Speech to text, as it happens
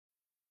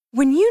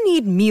When you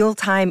need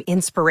mealtime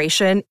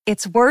inspiration,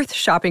 it's worth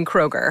shopping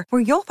Kroger,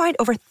 where you'll find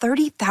over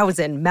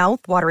 30,000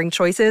 mouth-watering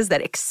choices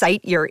that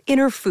excite your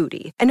inner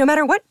foodie. And no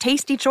matter what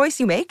tasty choice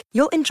you make,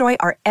 you'll enjoy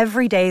our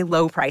everyday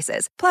low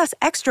prices, plus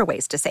extra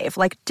ways to save,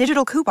 like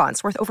digital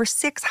coupons worth over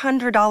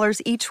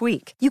 $600 each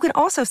week. You can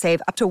also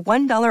save up to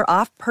 $1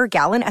 off per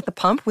gallon at the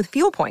pump with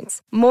fuel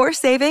points. More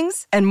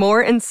savings and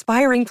more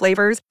inspiring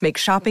flavors make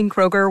shopping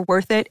Kroger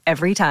worth it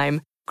every time.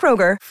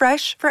 Kroger,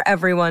 fresh for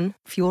everyone.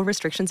 Fuel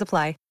restrictions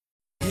apply.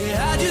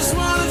 Yeah, I just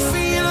wanna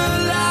feel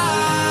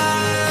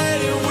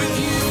alive with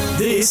you.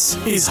 This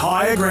is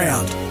Higher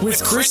Ground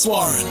with Chris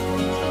Warren.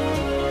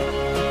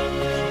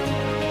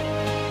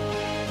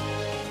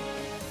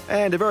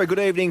 And a very good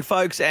evening,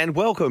 folks, and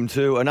welcome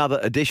to another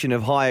edition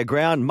of Higher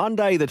Ground.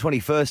 Monday, the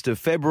 21st of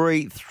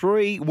February,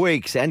 3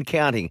 weeks and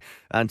counting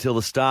until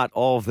the start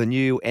of the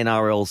new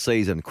NRL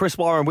season. Chris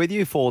Warren with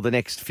you for the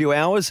next few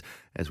hours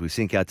as we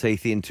sink our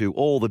teeth into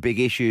all the big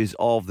issues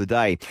of the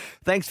day.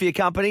 Thanks for your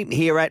company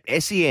here at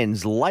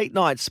SEN's Late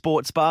Night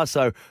Sports Bar.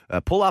 So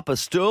pull up a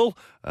stool,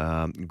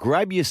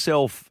 grab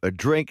yourself a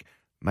drink,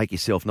 make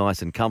yourself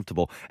nice and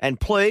comfortable. And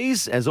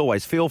please, as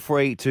always, feel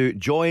free to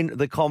join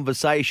the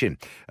conversation.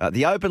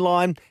 The open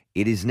line,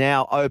 it is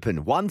now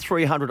open,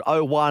 1300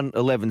 01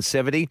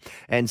 1170,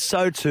 and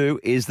so too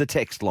is the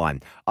text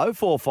line,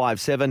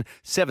 0457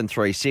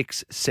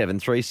 736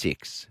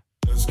 736.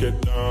 Let's get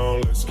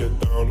down to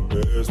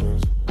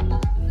business.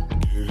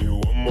 Give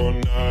you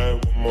one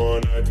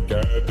more night to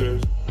get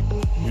this.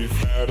 We've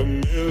had a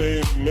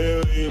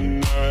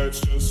million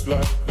nights just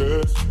like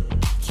this.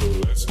 So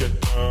let's get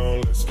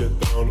down to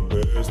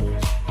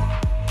business.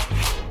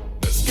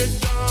 Let's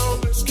get down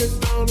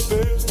to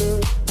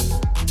business.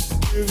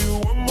 Give you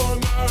one more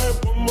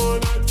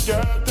night to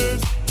get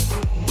this.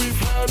 We've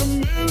had a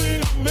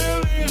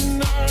million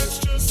nights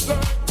just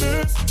like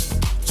this.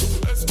 So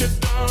let's get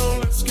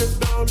down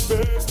to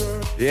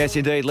business. Yes,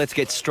 indeed. Let's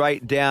get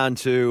straight down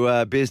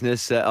to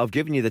business. I've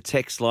given you the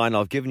text line.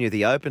 I've given you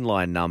the open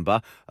line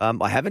number.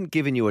 I haven't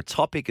given you a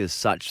topic as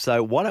such.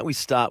 So why don't we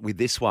start with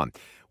this one?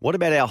 What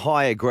about our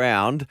Higher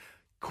Ground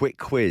quick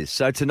quiz?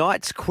 So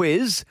tonight's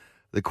quiz,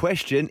 the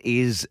question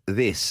is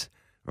this.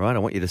 All right, I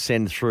want you to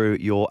send through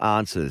your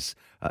answers.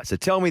 So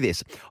tell me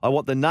this. I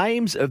want the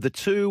names of the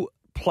two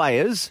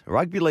players,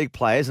 rugby league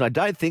players, and I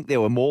don't think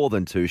there were more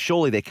than two.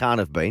 Surely there can't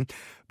have been.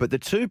 But the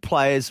two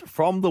players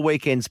from the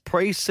weekend's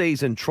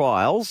pre-season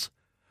trials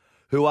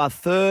who are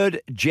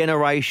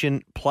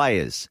third-generation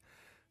players.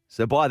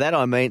 So by that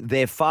I mean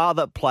their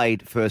father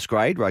played first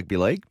grade rugby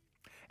league,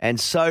 and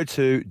so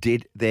too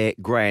did their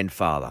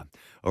grandfather.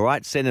 All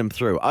right, send them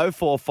through.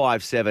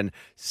 0457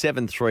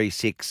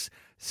 736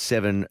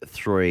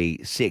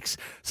 736.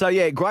 So,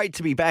 yeah, great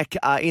to be back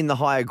in the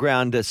Higher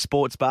Ground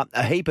Sports Bar.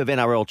 A heap of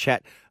NRL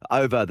chat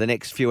over the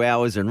next few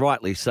hours, and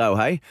rightly so,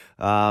 hey?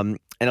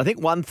 And I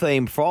think one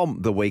theme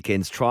from the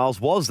weekend's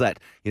trials was that,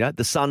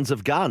 the sons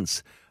of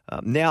guns.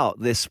 Now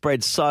they're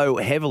spread so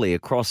heavily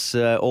across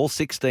all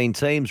 16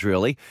 teams,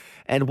 really.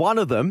 And one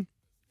of them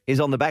is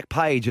on the back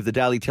page of the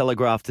Daily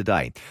Telegraph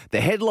today. The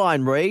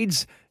headline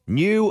reads,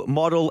 New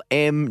Model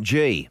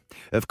MG.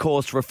 Of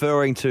course,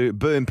 referring to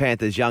Boom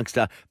Panthers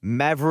youngster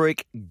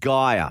Maverick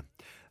Geyer,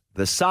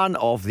 the son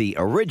of the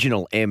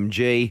original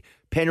MG,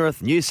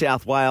 Penrith, New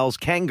South Wales,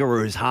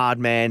 Kangaroos hard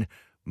man,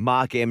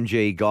 Mark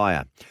MG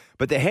Geyer.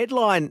 But the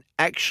headline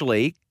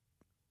actually,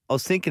 I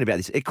was thinking about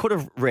this, it could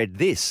have read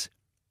this,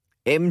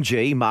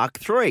 MG Mark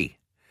III.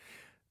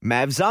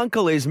 Mav's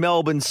uncle is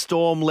Melbourne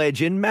Storm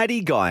legend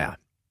Matty Geyer.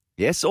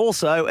 Yes,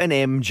 also an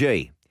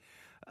MG.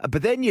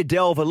 But then you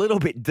delve a little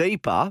bit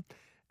deeper,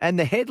 and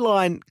the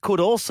headline could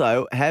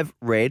also have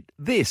read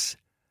this,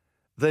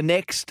 the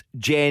next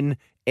gen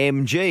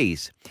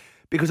MGs.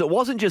 Because it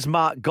wasn't just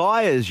Mark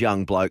Geyer's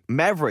young bloke,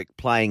 Maverick,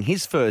 playing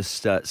his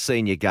first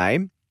senior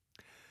game,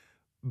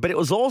 but it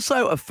was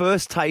also a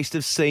first taste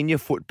of senior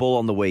football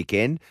on the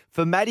weekend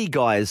for Matty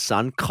Geyer's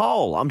son,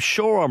 Cole. I'm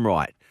sure I'm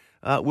right.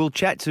 We'll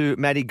chat to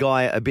Matty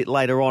Geyer a bit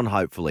later on,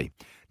 hopefully.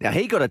 Now,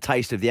 he got a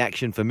taste of the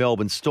action for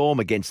Melbourne Storm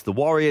against the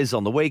Warriors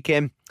on the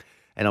weekend,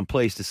 and I'm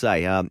pleased to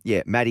say,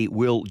 Matty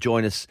will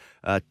join us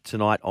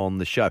tonight on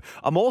the show.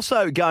 I'm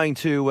also going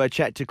to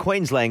chat to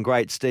Queensland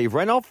great Steve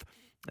Renouf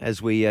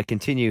as we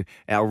continue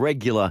our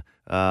regular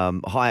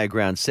Higher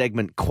Ground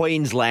segment,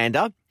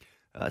 Queenslander.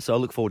 So I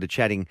look forward to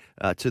chatting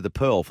to the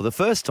Pearl for the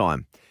first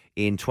time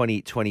in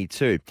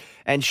 2022.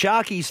 And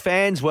Sharkies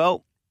fans,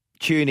 well,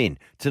 tune in.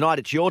 Tonight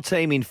it's your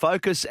team in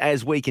focus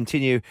as we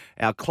continue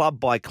our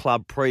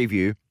club-by-club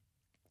preview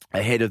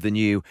ahead of the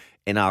new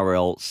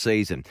NRL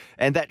season.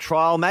 And that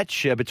trial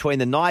match between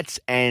the Knights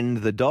and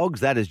the Dogs,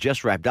 that has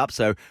just wrapped up,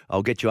 so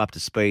I'll get you up to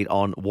speed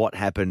on what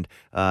happened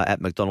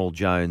at McDonald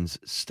Jones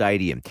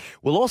Stadium.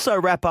 We'll also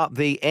wrap up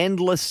the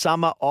endless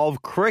summer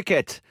of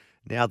cricket.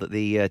 Now that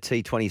the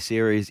T20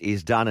 series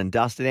is done and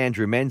dusted,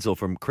 Andrew Menzel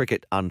from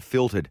Cricket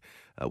Unfiltered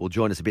will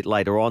join us a bit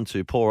later on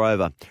to pour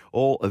over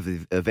all of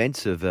the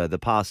events of the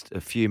past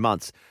few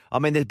months. I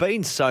mean, there's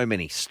been so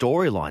many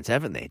storylines,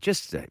 haven't there?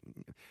 Just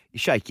you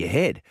shake your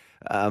head.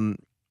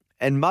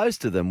 And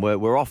most of them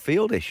were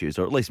off-field issues,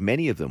 or at least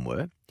many of them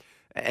were.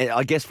 And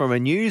I guess from a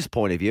news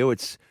point of view,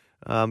 it's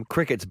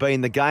cricket's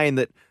been the game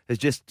that has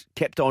just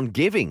kept on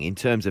giving in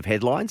terms of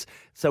headlines.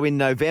 So in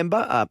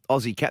November,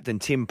 Aussie captain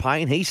Tim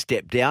Paine, he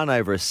stepped down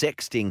over a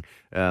sexting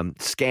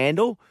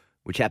scandal,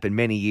 which happened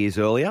many years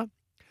earlier.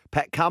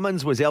 Pat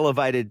Cummins was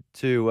elevated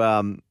to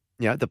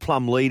the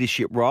Plum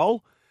leadership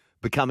role,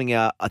 becoming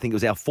I think it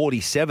was our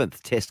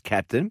 47th Test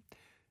captain.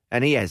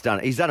 And he's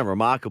done a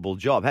remarkable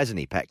job, hasn't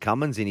he, Pat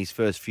Cummins, in his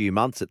first few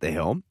months at the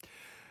helm.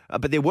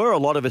 But there were a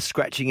lot of us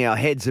scratching our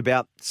heads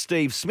about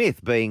Steve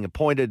Smith being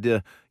appointed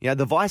to,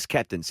 the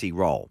vice-captaincy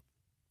role.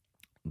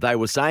 They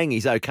were saying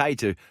he's okay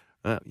to,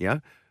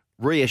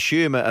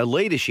 reassume a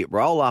leadership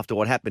role after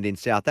what happened in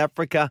South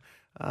Africa,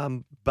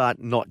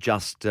 but not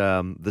just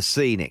the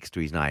C next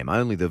to his name,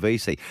 only the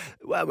VC.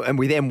 And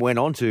we then went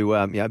on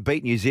to,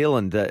 beat New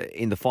Zealand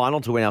in the final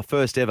to win our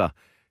first ever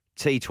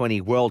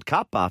T20 World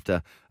Cup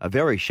after a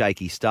very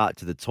shaky start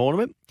to the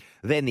tournament.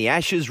 Then the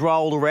Ashes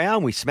rolled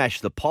around. We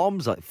smashed the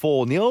Poms like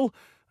 4-0.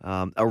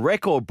 A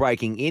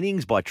record-breaking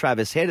innings by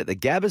Travis Head at the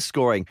Gabba,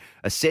 scoring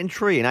a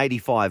century in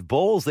 85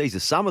 balls. These are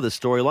some of the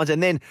storylines.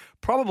 And then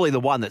probably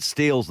the one that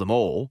steals them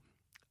all,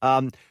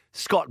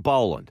 Scott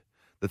Boland,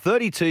 the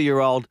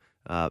 32-year-old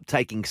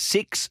taking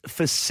 6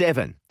 for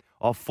 7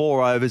 off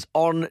 4 overs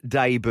on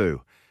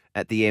debut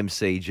at the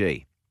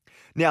MCG.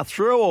 Now,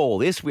 through all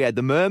this, we had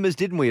the murmurs,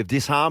 didn't we, of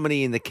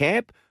disharmony in the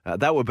camp.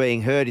 They were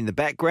being heard in the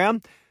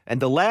background. And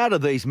the louder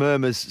these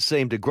murmurs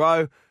seemed to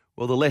grow,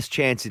 well, the less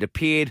chance it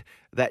appeared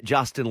that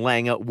Justin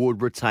Langer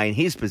would retain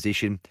his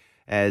position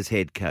as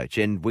head coach.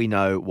 And we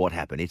know what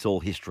happened. It's all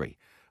history.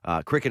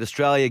 Cricket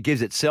Australia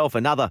gives itself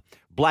another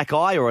black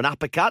eye or an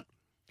uppercut.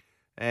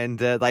 And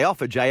they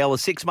offer JL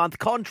a 6-month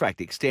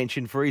contract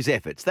extension for his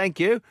efforts. Thank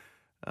you.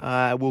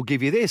 We'll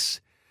give you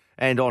this.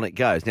 And on it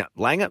goes. Now,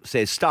 Langer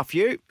says, stuff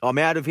you, I'm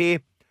out of here.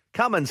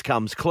 Cummins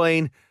comes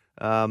clean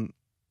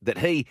that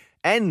he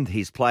and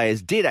his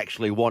players did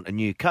actually want a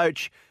new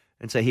coach.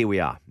 And so here we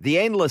are. The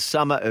endless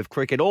summer of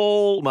cricket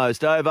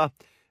almost over.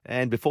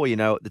 And before you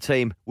know it, the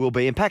team will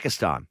be in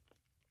Pakistan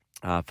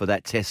for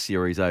that test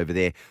series over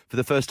there for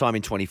the first time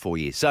in 24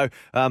 years. So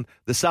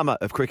the summer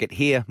of cricket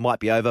here might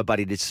be over, but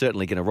it is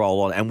certainly going to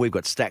roll on, and we've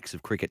got stacks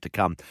of cricket to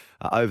come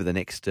over the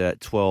next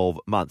 12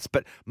 months.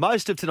 But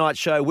most of tonight's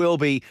show will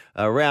be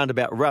around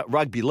about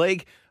rugby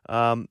league,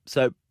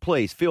 so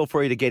please feel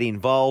free to get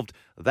involved.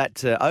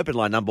 That open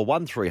line number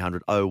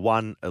 1300 01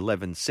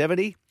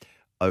 1170.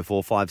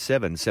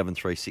 0457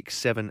 736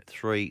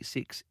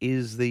 736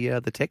 is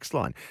the text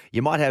line.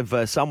 You might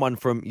have someone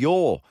from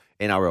your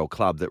NRL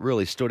club that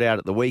really stood out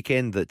at the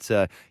weekend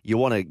that you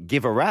want to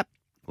give a rap.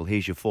 Well,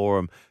 here's your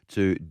forum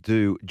to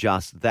do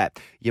just that.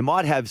 You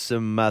might have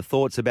some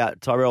thoughts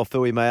about Tyrell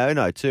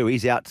Fuimaono too.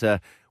 He's out. He's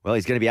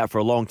going to be out for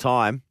a long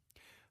time.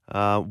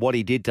 What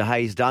he did to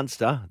Hayes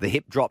Dunster, the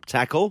hip drop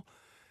tackle,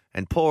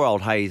 and poor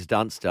old Hayes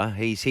Dunster,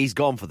 he's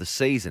gone for the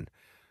season.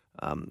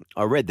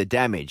 I read the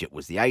damage. It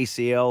was the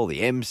ACL, the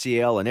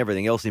MCL, and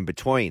everything else in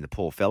between, the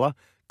poor fella.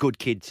 Good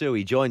kid too.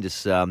 He joined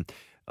us,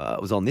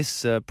 was on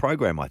this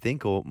program, I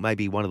think, or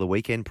maybe one of the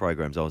weekend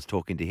programs I was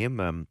talking to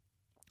him.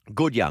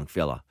 Good young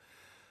fella.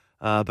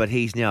 But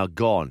he's now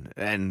gone.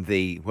 And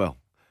the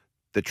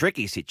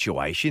tricky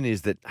situation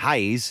is that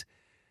Hayes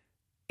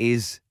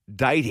is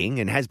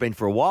dating, and has been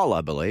for a while, I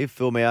believe,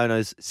 Phil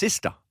Meono's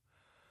sister.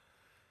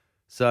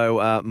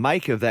 So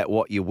make of that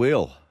what you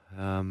will.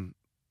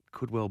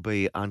 Could well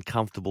be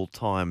uncomfortable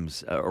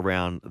times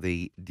around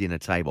the dinner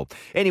table.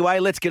 Anyway,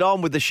 let's get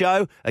on with the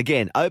show.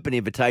 Again, open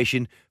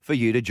invitation for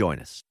you to join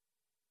us.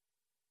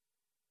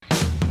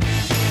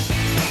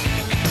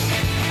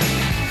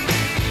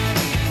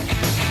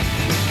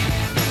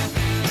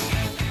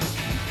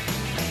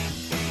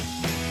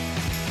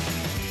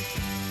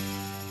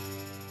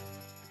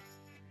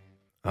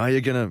 Are you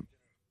going to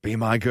be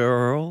my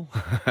girl?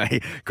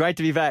 Great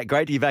to be back.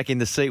 Great to be back in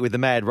the seat with the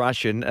Mad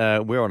Russian.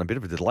 We're on a bit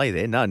of a delay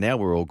there. No, now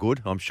we're all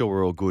good. I'm sure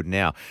we're all good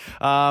now.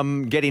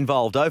 Get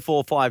involved.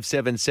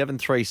 0457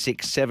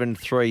 736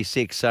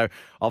 736. So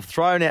I've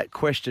thrown that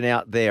question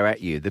out there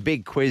at you. The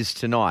big quiz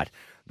tonight.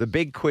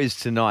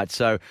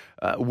 So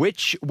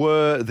which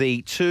were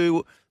the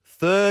two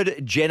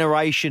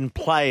third-generation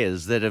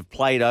players that have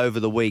played over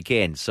the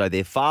weekend? So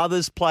their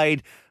fathers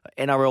played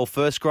NRL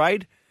first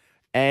grade,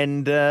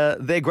 and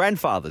their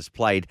grandfathers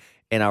played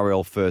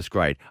NRL first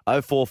grade.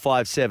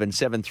 0457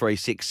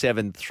 736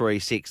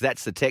 736.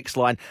 That's the text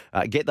line.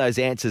 Get those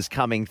answers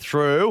coming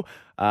through.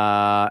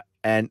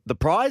 And the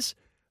prize?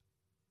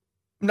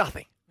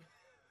 Nothing.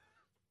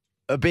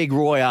 A big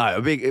Roy-O,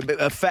 a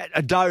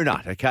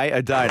donut, okay?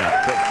 A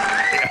donut. But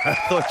I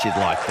thought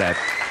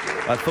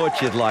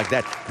you'd like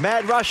that.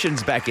 Mad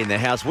Russian's back in the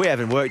house. We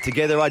haven't worked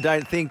together, I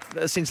don't think,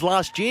 since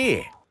last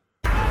year.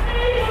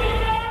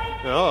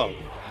 Oh,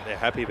 they're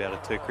happy about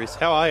it too, Chris.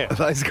 How are you?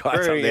 Those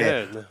guys Very up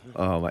there. good.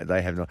 Oh, mate,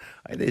 they have not.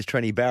 Hey, there's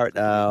Trenny Barrett.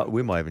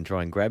 We might even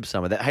try and grab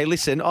some of that. Hey,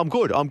 listen, I'm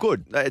good.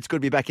 It's good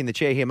to be back in the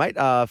chair here, mate.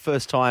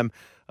 First time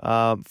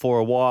for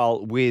a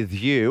while with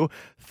you.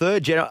 I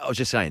was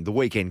just saying, the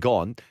weekend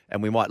gone,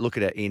 and we might look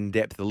at it in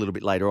depth a little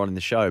bit later on in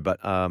the show, but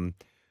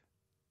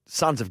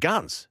sons of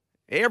guns.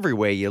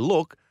 Everywhere you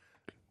look,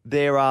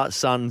 there are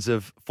sons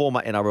of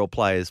former NRL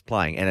players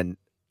playing. And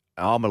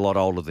I'm a lot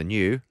older than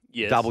you,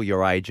 double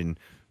your age and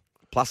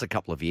plus a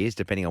couple of years,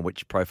 depending on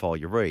which profile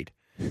you read.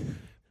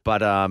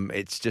 But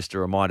it's just a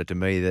reminder to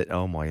me that,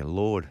 oh, my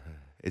Lord,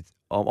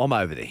 I'm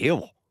over the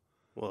hill.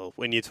 Well,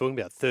 when you're talking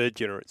about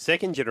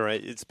second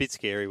generation, it's a bit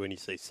scary when you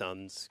see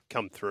sons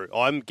come through.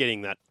 I'm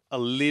getting that a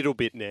little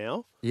bit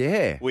now.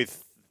 Yeah.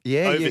 With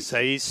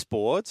overseas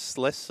sports,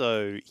 less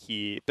so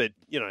here. But,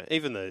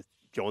 even the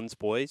John's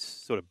boys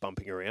sort of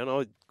bumping around.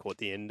 I caught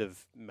the end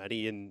of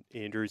Matty and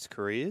Andrew's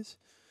careers.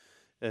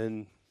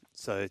 And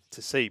so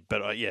to see,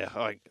 but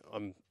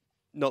I'm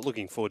not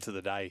looking forward to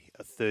the day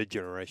a third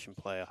generation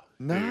player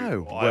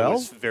who I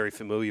was very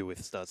familiar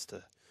with starts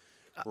to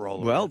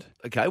roll around.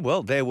 Okay.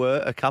 Well, there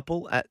were a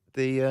couple at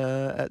the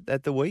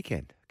at the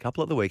weekend. A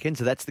couple at the weekend.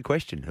 So that's the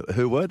question.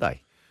 Who were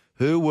they?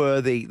 Who were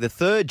the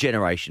third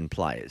generation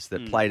players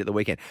that played at the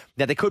weekend?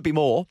 Now there could be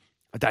more.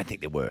 I don't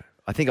think there were.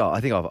 I think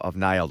I've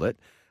nailed it.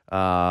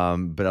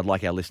 But I'd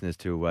like our listeners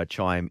to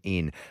chime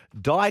in.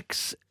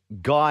 Dykes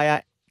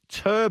Gaia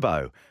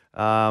Turbo.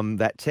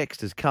 That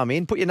text has come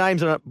in. Put your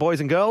names on it, boys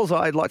and girls.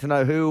 I'd like to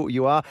know who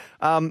you are.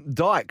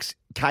 Dykes,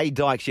 Kay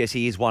Dykes, yes,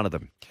 he is one of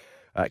them.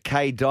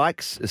 Kay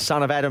Dykes,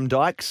 son of Adam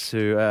Dykes,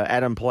 who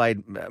Adam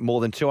played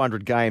more than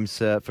 200 games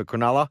for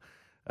Cronulla,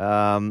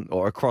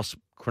 or across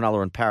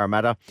Cronulla and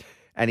Parramatta.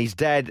 And his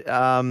dad,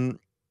 Adam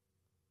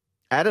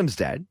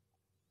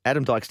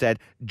Dykes' dad,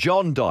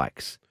 John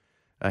Dykes.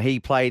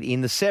 He played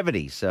in the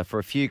 70s for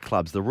a few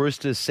clubs, the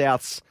Roosters,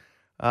 Souths,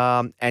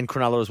 and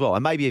Cronulla as well,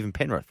 and maybe even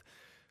Penrith.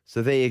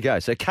 So there you go.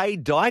 So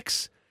Cade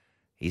Dykes,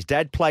 his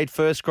dad played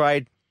first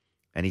grade,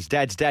 and his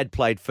dad's dad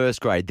played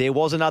first grade. There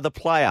was another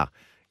player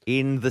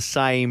in the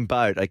same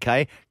boat,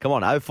 okay? Come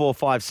on,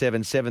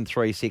 0457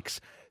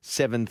 736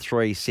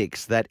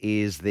 736. That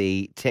is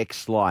the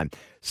text line.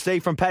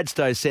 Steve from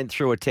Padstow sent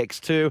through a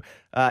text too.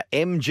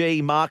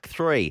 MG Mark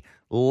III.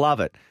 Love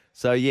it.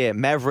 So, yeah,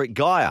 Maverick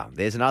Gaia.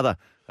 There's another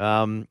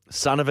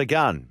son of a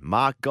gun.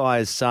 Mark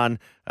Gaia's son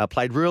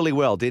played really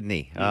well, didn't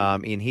he,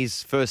 in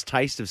his first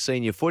taste of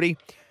senior footy.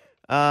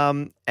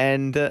 The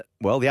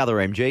other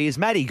MG is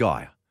Matty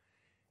Gaia.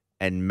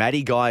 And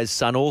Matty Gaia's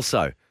son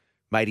also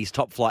made his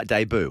top flight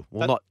debut.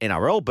 Well, not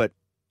NRL, but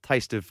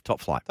taste of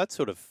top flight. That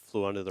sort of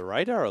flew under the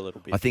radar a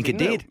little bit. I think it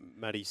did.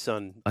 Matty's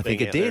son I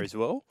think it there did as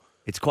well.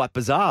 It's quite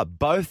bizarre.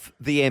 Both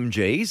the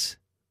MGs,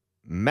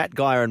 Matt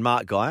Gaia and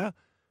Mark Gaia,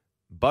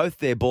 both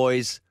their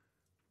boys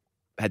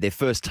had their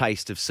first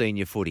taste of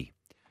senior footy.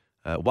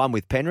 One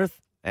with Penrith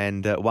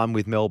and one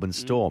with Melbourne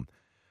Storm.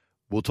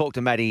 We'll talk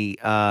to Matty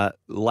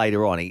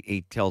later on.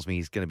 He tells me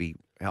he's going to be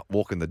out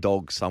walking the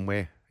dog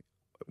somewhere.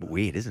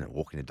 Weird, isn't it?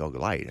 Walking the dog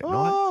late at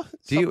night.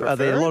 Are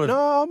there a lot of?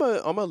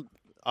 No, I'm a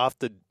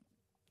after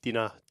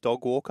dinner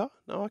dog walker.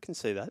 No, I can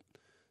see that.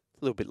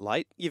 A little bit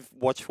late. You've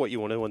watched what you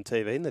want to on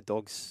TV, and the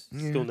dog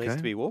still needs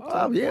to be walked.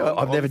 Oh yeah,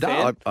 I've never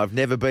done. I've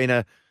never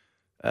been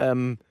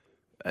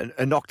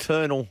a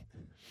nocturnal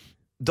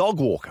dog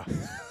walker,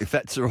 if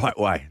that's the right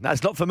way. No,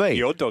 it's not for me.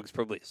 Your dog's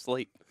probably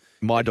asleep.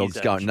 My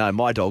dog's going. No,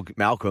 my dog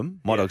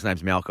Malcolm. My dog's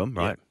name's Malcolm.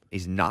 Right? Yeah.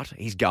 He's nut.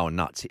 He's going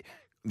nuts.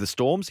 The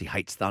Storms. He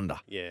hates thunder.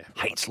 Yeah.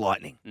 Hates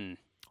lightning.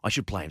 I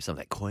should play him some of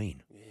that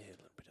Queen. Yeah, a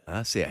little bit of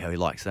that. See how he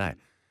likes that.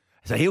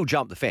 So he'll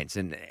jump the fence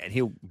and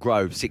he'll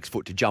grow 6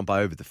 foot to jump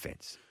over the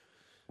fence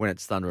when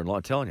it's thunder and light.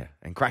 I'm telling you.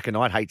 And Cracker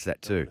Knight hates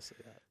that too.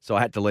 So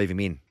I had to leave him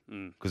in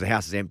because the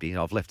house is empty.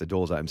 I've left the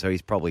doors open, so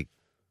he's probably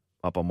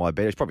up on my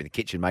bed. He's probably in the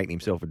kitchen making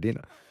himself a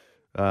dinner.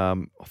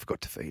 I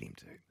forgot to feed him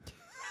too.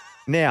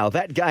 Now,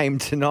 that game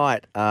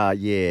tonight,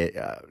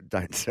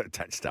 don't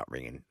start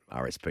ringing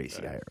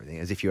RSPCA or everything,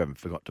 as if you haven't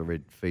forgot to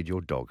feed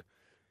your dog.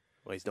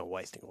 Well, he's not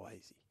wasting away,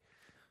 is he?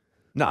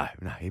 No,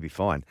 he'll be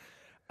fine.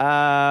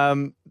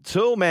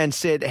 Toolman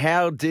said,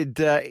 how did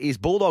his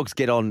Bulldogs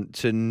get on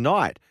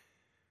tonight?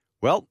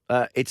 Well,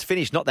 it's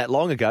finished not that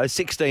long ago,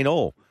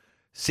 16-all.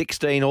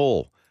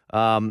 16-all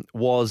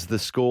was the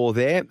score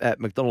there at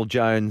McDonald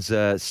Jones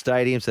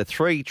Stadium. So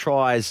 3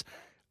 tries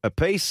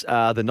apiece.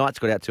 The Knights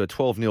got out to a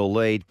 12-0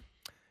 lead,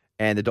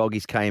 and the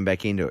Doggies came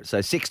back into it. So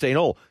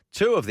 16-all.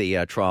 2 of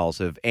the trials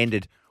have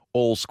ended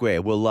all square.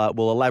 We'll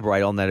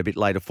elaborate on that a bit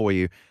later for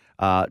you,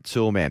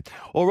 Toolman.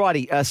 All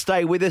righty,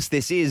 stay with us.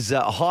 This is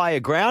Higher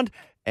Ground,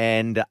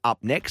 and up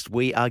next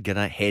we are going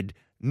to head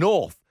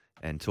north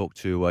and talk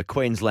to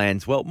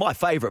Queensland's, my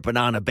favourite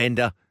banana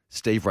bender,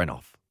 Steve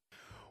Renouf.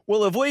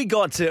 Well, have we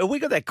got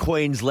that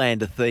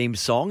Queenslander theme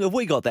song? Have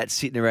we got that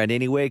sitting around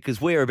anywhere? Because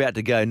we're about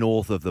to go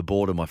north of the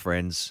border, my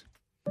friends.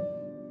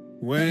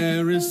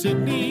 Where is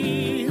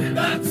Sydney?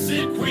 That's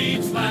in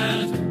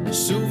Queensland.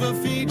 Silver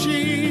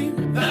Fiji?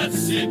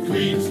 That's in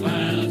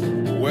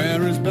Queensland.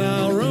 Where is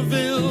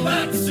Bowraville?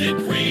 That's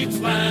in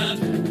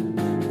Queensland.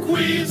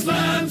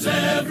 Queensland's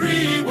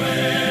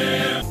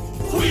everywhere.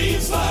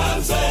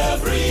 Queensland's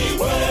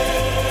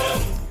everywhere.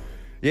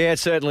 Yeah, it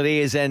certainly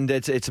is, and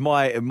it's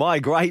my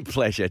great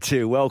pleasure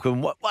to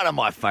welcome one of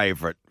my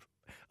favourite.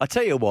 I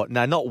tell you what,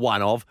 no, not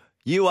one of.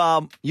 You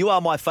are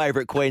my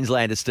favourite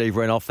Queenslander, Steve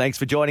Renouf. Thanks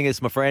for joining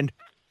us, my friend.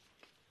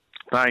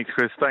 Thanks,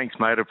 Chris. Thanks,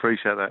 mate. I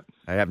appreciate that.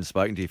 I haven't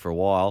spoken to you for a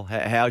while.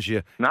 How's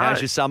your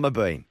summer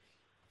been?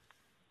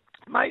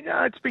 Mate,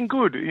 it's been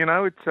good. Had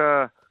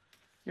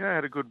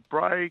a good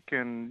break,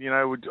 and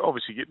we're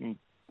obviously getting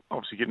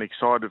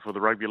excited for the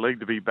rugby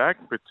league to be back.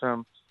 But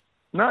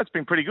no, it's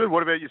been pretty good.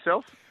 What about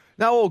yourself?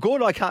 No, all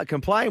good. I can't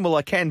complain. Well,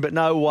 I can, but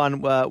no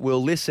one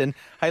will listen.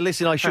 Hey,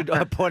 listen, I should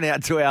point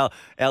out to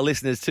our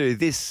listeners too,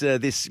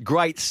 this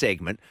great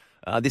segment,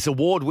 this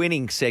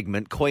award-winning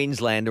segment,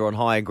 Queenslander on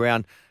Higher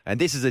Ground, and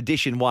this is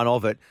edition one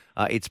of it.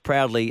 It's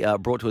proudly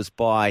brought to us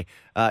by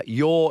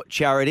your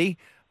charity,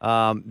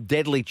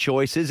 Deadly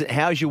Choices.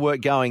 How's your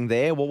work going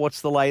there? Well, what's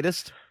the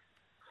latest?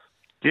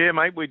 Yeah,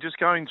 mate, we're just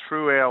going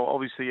through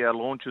our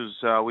launches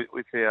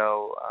with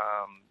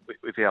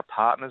our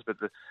partners, but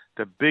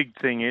the big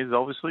thing is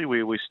obviously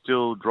we're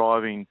still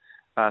driving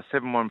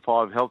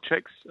 715 health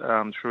checks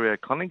through our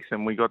clinics,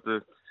 and we're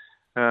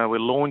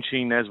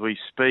launching as we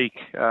speak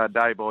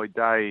day by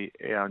day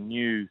our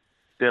new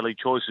Deadly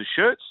Choices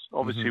shirts,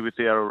 obviously with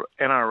our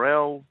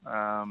NRL,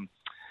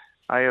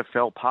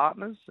 AFL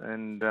partners,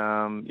 and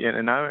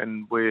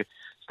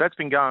that's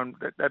been going.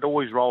 That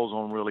always rolls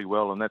on really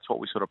well, and that's what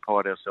we sort of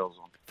pride ourselves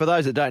on. For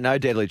those that don't know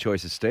Deadly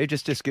Choices, Steve,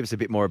 just give us a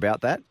bit more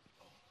about that.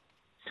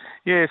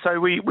 Yeah, so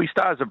we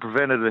start as a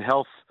preventative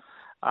health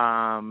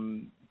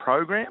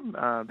program.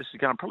 This is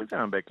probably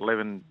going back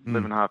 11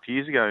 and a half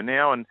years ago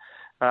now, and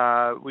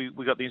we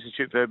got the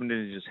Institute for Urban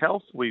Indigenous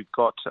Health. We've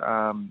got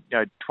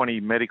 20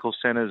 medical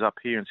centres up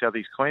here in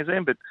southeast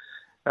Queensland, but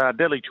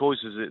Deadly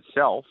Choices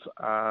itself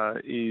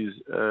is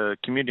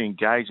community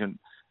engagement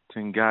to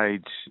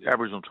engage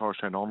Aboriginal and Torres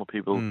Strait Islander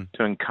people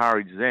to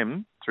encourage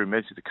them through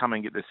message to come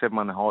and get their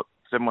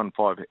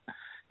 715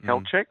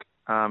 health check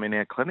in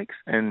our clinics.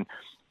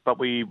 But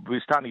we're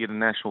starting to get a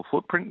national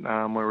footprint.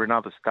 We're in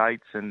other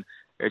states, and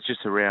it's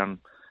just around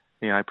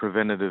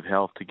preventative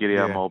health to get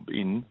our mob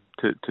in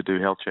to do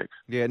health checks.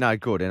 Yeah, no,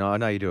 good. And I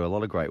know you do a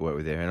lot of great work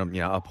with there.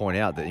 And I point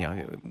out that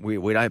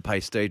we don't pay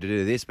Steve to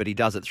do this, but he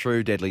does it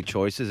through Deadly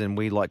Choices, and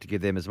we like to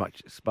give them as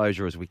much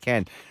exposure as we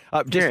can.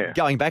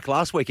 Going back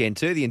last weekend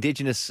too, the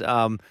Indigenous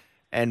and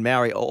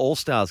Maori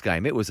All-Stars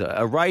game, it was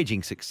a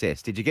raging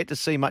success. Did you get to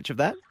see much of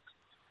that?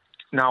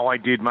 No, I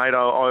did, mate.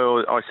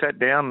 I sat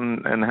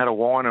down and had a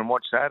wine and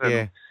watched that,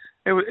 and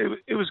it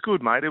was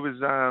good, mate. It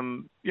was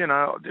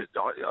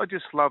I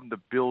just loved the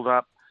build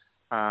up.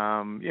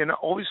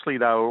 Obviously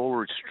they were all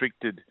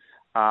restricted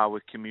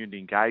with community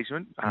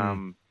engagement,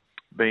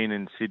 being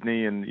in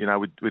Sydney and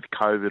with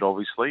COVID,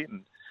 obviously.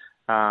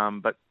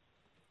 And but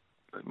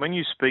when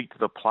you speak to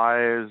the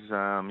players,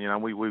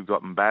 we've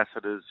got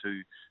ambassadors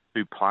who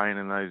are playing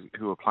in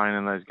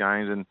those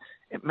games, and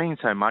it means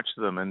so much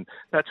to them. And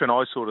that's when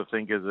I sort of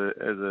think as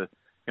a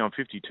I'm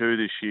 52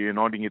 this year, and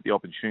I didn't get the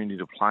opportunity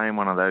to play in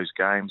one of those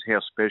games, how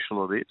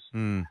special it is.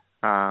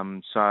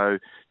 So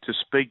to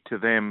speak to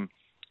them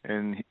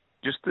and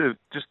just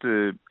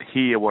to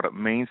hear what it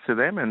means to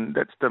them, and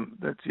that's the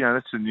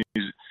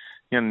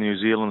New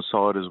Zealand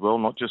side as well,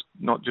 not just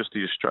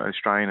the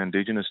Australian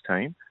Indigenous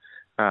team,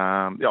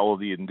 or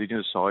the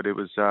Indigenous side. It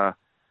was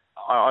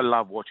I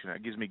love watching it.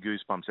 It gives me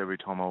goosebumps every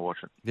time I watch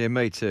it. Yeah,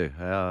 me too.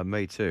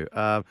 Me too.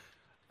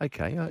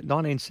 Okay,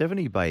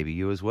 1970 baby,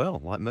 you as well,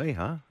 like me,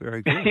 huh?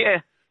 Very good. Yeah,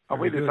 are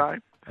we the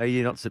same? Are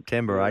you not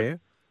September, are you?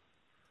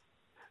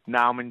 No,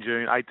 I'm in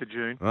June, 8th of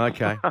June.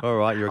 Okay, all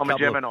right. I'm a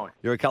Gemini.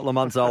 You're a couple of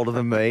months older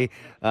than me.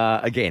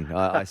 Again,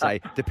 I say,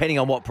 depending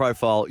on what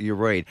profile you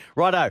read.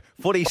 Righto,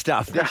 footy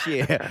stuff this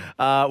year.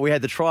 We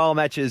had the trial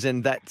matches,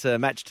 and that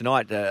match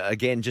tonight,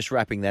 again, just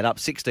wrapping that up,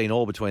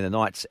 16-all between the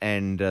Knights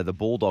and the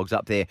Bulldogs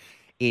up there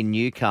in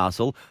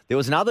Newcastle. There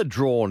was another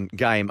drawn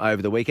game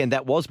over the weekend.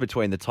 That was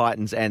between the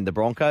Titans and the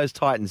Broncos.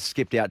 Titans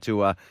skipped out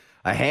to a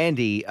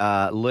handy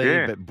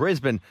lead, but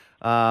Brisbane,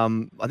 I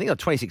think they were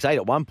 26-8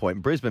 at one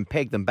point. Brisbane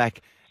pegged them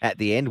back at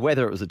the end.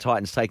 Whether it was the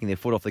Titans taking their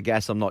foot off the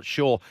gas, I'm not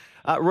sure.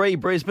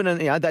 Brisbane,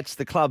 and that's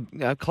the club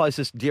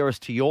closest,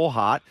 dearest to your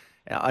heart.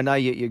 I know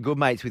you're good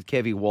mates with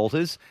Kevy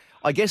Walters.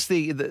 I guess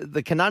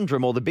the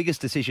conundrum, or the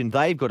biggest decision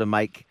they've got to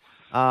make,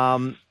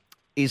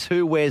 is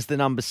who wears the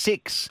number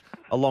 6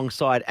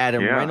 alongside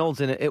Adam Reynolds.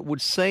 And it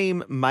would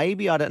seem,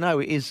 maybe, I don't know,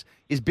 is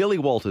Billy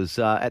Walters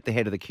at the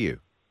head of the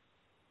queue?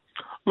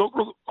 Look,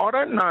 I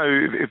don't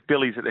know if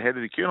Billy's at the head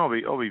of the queue,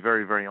 and I'll be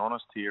very, very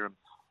honest here.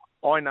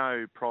 I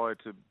know prior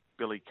to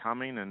Billy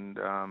coming, and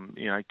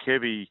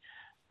Kevy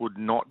would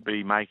not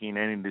be making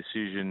any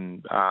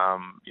decision,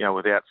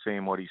 without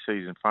seeing what he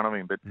sees in front of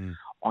him. But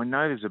I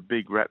know there's a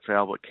big rat for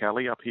Albert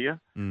Kelly up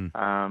here.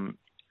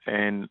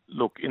 And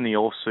look, in the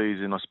off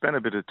season, I spent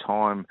a bit of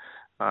time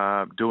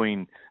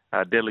doing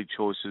Deadly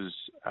Choices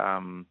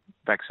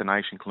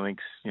vaccination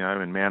clinics,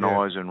 in Mount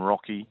Isa and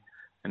Rocky,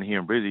 and here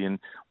in Brizzy. And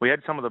we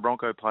had some of the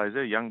Bronco players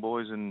there, young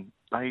boys, and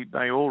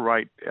they all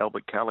rate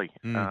Albert Kelly.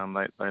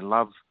 They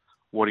love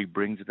what he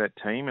brings to that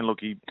team. And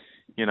look,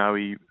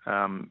 he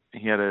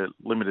had a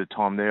limited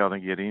time there. I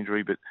think he had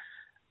injury, but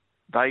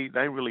they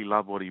really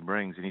love what he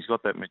brings, and he's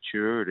got that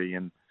maturity,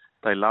 and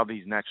they love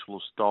his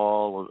natural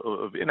style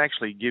of and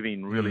actually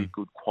giving really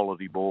good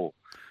quality ball.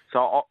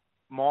 So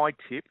my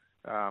tip,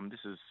 this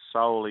is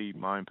solely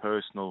my own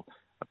personal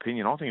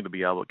opinion, I think it'll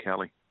be Albert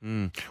Kelly.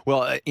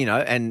 Well,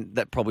 and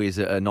that probably is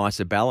a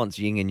nicer balance,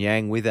 yin and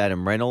yang, with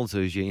Adam Reynolds,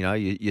 who's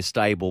your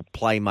stable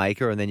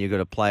playmaker, and then you've got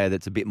a player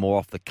that's a bit more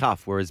off the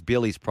cuff, whereas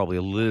Billy's probably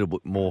a little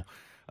bit more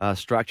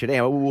structured.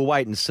 Anyway, we'll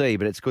wait and see,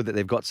 but it's good that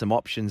they've got some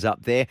options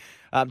up there.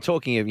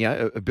 Talking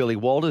of Billy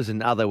Walters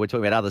and we're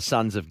talking about other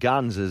sons of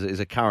guns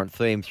is a current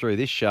theme through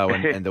this show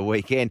and the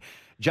weekend.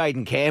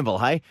 Jaden Campbell,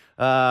 hey,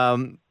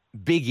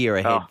 big year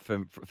ahead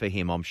for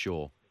him, I'm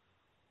sure.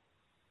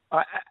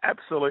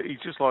 Absolutely.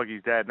 He's just like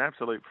his dad, an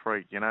absolute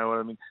freak, you know what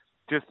I mean?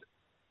 Just,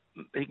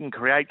 he can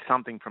create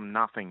something from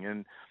nothing.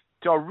 And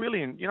so I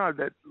really,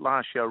 that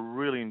last year I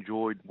really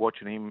enjoyed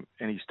watching him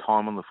and his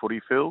time on the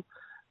footy field.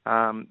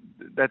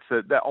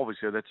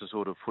 Obviously that's the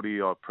sort of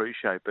footy I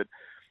appreciate. But,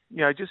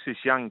 just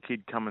this young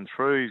kid coming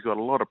through, he's got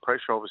a lot of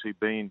pressure, obviously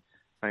being,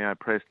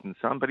 Preston's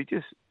son, but he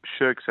just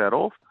shirks that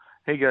off.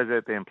 He goes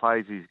out there and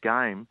plays his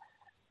game.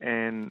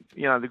 And,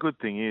 the good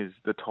thing is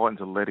the Titans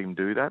will let him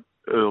do that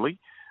early.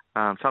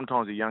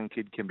 Sometimes a young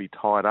kid can be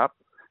tied up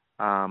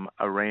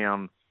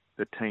around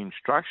the team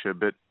structure,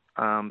 but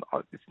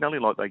it's nearly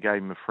like they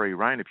gave him a free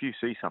rein. If you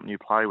see something, you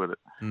play with it,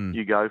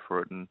 you go for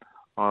it, and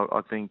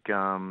I think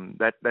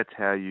that's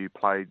how you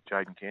play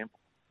Jaden Campbell.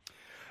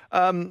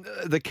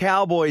 The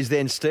Cowboys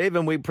then, Steve,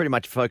 and we pretty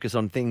much focus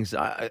on things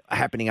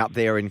happening up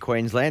there in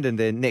Queensland, and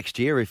then next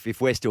year,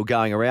 if we're still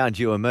going around,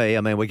 you and me,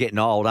 I mean, we're getting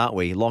old, aren't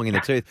we? Long in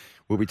the tooth.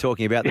 We'll be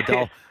talking about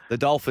the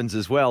Dolphins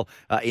as well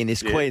in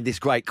this this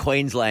great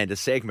Queenslander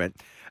segment.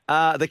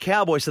 The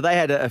Cowboys, so they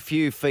had a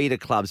few feeder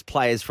clubs,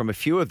 players from a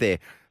few of their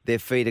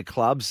feeder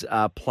clubs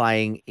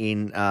playing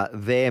in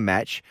their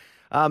match,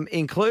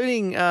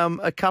 including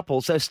a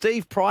couple. So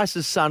Steve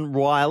Price's son,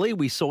 Riley,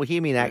 we saw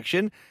him in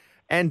action,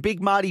 and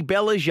Big Marty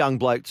Bella's young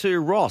bloke too,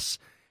 Ross.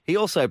 He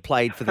also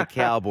played for the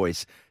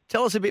Cowboys.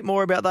 Tell us a bit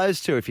more about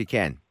those two if you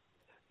can.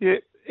 Yeah,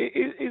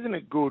 isn't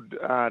it good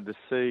to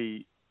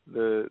see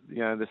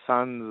the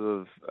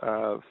sons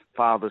of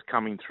fathers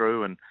coming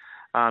through, and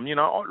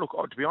look,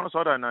 to be honest,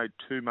 I don't know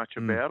too much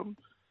about them,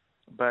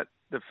 but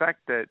the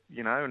fact that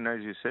and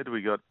as you said,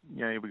 we got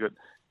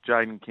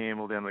Jaden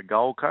Campbell down the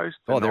Gold Coast.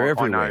 Oh, they're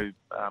everywhere.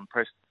 I know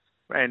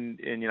Preston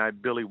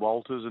and Billy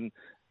Walters,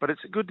 but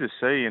it's good to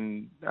see,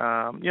 and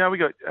we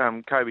got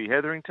Kobe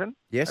Hetherington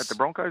at the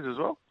Broncos as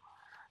well.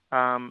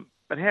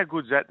 But how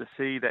good's that to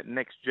see that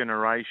next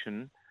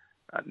generation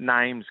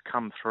names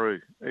come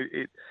through?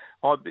 It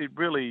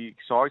really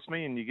excites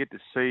me, and you get to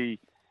see,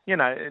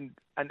 and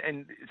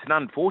it's an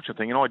unfortunate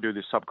thing, and I do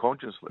this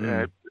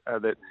subconsciously,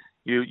 that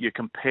you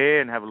compare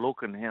and have a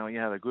look and how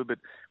they're good. But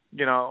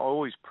I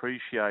always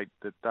appreciate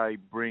that they're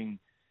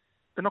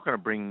not going to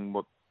bring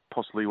what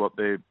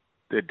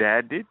their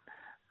dad did,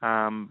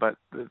 but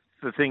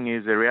the thing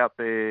is they're out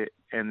there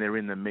and they're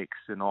in the mix,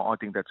 and I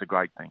think that's a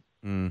great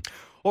thing.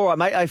 All right,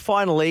 mate.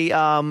 Finally,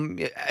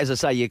 as I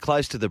say, you're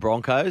close to the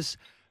Broncos.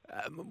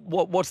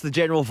 What's the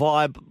general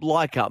vibe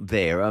like up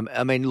there?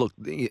 I mean, look,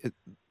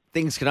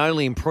 things can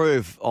only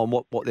improve on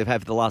what they've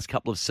had for the last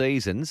couple of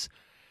seasons.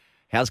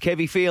 How's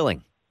Kevy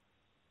feeling?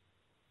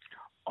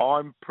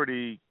 I'm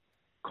pretty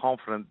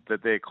confident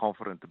that they're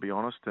confident, to be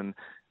honest, and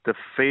the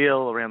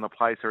feel around the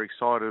place, they're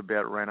excited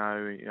about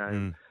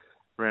Renault,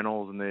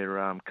 Reynolds and their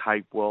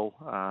Capewell.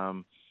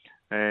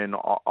 And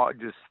I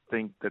just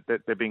think that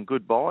they've been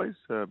good buys.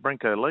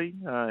 Brinko Lee,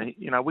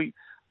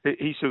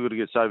 he still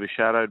gets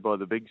overshadowed by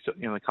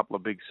a couple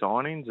of big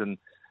signings. And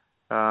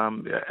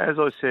as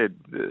I said,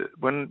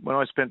 when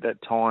I spent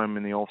that time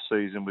in the off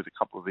season with a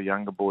couple of the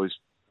younger boys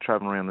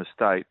travelling around the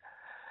state,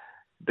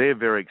 they're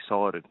very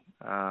excited.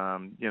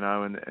 And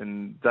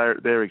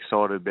they're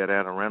excited about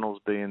Adam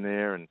Reynolds being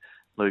there and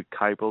Luke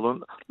Capewell.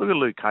 And look at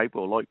Luke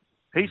Capewell, like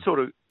he's sort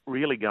of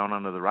really going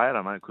under the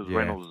radar, mate, because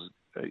Reynolds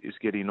is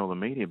getting all the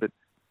media. But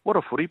what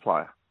a footy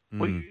player!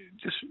 We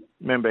just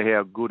remember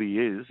how good he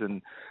is,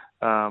 and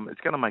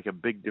it's going to make a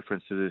big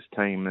difference to this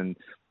team. And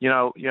you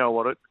know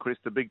what, Chris?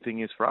 The big thing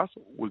is for us,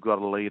 we've got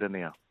a leader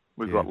now.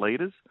 We've got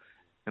leaders,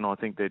 and I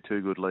think they're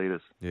two good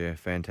leaders. Yeah,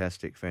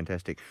 fantastic.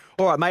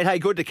 All right, mate. Hey,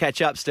 good to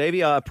catch up,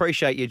 Stevie. I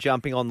appreciate you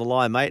jumping on the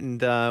line, mate,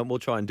 and we'll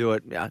try and do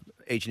it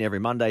each and every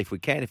Monday if we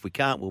can. If we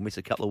can't, we'll miss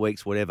a couple of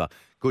weeks, whatever.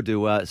 Good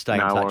to stay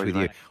in touch with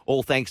you.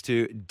 All thanks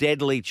to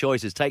Deadly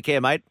Choices. Take care,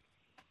 mate.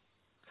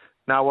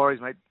 No worries,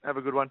 mate. Have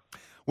a good one.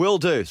 Will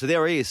do. So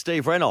there he is,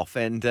 Steve Renouf.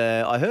 And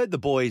I heard the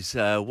boys,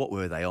 what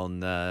were they on?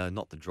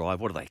 Not the drive.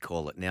 What do they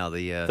call it now?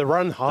 The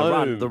run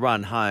home. The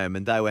run home.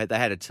 And they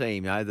had a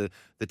team, the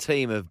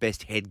team of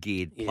best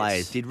headgeared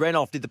players. Did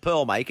the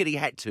Pearl make it? He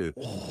had to.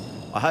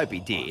 I hope he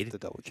did. I'll have to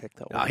double check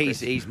that one. No,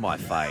 he's my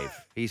fave.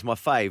 He's my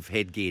fave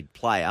headgeared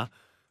player.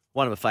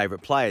 One of my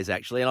favourite players,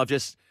 actually. And I've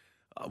just,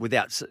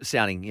 without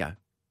sounding,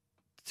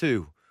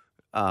 too,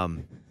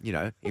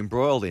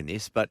 embroiled in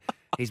this, but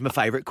he's my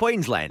favourite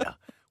Queenslander,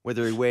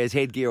 whether he wears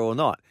headgear or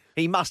not.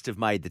 He must have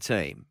made the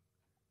team.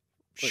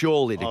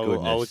 Surely to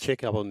goodness. I will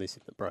check up on this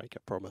in the break, I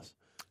promise.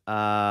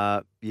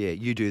 Yeah,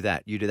 you do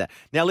that.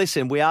 Now,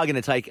 listen, we are going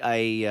to take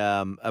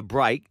a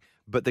break,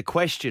 but the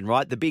question,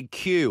 right, the big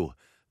Q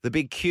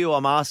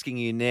I'm asking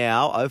you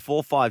now,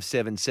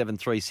 0457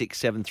 736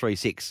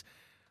 736.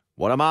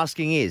 What I'm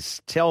asking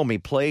is, tell me,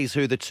 please,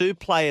 who the two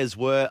players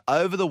were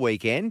over the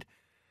weekend,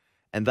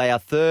 and they are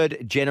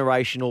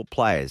third-generational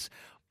players.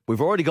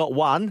 We've already got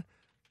one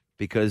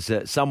because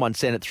someone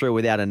sent it through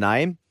without a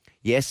name.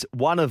 Yes,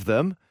 one of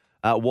them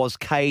was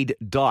Cade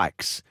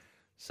Dykes.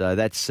 So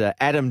that's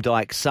Adam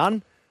Dykes'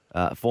 son,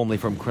 formerly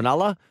from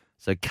Cronulla.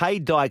 So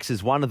Cade Dykes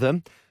is one of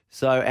them.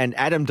 And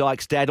Adam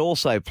Dykes' dad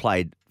also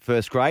played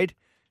first grade,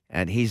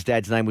 and his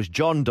dad's name was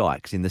John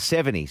Dykes in the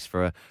 70s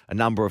for a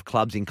number of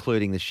clubs,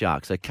 including the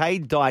Sharks. So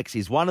Cade Dykes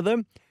is one of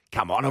them.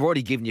 Come on, I've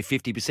already given you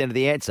 50% of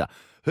the answer.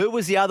 Who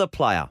was the other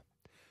player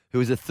who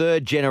was a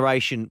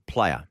third-generation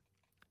player?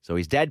 So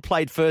his dad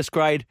played first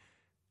grade,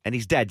 and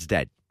his dad's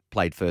dad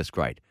played first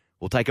grade.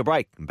 We'll take a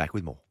break and back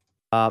with more.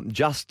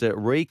 Just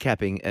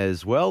recapping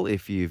as well,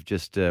 if you've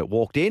just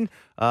walked in,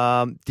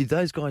 did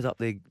those guys up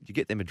there, did you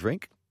get them a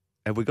drink?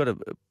 Have we got a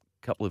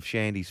couple of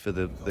shandies for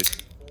the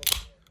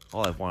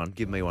I'll have one.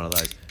 Give me one of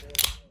those.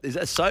 Is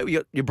that sober?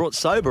 You brought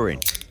sober in.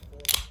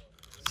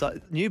 So,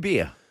 new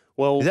beer.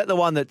 Well, is that the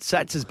one that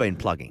Sats has been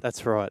plugging?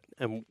 That's right.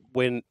 And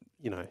when,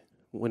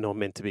 we're not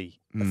meant to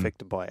be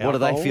affected by alcohol. What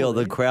do they feel,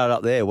 the crowd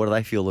up there? What do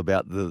they feel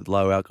about the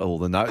low alcohol,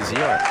 the no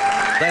zero?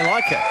 They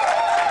like it.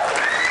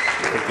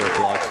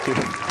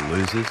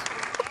 Losers.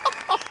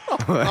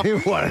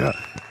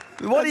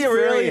 What are you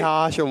really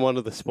harsh on one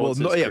of the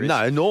sponsors?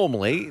 Well,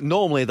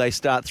 normally they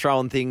start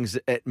throwing things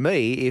at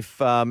me if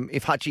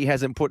Hutchie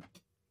hasn't put,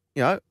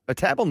 a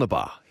tab on the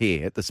bar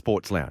here at the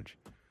Sports Lounge.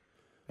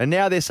 And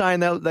now they're saying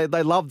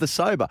they love the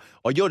sober.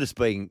 You're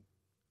playing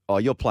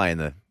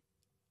the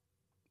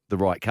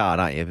right card,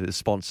 aren't you? The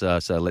sponsor,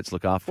 so let's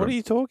look after What them. are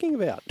you talking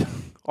about?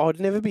 I'd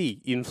never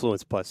be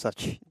influenced by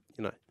such,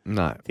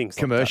 things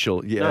commercial.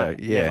 Like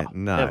that.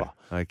 No. Never.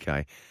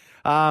 Okay.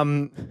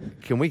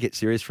 Can we get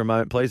serious for a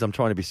moment, please? I'm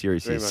trying to be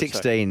serious here.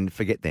 16, so.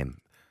 Forget them,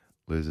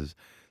 losers.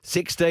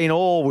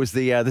 16-all was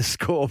the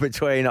score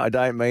between, I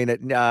don't mean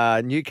it,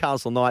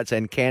 Newcastle Knights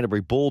and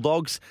Canterbury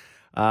Bulldogs.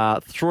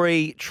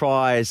 3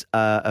 tries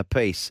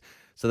apiece.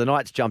 So the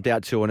Knights jumped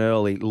out to an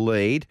early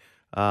lead,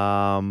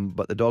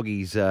 but the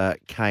Doggies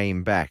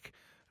came back.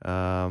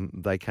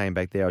 They came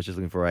back there. I was just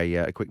looking for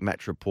a quick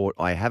match report.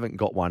 I haven't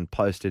got one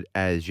posted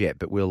as yet,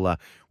 but we'll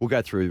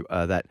go through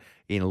that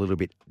in a little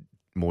bit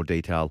more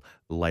detail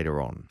later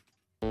on.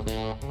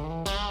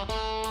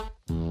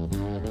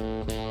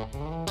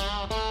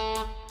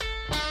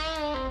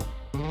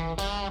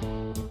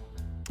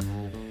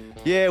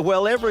 Yeah,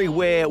 well,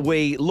 everywhere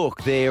we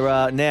look, there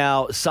are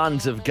now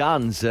sons of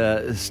guns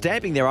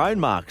stamping their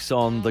own marks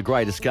on the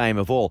greatest game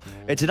of all.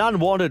 It's an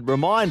unwanted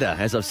reminder,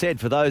 as I've said,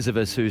 for those of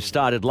us who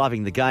started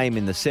loving the game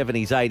in the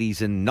 70s, 80s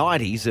and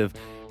 90s of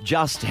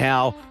just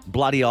how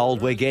bloody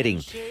old we're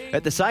getting.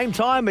 At the same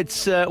time,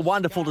 it's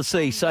wonderful to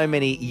see so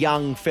many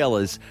young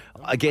fellas,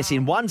 I guess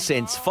in one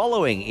sense,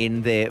 following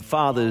in their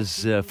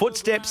father's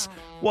footsteps,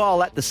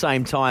 while at the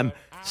same time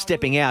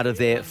stepping out of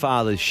their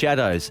father's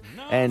shadows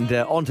and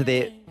onto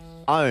their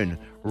own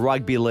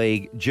rugby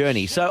league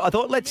journey. So I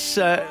thought let's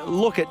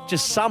look at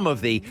just some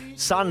of the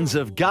sons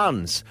of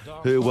guns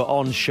who were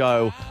on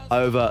show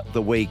over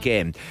the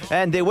weekend.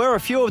 And there were a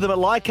few of them at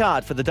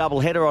Leichhardt for the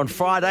doubleheader on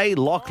Friday.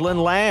 Lachlan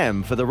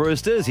Lamb for the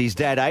Roosters, his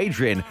dad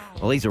Adrian,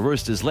 well, he's a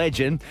Roosters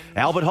legend.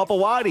 Albert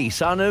Hopewadi,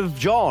 son of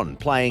John,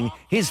 playing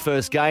his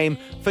first game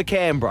for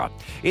Canberra.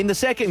 In the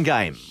second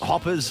game,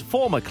 Hopper's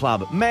former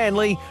club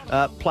Manly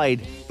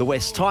played the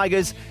West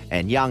Tigers,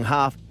 and young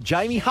half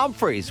Jamie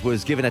Humphries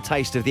was given a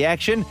taste of the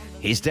action.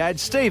 His dad,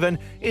 Stephen,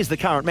 is the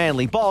current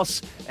Manly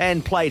boss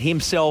and played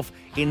himself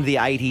in the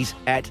 80s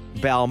at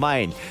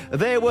Balmain.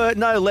 There were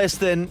no less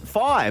than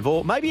 5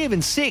 or maybe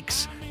even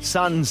 6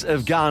 sons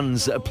of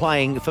guns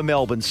playing for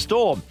Melbourne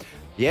Storm.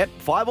 Yep,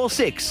 5 or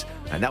 6,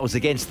 and that was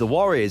against the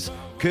Warriors.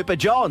 Cooper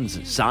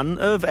Johns, son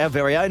of our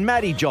very own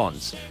Matty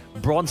Johns.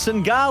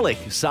 Bronson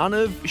Garlick, son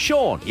of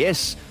Sean,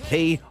 yes,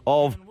 he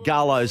of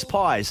Garlow's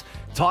Pies.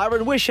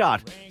 Tyron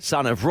Wishart,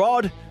 son of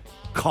Rod.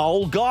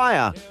 Cole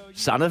Geyer,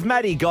 son of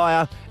Matty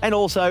Geyer, and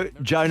also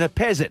Jonah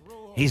Pezzett.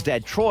 His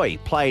dad Troy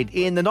played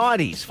in the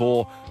 90s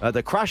for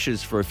the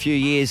Crushers for a few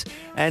years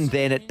and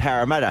then at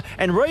Parramatta.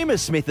 And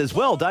Remus Smith as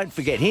well, don't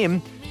forget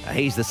him.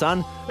 He's the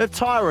son of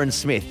Tyron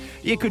Smith.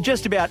 You could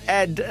just about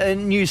add a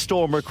new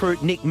Storm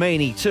recruit, Nick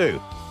Meaney,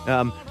 too.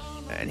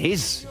 And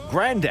his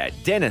granddad,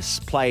 Dennis,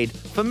 played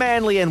for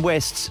Manly and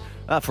Wests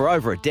for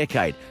over a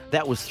decade.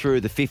 That was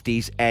through the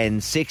 50s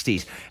and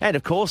 60s. And,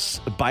 of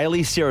course,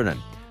 Bailey Sirenen,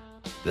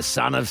 the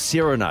son of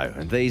Cyrano,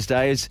 and these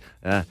days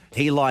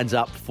he lines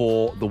up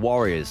for the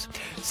Warriors.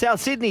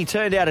 South Sydney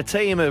turned out a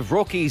team of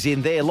rookies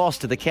in their loss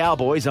to the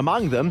Cowboys,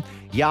 among them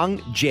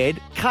young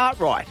Jed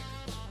Cartwright,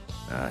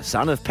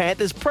 son of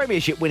Panthers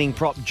premiership winning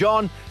prop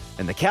John,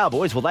 And the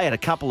Cowboys, well, they had a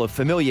couple of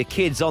familiar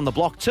kids on the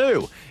block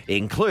too,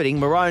 including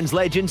Maroons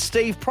legend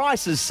Steve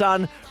Price's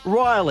son,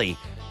 Riley,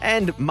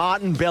 and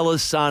Martin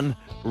Bella's son,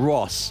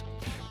 Ross.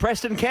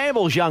 Preston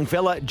Campbell's young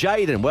fella,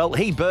 Jaden, well,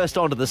 he burst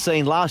onto the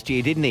scene last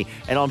year, didn't he?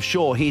 And I'm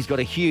sure he's got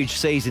a huge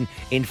season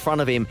in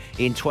front of him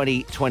in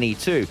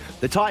 2022.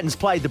 The Titans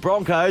played the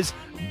Broncos.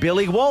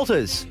 Billy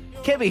Walters,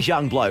 Kevy's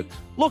young bloke,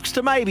 looks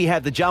to maybe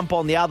have the jump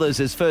on the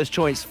others as first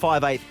choice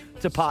 5'8"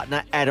 to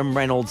partner Adam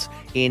Reynolds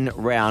in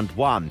round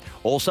one.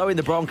 Also in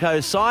the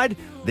Broncos side,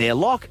 their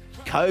lock,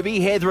 Kobe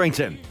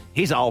Hetherington.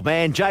 His old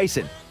man,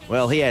 Jason,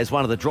 well, he has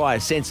one of the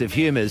driest sense of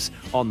humours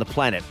on the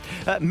planet.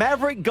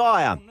 Maverick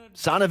Geyer,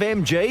 son of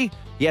MG,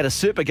 he had a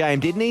super game,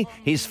 didn't he?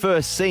 His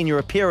first senior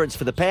appearance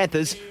for the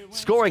Panthers,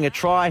 scoring a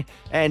try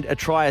and a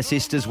try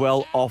assist as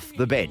well off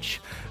the bench.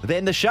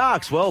 Then the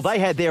Sharks, well, they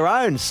had their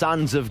own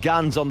sons of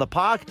guns on the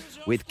park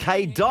with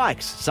Cade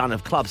Dykes, son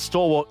of club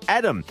stalwart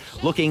Adam,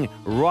 looking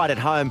right at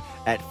home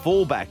at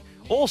fullback.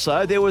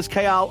 Also, there was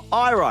Kyle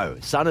Iro,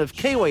 son of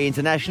Kiwi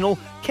international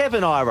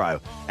Kevin Iro.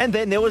 And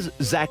then there was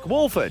Zach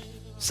Wolford,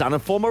 son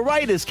of former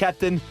Raiders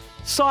captain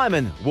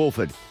Simon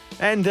Wolford.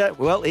 And,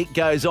 well, it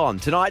goes on.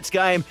 Tonight's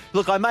game,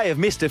 look, I may have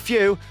missed a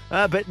few,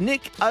 but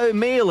Nick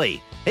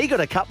O'Mealy, he got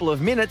a couple of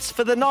minutes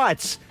for the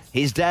Knights.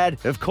 His dad,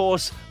 of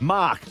course,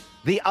 Mark,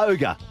 the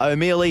Ogre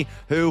O'Mealy,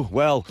 who,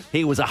 well,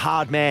 he was a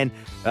hard man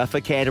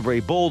for Canterbury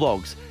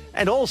Bulldogs.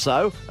 And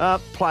also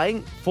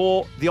playing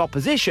for the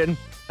opposition,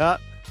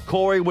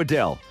 Corey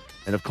Waddell.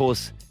 And, of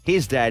course,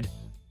 his dad,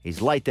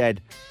 his late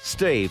dad,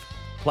 Steve,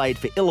 played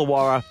for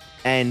Illawarra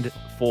and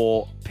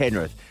for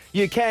Penrith.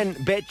 You can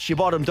bet your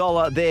bottom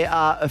dollar there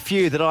are a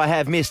few that I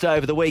have missed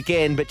over the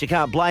weekend, but you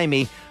can't blame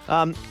me.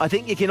 I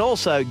think you can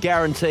also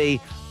guarantee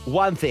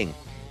one thing.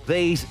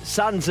 These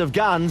sons of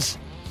guns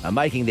are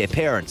making their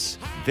parents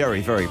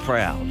very, very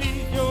proud.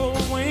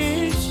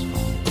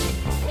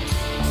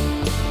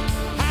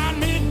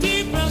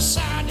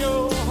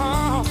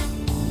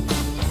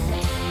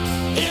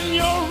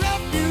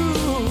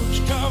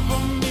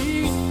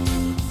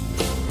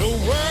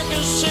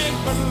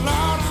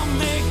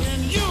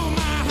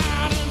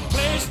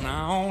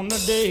 On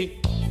the day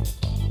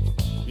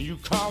you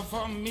call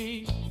for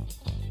me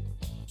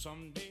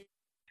someday.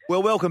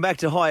 Well, welcome back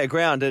to Higher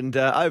Ground. And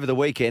over the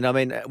weekend, I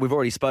mean, we've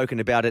already spoken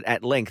about it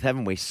at length,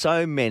 haven't we?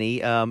 So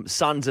many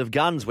sons of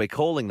guns, we're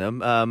calling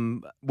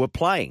them, were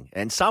playing.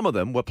 And some of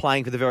them were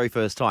playing for the very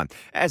first time.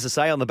 As I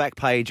say, on the back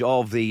page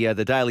of the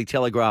Daily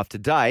Telegraph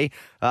today,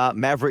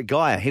 Maverick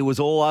Geyer, he was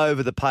all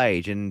over the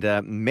page. And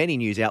many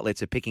news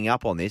outlets are picking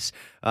up on this.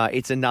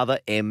 It's another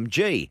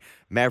MG.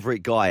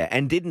 Maverick Geyer.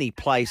 And didn't he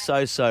play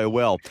so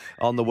well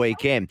on the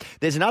weekend?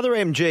 There's another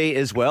MG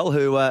as well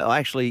who I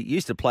actually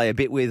used to play a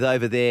bit with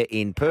over there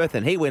in Perth,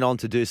 and he went on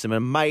to do some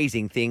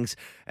amazing things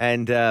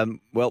and,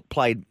 well,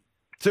 played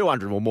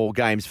 200 or more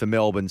games for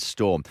Melbourne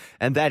Storm.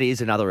 And that is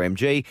another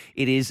MG.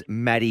 It is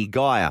Matty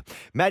Geyer.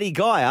 Matty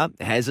Geyer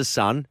has a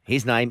son.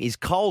 His name is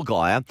Cole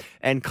Geyer.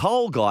 And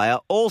Cole Geyer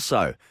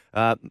also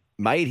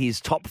made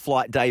his top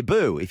flight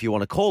debut, if you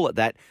want to call it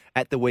that,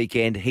 at the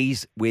weekend.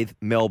 He's with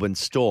Melbourne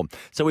Storm.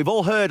 So we've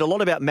all heard a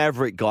lot about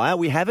Maverick Geyer.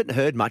 We haven't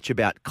heard much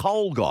about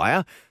Cole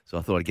Geyer. So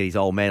I thought I'd get his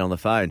old man on the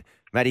phone.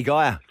 Matty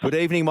Geyer, good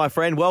evening, my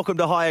friend. Welcome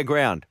to Higher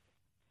Ground.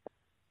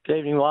 Good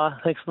evening, Wire.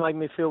 Thanks for making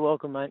me feel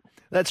welcome, mate.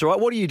 That's all right.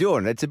 What are you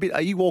doing? It's a bit.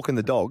 Are you walking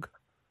the dog?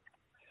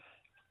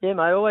 Yeah,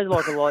 mate. I always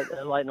like a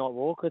late night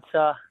walk. It's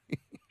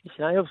it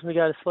helps me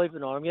go to sleep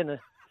at night. I'm getting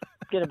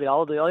a bit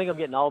older. I think I'm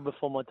getting old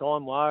before my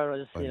time, Wire. I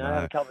just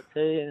have a cup of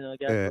tea and I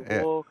go for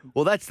a walk.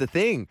 Well, that's the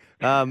thing.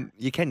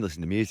 You can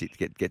listen to music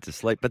to get to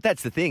sleep, but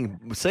that's the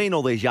thing. Seeing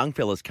all these young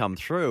fellas come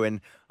through,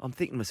 and I'm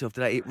thinking to myself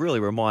today, it really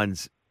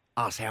reminds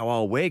us how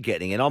old we're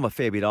getting, and I'm a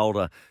fair bit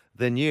older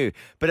than you.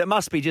 But it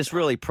must be just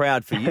really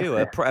proud for you,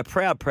 a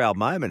proud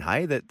moment,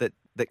 hey,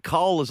 that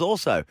Cole has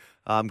also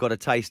got a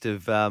taste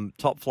of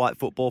top flight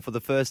football for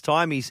the first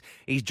time. He's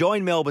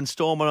joined Melbourne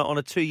Storm on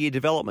a 2-year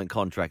development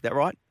contract. That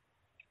right?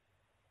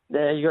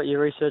 Yeah, you got your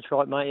research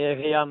right,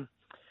 mate.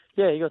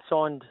 Yeah, he got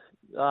signed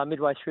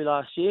midway through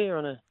last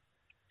year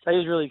so he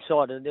was really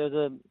excited. There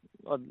was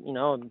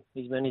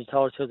he's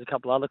told us there was a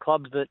couple other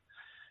clubs, but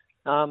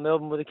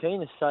Melbourne were the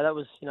keenest. So that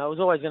was, it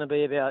was always going to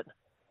be about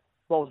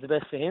what was the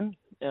best for him.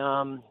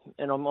 And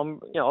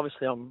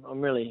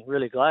I'm really,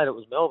 really glad it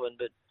was Melbourne.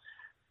 But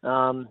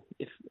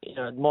if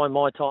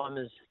my time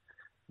has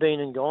been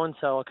and gone,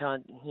 so I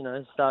can't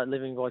start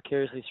living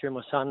vicariously through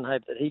my son and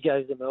hope that he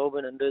goes to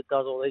Melbourne and does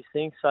all these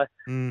things. So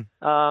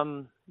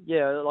I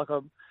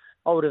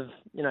would have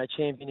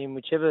championed him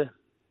whichever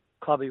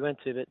club he went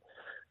to, but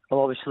I'm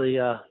obviously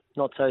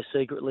not so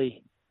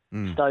secretly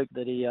stoked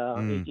that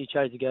he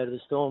chose to go to the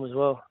Storm as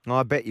well.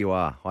 I bet you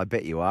are,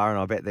 and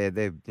I bet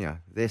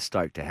they're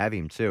stoked to have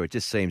him too. It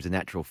just seems a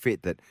natural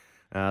fit that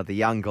the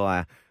young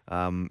guy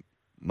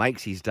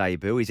makes his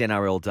debut, his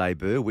NRL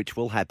debut, which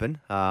will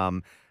happen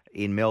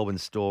in Melbourne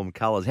Storm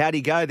colours. How'd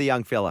he go, the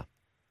young fella?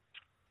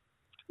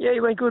 Yeah, he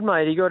went good,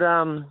 mate. He got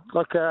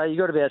he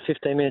got about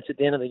 15 minutes at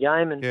the end of the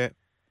game, and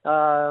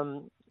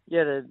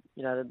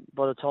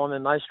by the time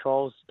in most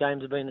trials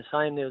games have been the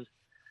same, there was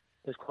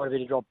there's quite a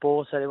bit of drop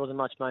ball, so there wasn't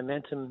much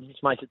momentum, which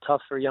makes it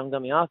tough for a young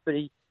dummy half. But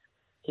he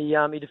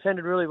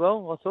defended really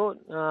well, I thought,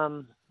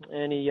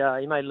 and he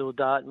made a little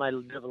dart, made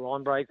a bit of a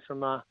line break from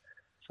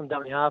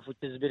dummy half, which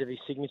is a bit of his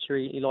signature.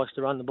 He likes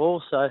to run the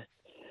ball, so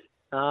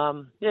so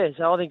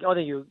I think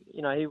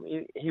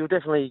he'll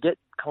definitely get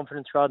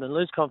confidence rather than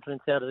lose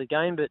confidence out of the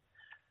game, but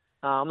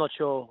I'm not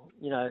sure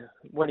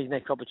when his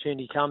next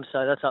opportunity comes.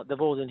 So that's up. The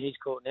ball's in his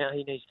court now.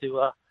 He needs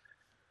to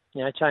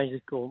change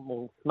the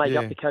or make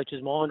up the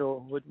coach's mind or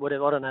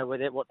whatever. I don't know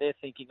what they're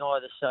thinking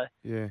either. So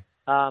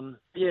I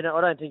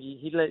don't think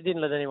he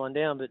didn't let anyone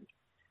down, but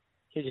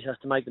he just has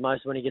to make the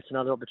most when he gets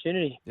another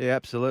opportunity. Yeah,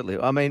 absolutely.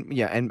 I mean,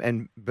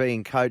 and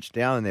being coached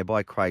down there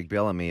by Craig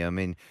Bellamy, I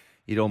mean,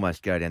 you'd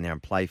almost go down there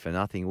and play for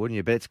nothing, wouldn't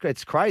you? But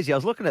it's crazy. I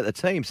was looking at the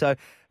team, so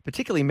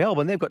particularly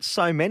Melbourne, they've got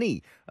so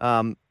many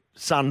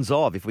sons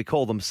of, if we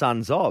call them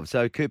sons of.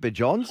 So Cooper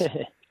Johns,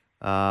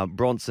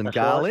 Bronson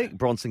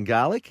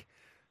Garlick,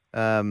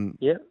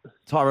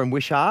 Tyrone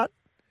Wishart,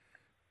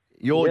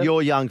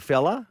 your young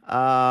fella.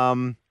 I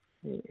mean,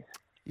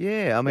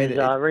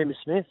 there's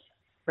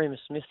Remus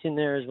Smith's in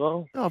there as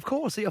well. Oh, of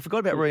course. See, I forgot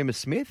about Remus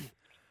Smith.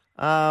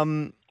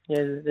 There's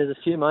a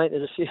few, mate.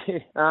 There's a few.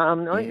 I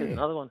think there's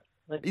another one.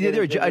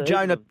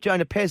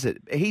 Jonah Pezzett.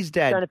 His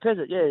dad. Jonah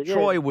Pezzett, yeah.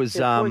 Troy was.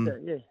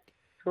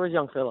 Troy's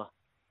young fella.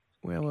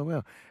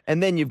 Well.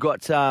 And then you've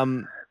got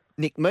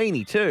Nick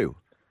Meaney too.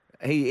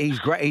 His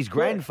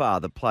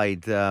grandfather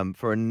played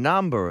for a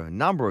number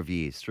of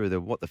years through the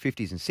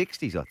 50s and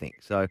 60s, I think.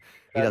 So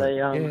there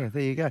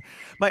you go,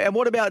 mate. And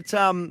what about?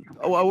 I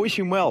wish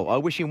him well. I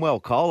wish him well,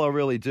 Cole. I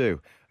really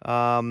do.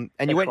 And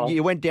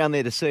you went down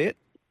there to see it.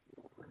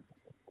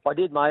 I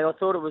did, mate. I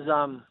thought it was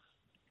I'm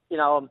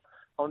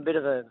a bit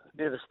of a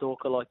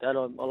stalker like that.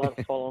 I love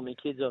following my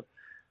kids.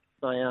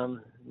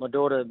 My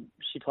daughter,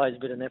 she plays a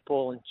bit of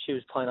netball, and she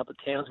was playing up at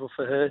Townsville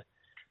for her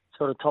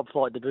sort of top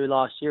flight debut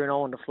last year, and I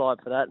wanted to fly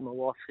up for that. And my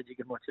wife said you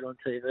can watch it on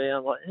TV.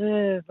 I'm like,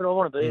 yeah, but I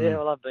want to be there.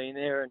 I love being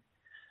there. And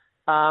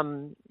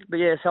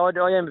so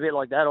I am a bit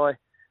like that.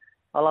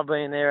 I love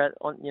being there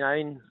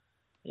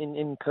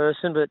in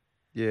person, but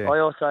I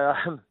also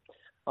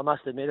I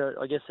must admit,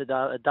 I guess it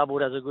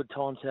doubled as a good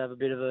time to have a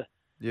bit of a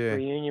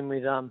reunion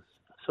with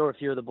saw a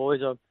few of the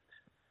boys. I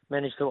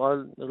was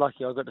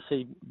lucky I got to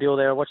see Bill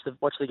there. I watched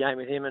the game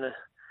with him, and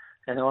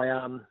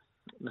I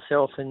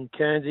myself and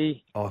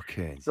Kernsey,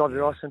 Robbie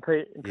Ross and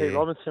Pete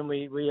Robinson,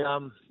 we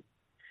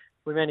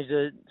managed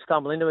to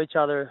stumble into each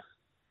other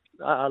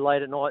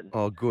late at night.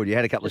 Oh, good. You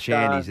had a couple of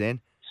shandies then.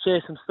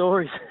 Share some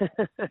stories.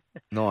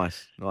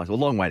 Nice. Well,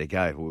 long way to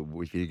go.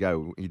 If you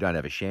don't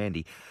have a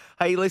shandy.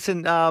 Hey,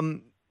 listen,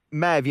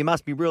 Mav, you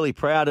must be really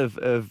proud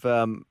of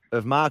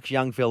Mark's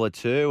young fella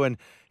too, and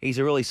he's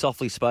a really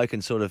softly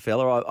spoken sort of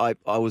fella.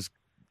 I was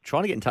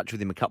trying to get in touch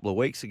with him a couple of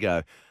weeks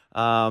ago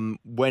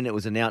when it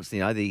was announced,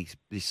 he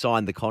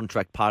signed the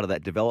contract, part of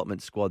that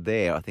development squad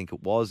there, I think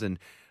it was, and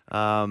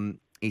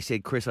he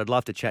said, Chris, I'd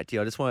love to chat to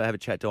you. I just want to have a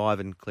chat to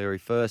Ivan Cleary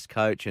first,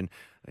 coach, and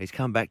he's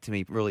come back to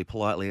me really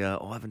politely.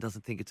 Ivan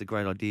doesn't think it's a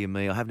great idea,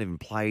 me. I haven't even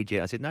played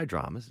yet. I said, no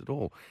dramas at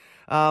all.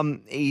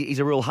 He's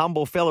a real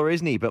humble fella,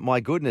 isn't he? But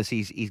my goodness,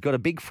 he's got a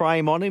big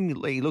frame on him.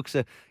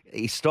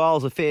 His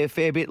style's a fair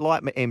bit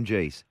like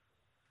MG's.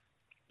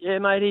 Yeah,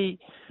 mate.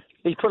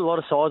 He's put a lot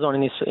of size on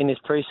in this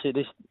pre-season.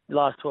 This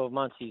last 12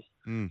 months, he's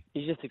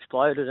just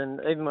exploded. And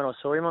even when I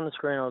saw him on the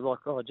screen, I was like,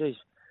 oh, geez,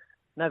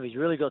 Navy's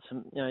really got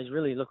some.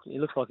 He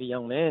looks like a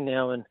young man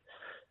now. And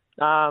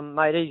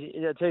mate,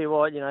 I tell you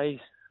what,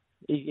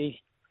 he's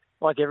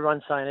like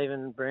everyone's saying.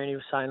 Even Brandy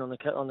was saying on the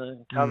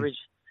coverage.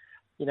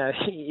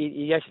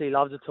 He actually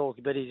loves to talk,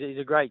 but he's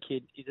a great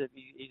kid. He's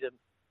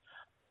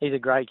a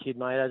great kid,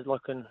 mate.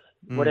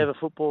 Whatever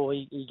football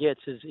he gets,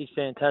 he's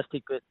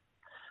fantastic. But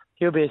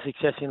he'll be a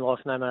success in life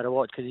no matter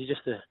what, because he's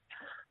just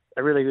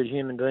a really good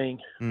human being.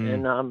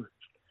 And I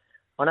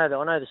know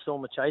the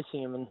Storm are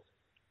chasing him, and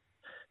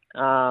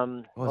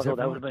I thought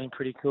that would have been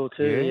pretty cool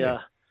too. Yeah.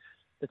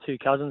 The two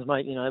cousins,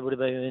 mate. It would have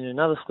been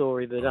another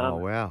story. But oh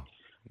wow,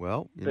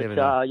 well, you never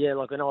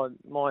know.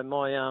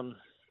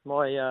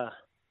 My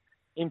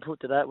input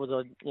to that was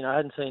I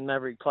hadn't seen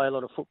Maverick play a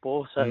lot of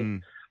football, so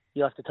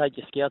you have to take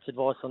your scout's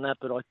advice on that.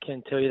 But I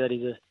can tell you that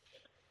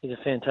he's a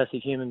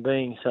fantastic human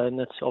being. So, and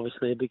that's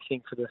obviously a big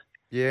thing for the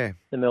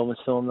Melbourne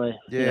Storm. They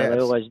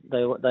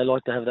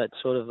like to have that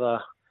sort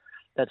of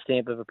that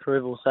stamp of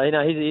approval. So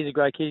he's a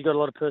great kid. He's got a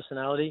lot of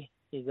personality.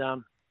 He's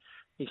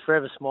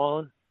forever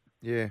smiling.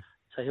 Yeah.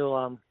 So he'll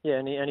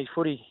and his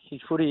footy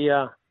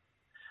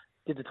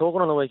did the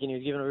talking on the weekend. He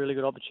was given a really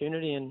good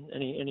opportunity, and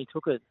he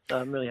took it. So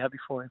I'm really happy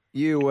for him.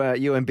 You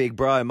and Big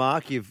Bro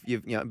Mark, you've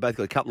both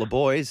got a couple of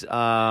boys.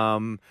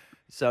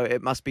 So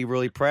it must be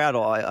really proud,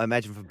 I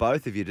imagine, for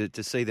both of you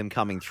to see them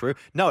coming through.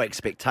 No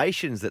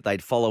expectations that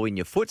they'd follow in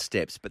your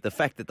footsteps, but the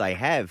fact that they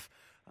have,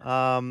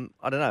 I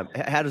don't know.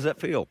 How does that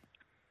feel?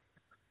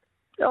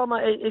 Oh,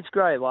 mate, it's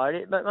great,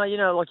 mate. But mate,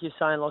 like you're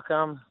saying, at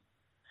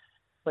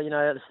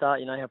the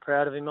start, how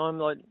proud of him I'm.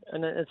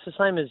 And it's the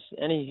same as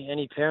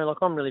any parent.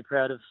 I'm really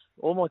proud of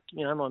all my,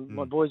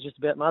 my boys.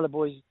 My other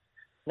boys,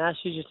 Nash,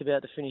 he's just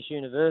about to finish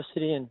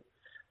university, and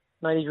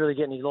mate, he's really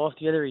getting his life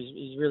together.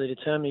 He's really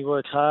determined. He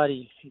works hard.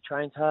 He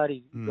trains hard.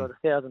 He's got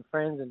 1,000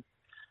 friends, and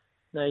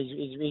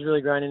he's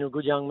really grown into a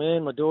good young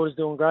man. My daughter's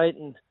doing great,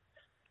 and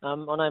I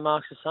know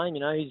Mark's the same.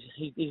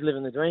 He's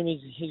living the dream.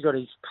 He's got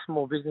his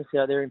small business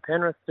out there in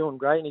Penrith, doing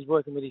great, and he's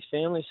working with his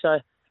family. So,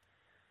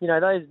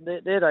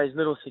 they're those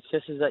little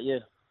successes that you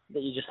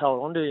just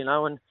hold on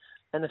to,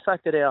 and the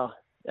fact that our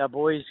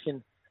boys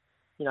can,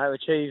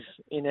 achieve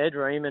in their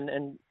dream,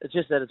 and it's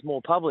just that it's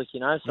more public,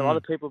 so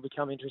other people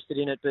become interested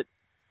in it. But,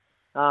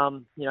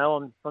 I'm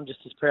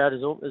just as proud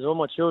as all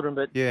my children.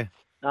 But,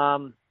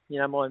 my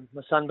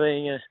son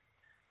being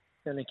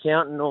an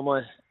accountant, or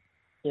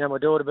my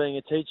daughter being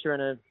a teacher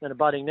and a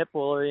budding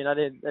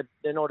netballer,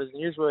 they're not as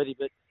newsworthy.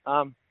 But,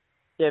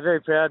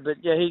 very proud. But,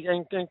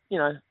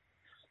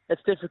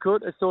 it's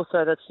difficult. It's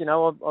also that's,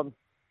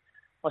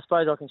 I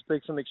suppose I can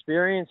speak from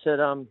experience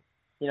that,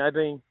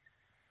 being,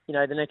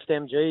 the next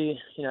MG,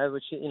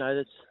 which,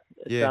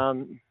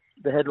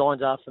 the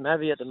headlines are for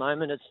Mavi at the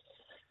moment. It's,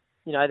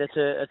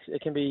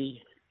 it can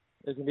be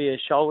a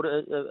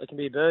shoulder, it can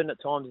be a burden at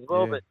times as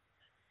well. But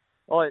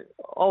I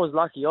was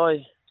lucky,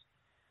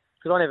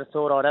 because I never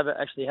thought I'd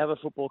actually have a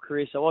football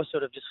career. So I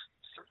sort of just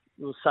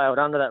sailed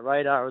under that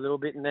radar a little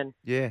bit, and then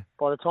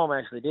by the time I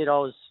actually did,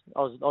 I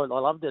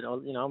loved it.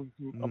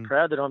 I'm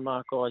proud that I'm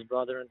Mark Guy's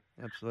brother, and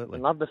absolutely,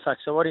 and love the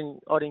fact. So I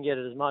didn't get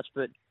it as much,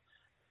 but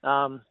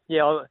I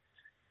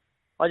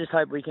just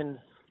hope we can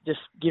just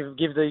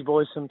give these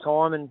boys some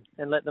time and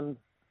let them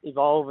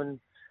evolve and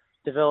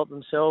develop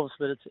themselves.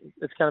 But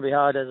it's going to be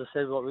hard, as I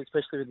said,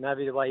 especially with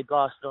Mavi, the way he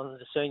blasted on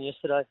the scene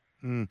yesterday.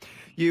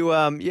 You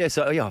I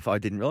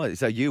didn't realise.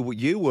 So you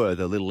were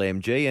the little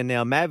MG, and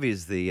now Mav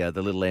is the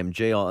little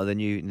MG, the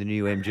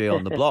new MG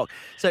on the block.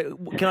 So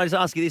can I just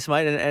ask you this,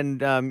 mate?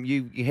 And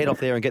you head off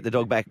there and get the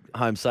dog back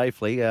home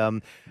safely.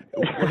 Out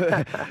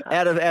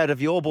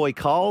of your boy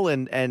Cole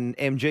and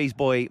MG's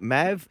boy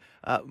Mav,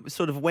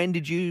 sort of when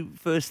did you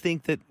first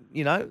think that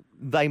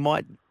they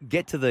might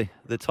get to the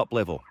top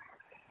level?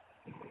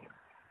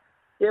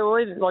 Yeah,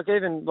 well, even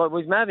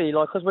with Mavi,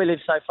 because we live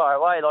so far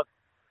away,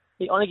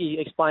 I think he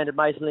explained it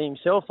basically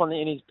himself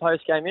in his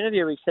post-game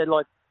interview. He said,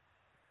 it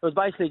was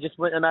basically just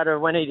a matter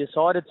of when he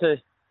decided to.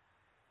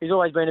 He's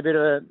always been a bit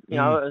of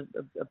a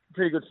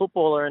pretty good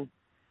footballer, and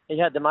he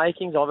had the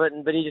makings of it,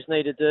 but he just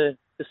needed to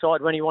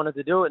decide when he wanted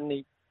to do it, and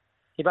he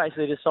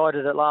basically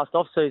decided it last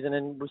off-season,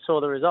 and we saw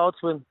the results.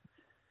 With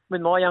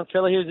my young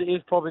fella, he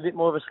was probably a bit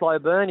more of a slow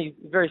burn. He's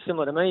very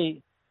similar to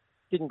me.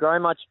 He didn't grow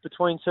much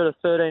between sort of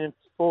 13 and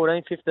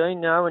 14,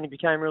 15 now, when he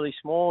became really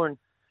small and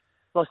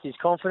lost his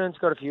confidence,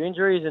 got a few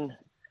injuries, and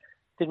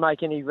didn't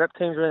make any rep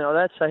teams or anything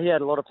like that. So he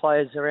had a lot of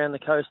players around the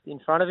coast in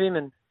front of him,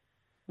 and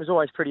was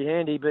always pretty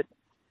handy. But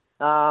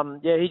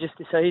he's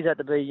had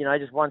to be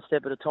just one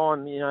step at a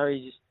time. He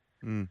just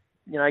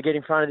get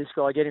in front of this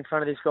guy,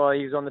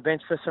 He was on the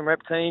bench for some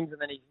rep teams, and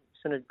then he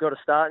sort of got a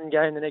starting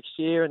game the next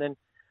year, and then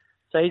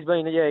so he's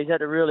had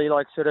to really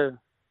take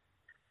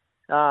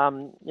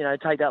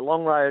that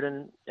long road.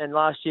 And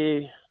last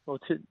year when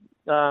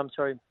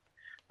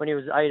he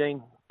was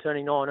 18.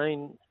 Turning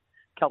 19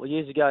 a couple of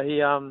years ago,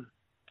 he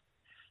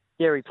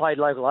played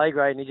local A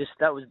grade, and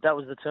that was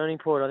the turning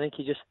point. I think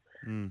he just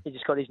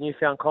got his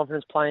newfound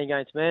confidence playing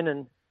against men,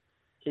 and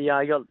he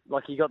got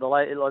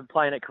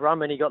playing at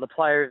Currumbin, and he got the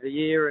Player of the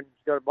Year, and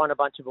won a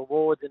bunch of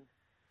awards. And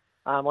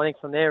I think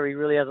from there he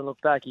really hasn't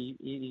looked back.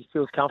 He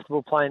feels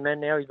comfortable playing men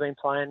now. He's been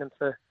playing them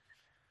for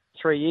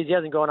 3 years. He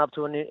hasn't gone up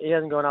to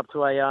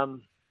a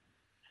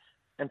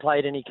and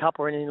played any cup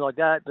or anything like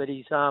that, but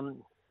he's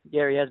he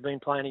has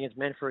been playing against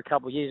men for a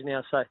couple of years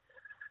now. So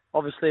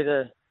obviously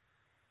the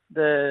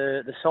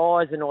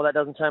size and all that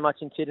doesn't so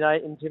much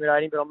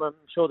intimidating, but I'm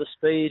sure the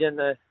speed and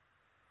the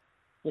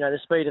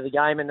speed of the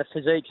game and the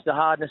physiques, the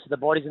hardness of the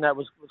bodies, and that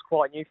was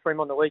quite new for him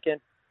on the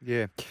weekend.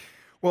 Yeah.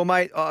 Well,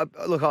 mate,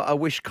 I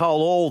wish Cole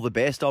all the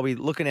best. I'll be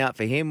looking out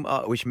for him.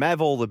 I wish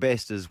Mav all the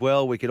best as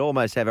well. We could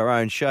almost have our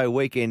own show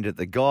weekend at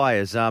the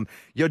Guyers.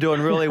 You're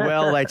doing really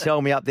well, they tell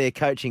me, up there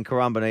coaching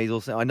Currumbin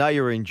Eagles. I know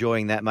you're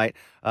enjoying that, mate.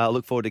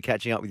 Look forward to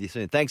catching up with you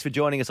soon. Thanks for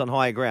joining us on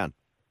Higher Ground.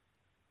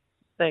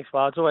 Thanks,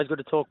 Val. It's always good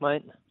to talk,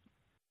 mate.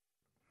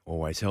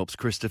 Always helps,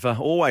 Christopher.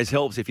 Always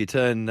helps if you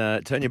turn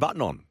your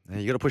button on.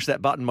 You got to push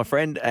that button, my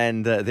friend,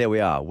 and there we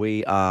are.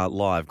 We are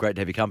live. Great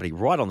to have your company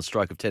right on the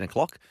stroke of 10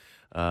 o'clock.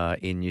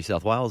 In New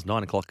South Wales,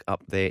 9 o'clock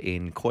up there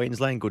in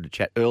Queensland. Good to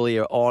chat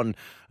earlier on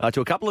to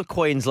a couple of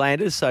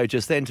Queenslanders. So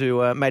just then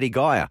to Matty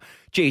Geyer.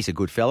 Geez, a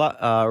good fella.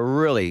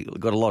 Really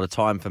got a lot of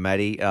time for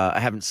Matty. I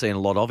haven't seen a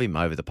lot of him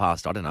over the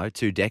past,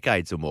 2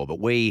 decades or more. But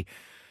we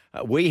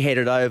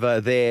headed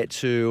over there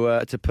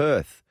to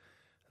Perth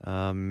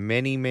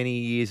many, many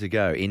years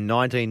ago. In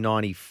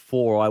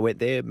 1994, I went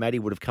there. Matty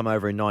would have come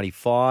over in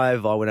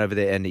 95. I went over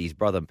there, and his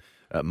brother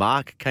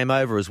Mark came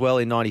over as well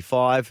in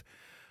 95.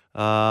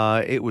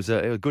 It was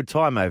a good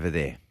time over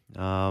there,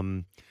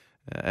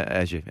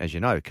 as you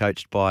know,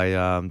 coached by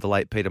the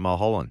late Peter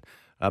Mulholland.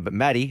 But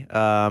Matty,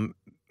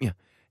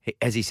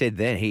 as he said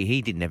then,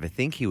 he didn't ever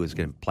think he was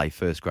going to play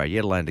first grade,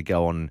 yet alone to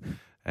go on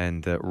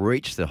and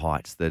reach the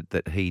heights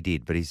that he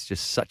did. But he's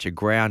just such a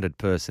grounded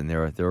person.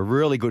 They're a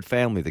really good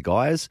family, the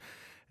guys,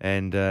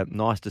 and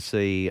nice to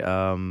see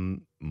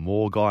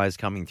more guys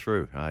coming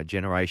through.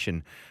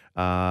 Generation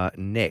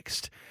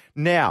next.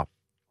 Now,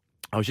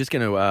 I was just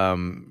going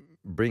to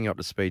bring you up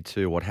to speed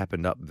to what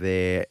happened up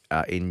there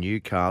in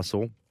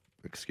Newcastle.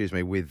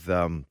 With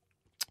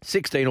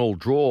 16-all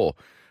draw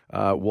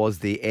was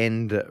the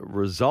end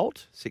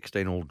result.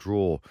 16-all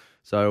draw.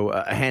 So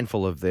a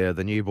handful of the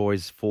new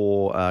boys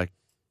for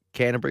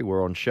Canterbury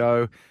were on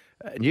show.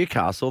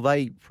 Newcastle,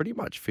 they pretty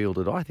much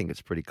fielded, I think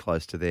it's pretty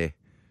close to their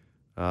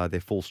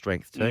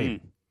full-strength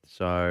team.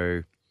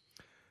 So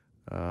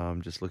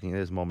I'm just looking,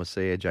 there's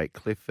Momasia, Jake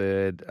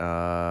Clifford,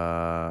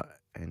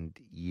 and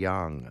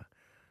Young.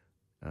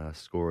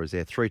 Scorers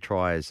there. 3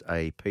 tries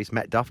a piece.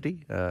 Matt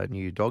Duffy,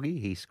 new doggy,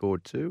 he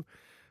scored 2.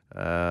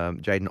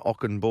 Jaden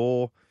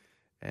Ockenbaugh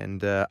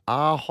and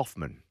R.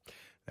 Hoffman.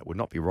 That would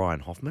not be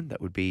Ryan Hoffman.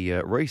 That would be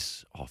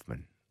Reese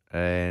Hoffman.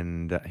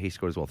 And he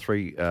scored as well.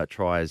 3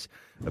 tries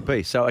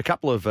apiece. So a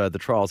couple of the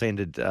trials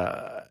ended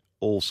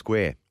all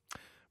square.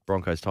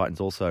 Broncos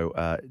Titans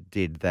also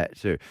did that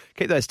too.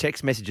 Keep those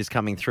text messages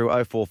coming through.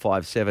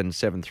 0457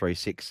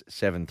 736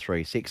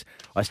 736.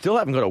 I still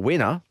haven't got a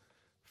winner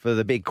for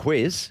the big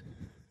quiz.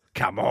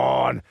 Come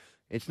on.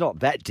 It's not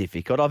that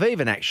difficult.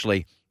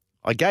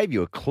 I gave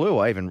you a clue.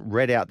 I even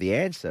read out the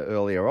answer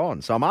earlier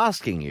on. So I'm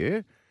asking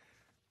you,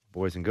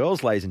 boys and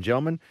girls, ladies and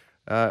gentlemen,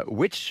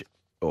 which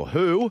or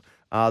who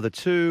are the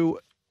 2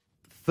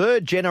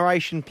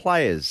 third-generation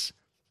players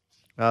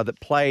that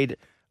played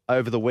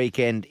over the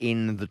weekend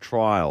in the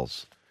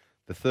trials?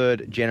 The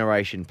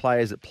third-generation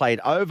players that played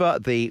over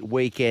the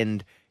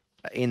weekend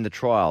in the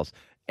trials.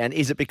 And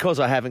is it because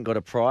I haven't got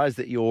a prize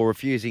that you're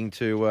refusing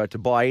to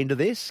buy into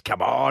this?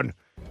 Come on.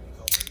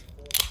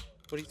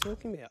 What are you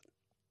talking about?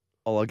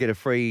 Oh, I'll get a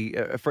free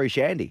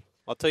shandy.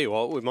 I'll tell you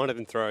what, we might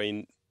even throw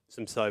in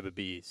some sober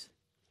beers.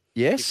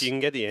 Yes. If you can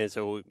get the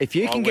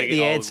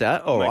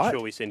answer. All right. Make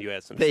sure we send you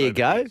out some There you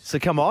go. beers. So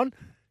come on,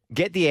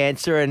 get the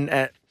answer,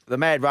 and the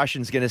Mad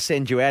Russian's going to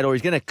send you out, or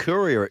he's going to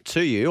courier it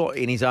to you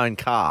in his own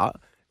car.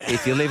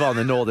 If you live on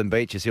the Northern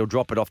Beaches, he'll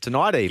drop it off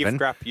tonight even.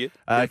 Gift wrap you.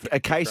 A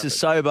case of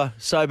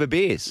sober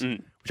beers,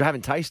 which I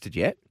haven't tasted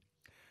yet.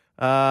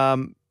 So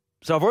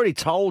I've already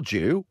told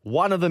you,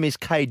 one of them is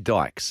Cade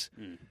Dykes.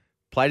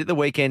 Played at the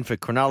weekend for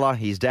Cronulla.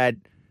 His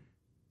dad,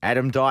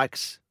 Adam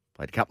Dykes,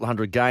 played a couple of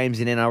 100 games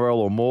in NRL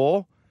or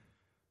more.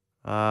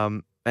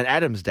 And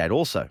Adam's dad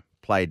also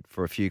played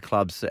for a few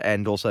clubs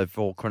and also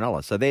for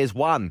Cronulla. So there's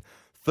one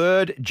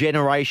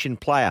third-generation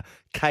player,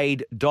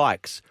 Cade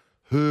Dykes.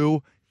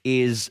 Who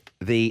is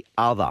the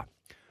other?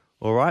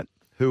 All right,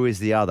 who is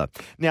the other?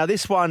 Now,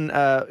 this one,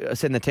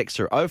 send the text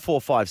through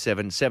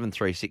 0457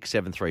 736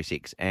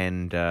 736,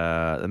 and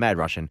the Mad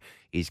Russian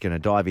is going to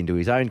dive into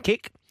his own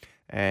kick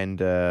and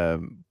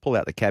pull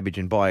out the cabbage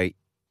and buy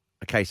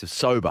a case of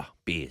sober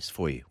beers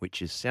for you,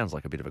 which sounds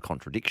like a bit of a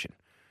contradiction,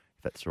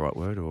 if that's the right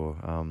word, or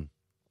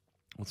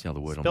what's the other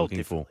word I'm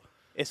looking for?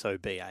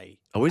 S-O-B-A.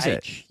 Oh, is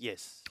it?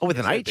 Yes. Oh, with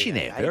an H in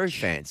there. Very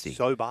fancy.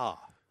 Sober.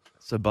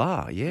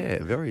 Sober,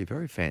 yeah. Very,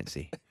 very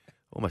fancy.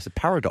 Almost a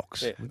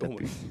paradox. Yeah,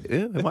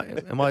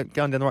 am I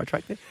going down the right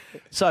track there?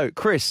 So,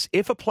 Chris,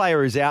 if a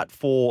player is out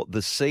for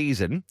the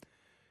season,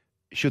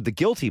 should the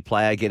guilty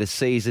player get a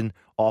season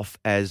off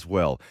as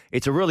well?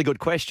 It's a really good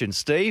question.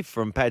 Steve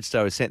from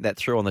Padstow has sent that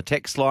through on the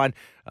text line,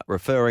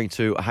 referring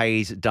to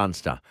Hayes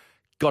Dunster.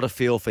 Got a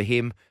feel for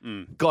him.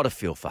 Got a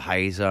feel for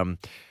Hayes.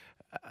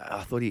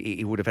 I thought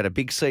he would have had a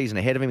big season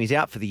ahead of him. He's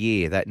out for the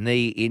year. That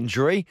knee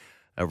injury,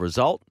 a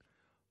result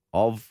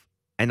of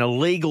an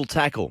illegal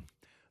tackle,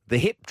 the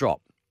hip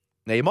drop.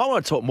 Now, you might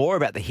want to talk more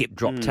about the hip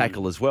drop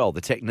tackle as well,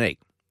 the technique.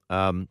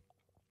 Tyrell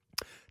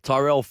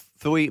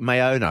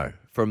Fui-Mayono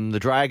from the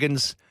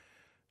Dragons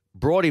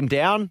brought him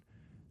down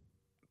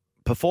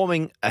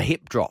performing a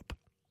hip drop,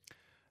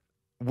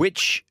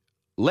 which,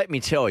 let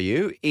me tell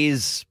you,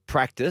 is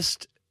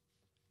practiced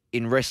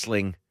in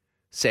wrestling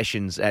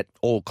sessions at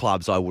all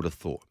clubs, I would have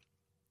thought.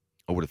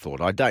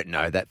 I don't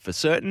know that for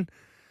certain,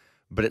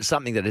 but it's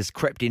something that has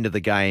crept into the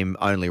game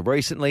only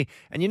recently.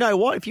 And you know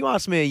what? If you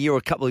asked me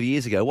a couple of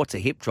years ago, what's a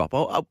hip drop?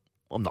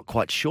 I'm not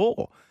quite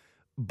sure.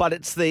 But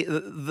it's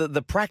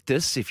the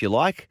practice, if you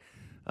like,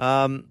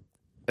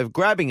 of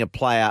grabbing a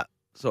player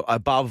sort of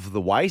above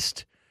the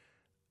waist,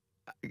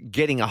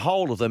 getting a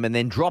hold of them, and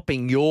then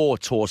dropping your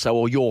torso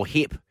or your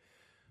hip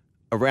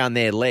around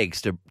their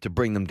legs to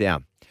bring them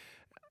down.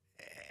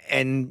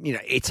 And, you know,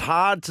 it's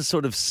hard to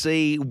sort of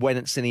see when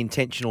it's an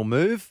intentional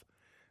move.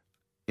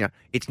 You know,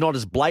 it's not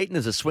as blatant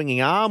as a swinging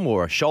arm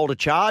or a shoulder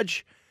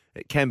charge.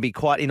 It can be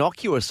quite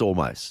innocuous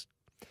almost.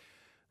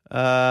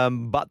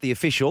 But the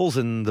officials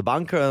and the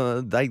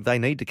bunker, they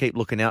need to keep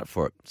looking out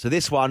for it. So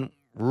this one,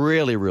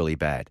 really, really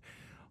bad.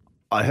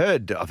 I've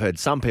heard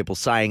some people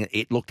saying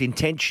it looked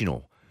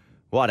intentional.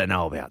 Well, I don't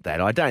know about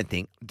that. I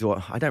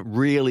don't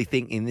really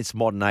think in this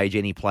modern age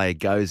any player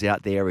goes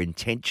out there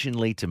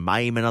intentionally to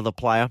maim another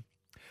player,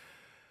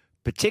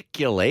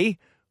 particularly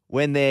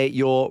when they're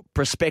your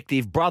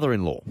prospective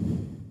brother-in-law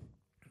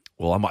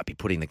well, I might be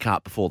putting the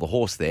cart before the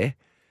horse there,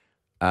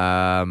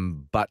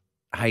 but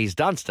Hayes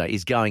Dunster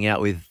is going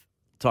out with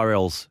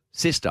Tyrell's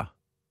sister,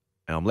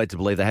 and I'm led to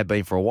believe they have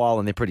been for a while,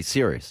 and they're pretty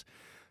serious.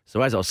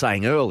 So as I was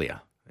saying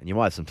earlier, and you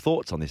might have some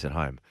thoughts on this at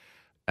home,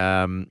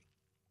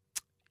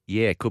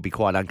 it could be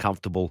quite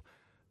uncomfortable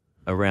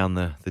around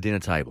the dinner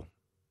table.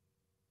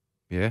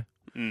 Yeah?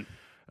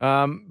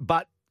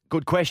 But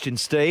good question,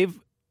 Steve.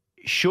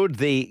 Should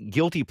the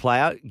guilty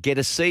player get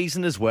a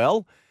season as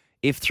well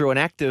if through an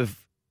act of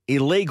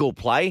illegal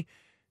play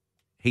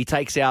he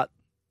takes out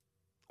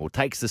or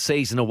takes the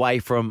season away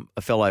from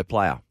a fellow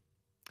player?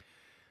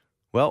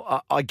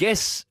 Well, I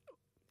guess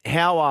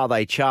how are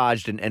they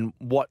charged and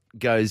what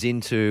goes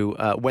into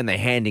when they're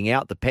handing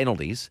out the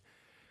penalties?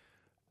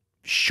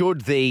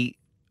 Should the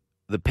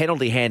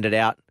penalty handed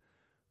out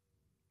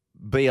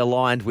be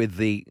aligned with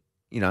the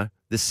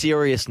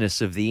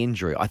seriousness of the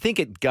injury? I think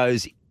it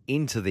goes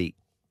into the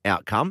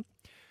outcome,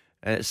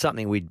 and it's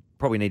something we'd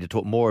probably need to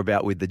talk more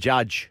about with the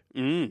judge.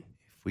 If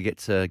we get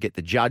to get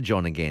the judge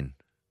on again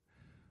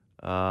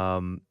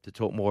to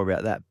talk more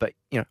about that. But,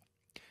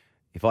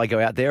 if I go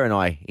out there and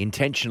I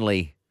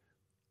intentionally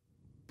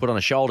put on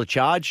a shoulder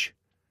charge,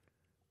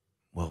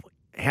 well,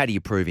 how do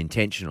you prove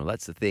intentional?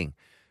 That's the thing.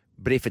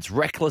 But if it's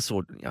reckless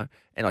or,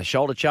 and I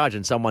shoulder charge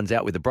and someone's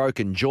out with a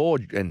broken jaw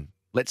and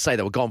let's say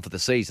they were gone for the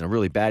season, a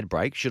really bad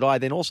break, should I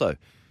then also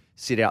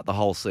sit out the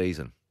whole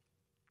season?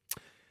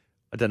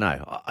 I don't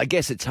know. I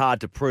guess it's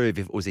hard to prove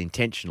if it was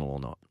intentional or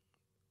not.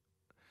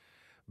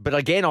 But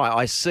again,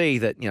 I see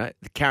that,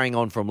 carrying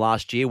on from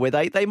last year where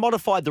they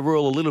modified the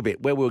rule a little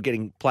bit, where we were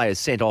getting players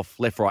sent off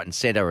left, right and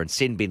centre and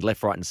sin binned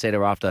left, right and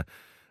centre after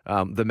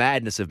the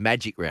madness of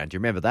Magic Round. Do you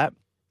remember that?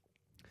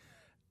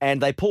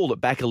 And they pulled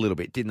it back a little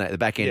bit, didn't they, at the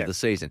back end of the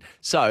season?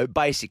 So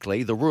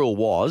basically the rule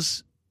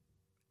was,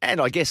 and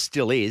I guess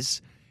still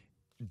is,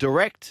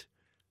 direct,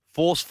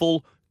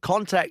 forceful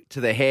contact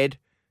to the head,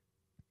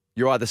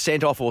 you're either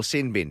sent off or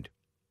sin binned.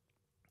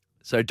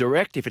 So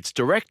direct, if it's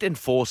direct and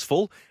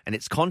forceful and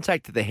it's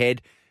contact to the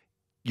head,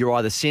 you're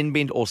either sin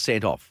binned or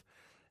sent off.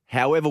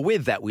 However,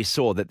 with that, we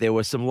saw that there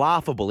were some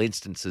laughable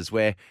instances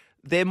where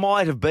there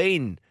might have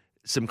been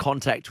some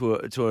contact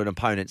to an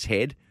opponent's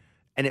head,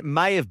 and it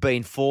may have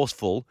been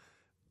forceful,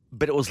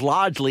 but it was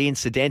largely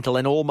incidental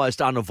and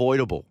almost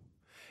unavoidable.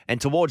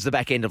 And towards the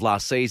back end of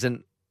last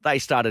season, they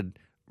started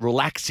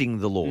relaxing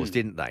the laws,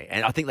 didn't they?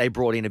 And I think they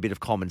brought in a bit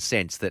of common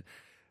sense that.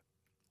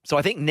 So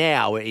I think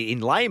now,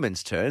 in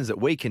layman's terms, that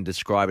we can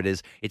describe it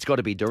as it's got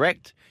to be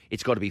direct,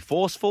 it's got to be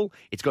forceful,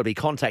 it's got to be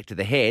contact to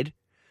the head,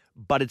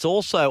 but it's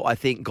also, I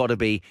think, got to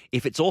be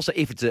if it's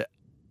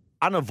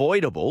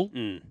unavoidable,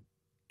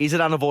 is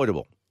it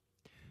unavoidable?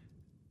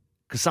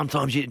 Because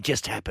sometimes it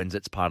just happens,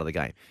 it's part of the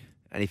game.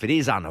 And if it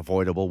is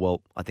unavoidable,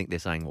 well, I think they're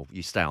saying, well,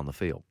 you stay on the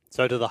field.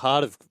 So to the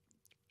heart of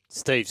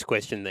Steve's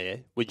question there,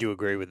 would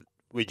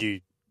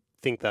you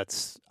think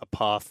that's a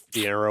path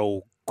the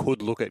NRL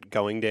could look at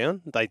going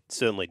down? They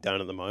certainly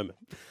don't at the moment.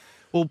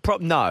 Well,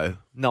 no,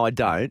 I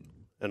don't.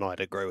 And I'd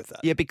agree with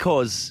that. Yeah,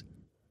 because,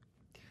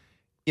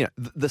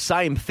 the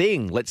same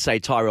thing, let's say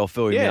Tyrell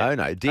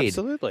Fuimaono did.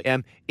 Absolutely.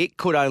 It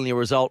could only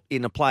result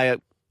in a player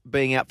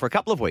being out for a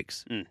couple of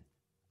weeks.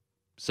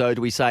 So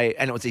do we say,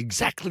 and it was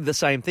exactly the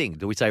same thing,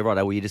 do we say, right,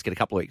 well, you just get a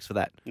couple of weeks for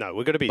that? No,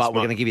 we're going to be But smart.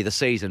 we're going to give you the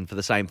season for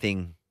the same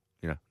thing,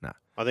 no.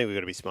 I think we've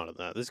got to be smarter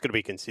than that. There's got to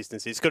be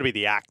consistency. It's got to be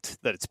the act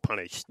that it's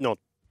punished, not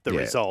the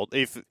result.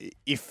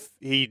 If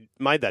he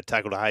made that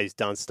tackle to Hayes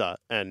Dunster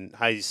and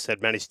Hayes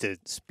had managed to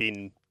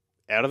spin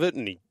out of it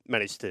and he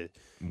managed to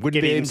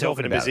get himself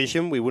in a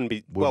position, we wouldn't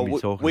be...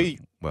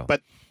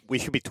 But we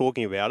should be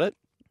talking about it,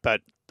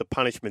 but the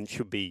punishment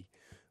should be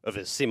of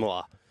a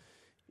similar...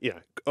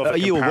 Are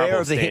you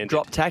aware of the hip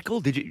drop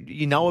tackle? Did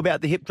you know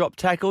about the hip drop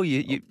tackle?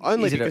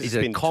 Only is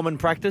it a common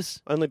practice?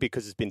 Only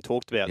because it's been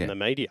talked about in the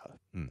media,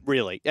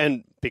 really,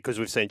 and because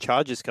we've seen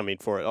charges come in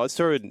for it. I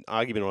saw an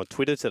argument on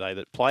Twitter today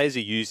that players are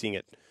using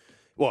it,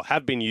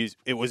 have been used.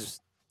 It was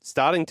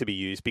starting to be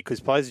used because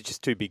players are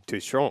just too big,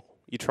 too strong.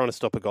 You're trying to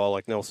stop a guy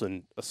like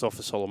Nelson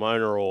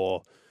Asofa-Solomona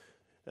or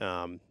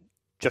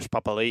Josh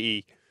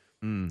Papali'i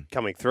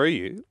coming through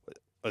you.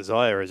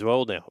 Isaiah as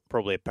well now,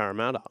 probably at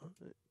Parramatta.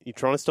 You're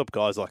trying to stop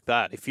guys like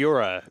that. If you're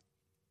a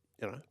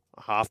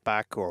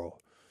halfback or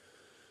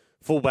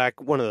fullback,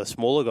 one of the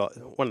smaller guys,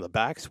 one of the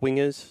backs,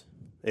 wingers,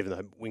 even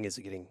though wingers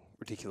are getting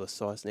ridiculous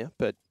size now,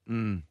 but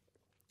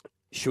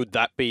should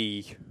that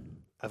be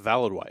a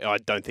valid way? I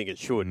don't think it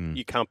should.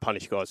 You can't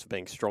punish guys for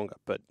being stronger,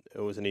 but it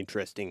was an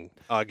interesting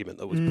argument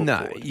that was put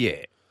forward.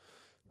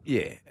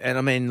 Yeah. And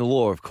I mean, the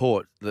law of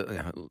court,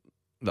 well,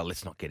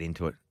 let's not get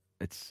into it.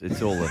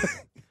 It's all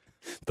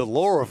the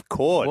law of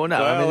court. Well,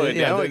 no,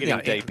 now we're getting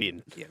deep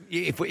in.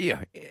 If we,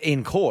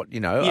 in court,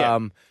 do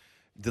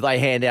they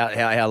hand out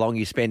how long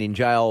you spend in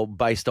jail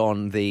based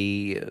on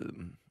the,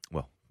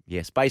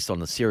 based on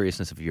the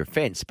seriousness of your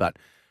offence, but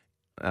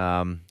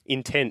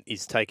intent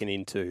is taken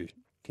into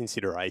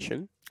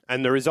consideration,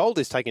 and the result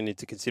is taken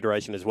into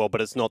consideration as well.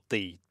 But it's not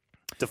the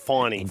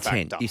defining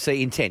factor. You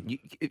see, intent.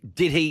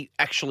 Did he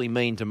actually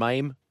mean to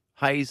maim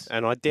Hayes?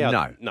 And I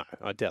doubt. No,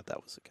 I doubt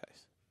that was the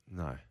case.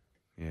 No.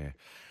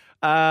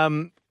 Yeah.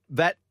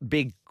 That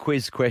big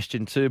quiz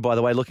question too, by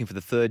the way, looking for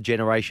the third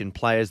generation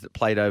players that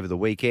played over the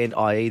weekend,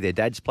 i.e. their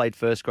dads played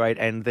first grade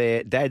and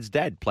their dad's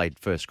dad played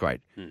first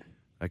grade.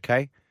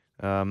 Okay?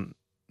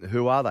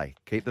 Who are they?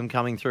 Keep them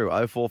coming through.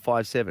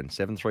 0457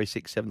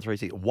 736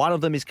 736. One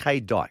of them is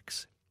Cade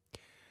Dykes.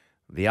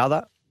 The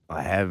other,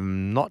 I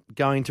am not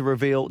going to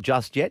reveal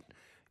just yet,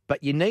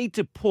 but you need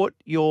to put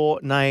your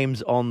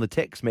names on the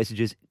text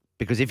messages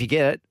because if you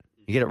get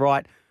it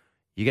right,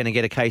 you're going to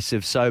get a case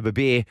of sober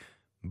beer.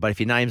 But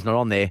if your name's not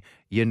on there,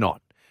 you're not.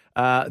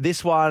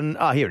 This one,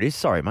 here it is.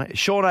 Sorry, mate.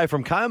 Shauno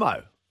from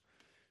Como.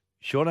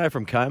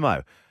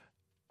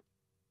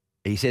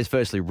 He says,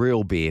 firstly,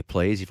 real beer,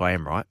 please, if I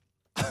am right.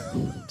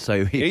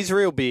 So He's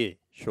real beer,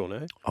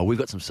 Shauno. Oh, we've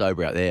got some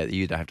sober out there that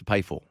you don't have to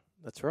pay for.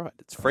 That's right.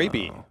 It's free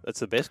beer.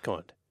 That's the best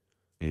kind.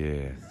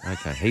 Yeah.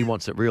 Okay. He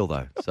wants it real,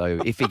 though.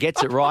 So if he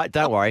gets it right,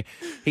 don't worry.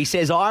 He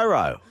says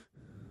Iro.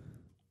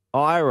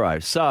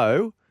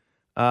 So...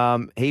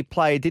 he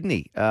played, didn't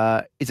he?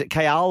 Is it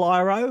Kale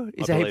Iro?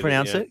 Is that how you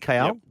pronounce it?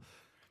 Kale? Yep.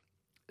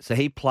 So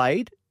he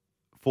played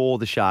for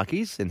the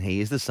Sharkies, and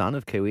he is the son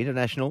of Kiwi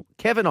international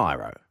Kevin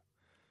Iro.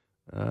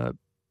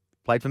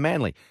 Played for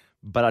Manly.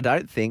 But I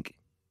don't think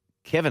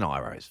Kevin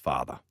Iro's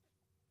father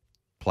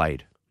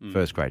played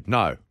first grade.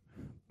 No.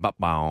 But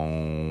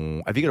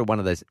have you got one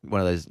of those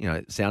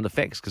sound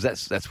effects?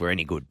 Because that's where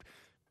any good.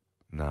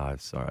 No,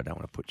 sorry, I don't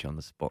want to put you on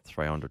the spot.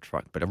 300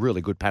 truck, but a really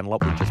good panel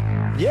up.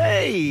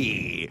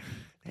 Yay!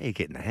 Now you're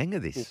getting the hang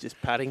of this. He's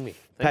just patting me.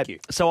 Thank you.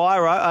 So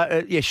Iro,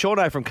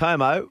 Shauno from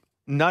Como.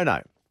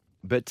 No,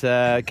 but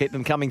keep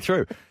them coming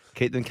through.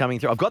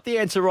 I've got the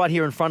answer right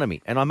here in front of me,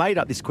 and I made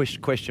up this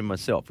question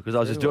myself because I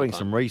was just doing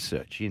some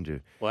research into.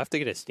 We'll have to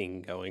get a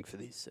sting going for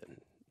this.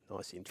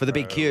 Nice intro. For the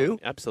big Q?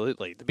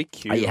 Absolutely. The big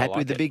Q. Are you happy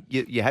with the big?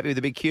 You happy with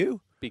the big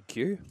Q? Big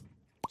Q.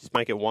 Just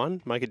make it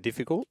one. Make it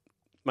difficult.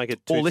 Make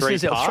it 2, 3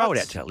 listeners, parts. I'll throw it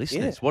out to our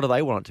listeners. Yeah. What do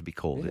they want it to be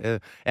called? Yeah.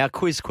 Our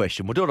quiz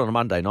question. We'll do it on a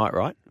Monday night,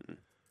 right?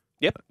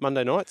 Yep,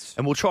 Monday nights.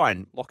 And we'll try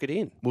and lock it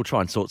in. We'll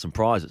try and sort some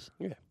prizes.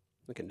 Yeah,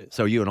 we can do it.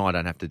 So you and I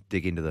don't have to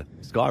dig into the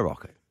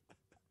skyrocket.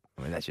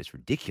 I mean, that's just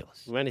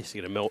ridiculous. We managed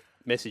to get a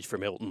message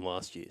from Elton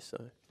last year, so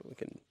we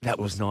can. That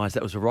was nice.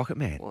 That was a Rocket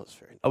Man. Well, that's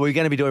very nice. Are we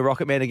going to be doing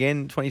Rocket Man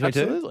again 2022?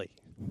 Absolutely.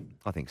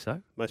 I think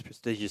so. Most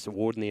prestigious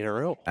award in the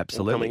NRL.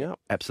 Absolutely. Coming up.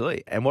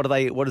 Absolutely. And what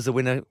does the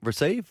winner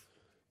receive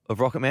of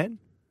Rocket Man?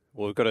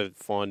 Well, we've got to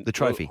find the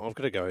trophy. I've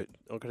got to go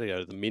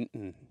to the mint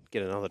and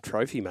get another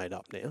trophy made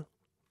up now.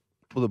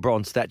 Well, the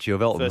bronze statue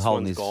of Elton First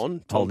holding one's his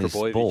gone. holding his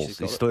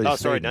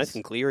balls.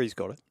 Nathan Cleary's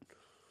got it.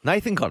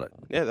 Nathan got it.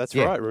 Yeah, that's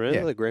right.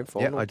 Remember the grand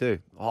final? Yeah, I do.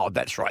 Oh,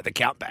 that's right. The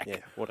countback.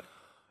 Yeah,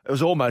 it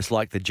was almost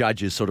like the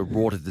judges sort of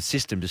rorted the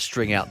system to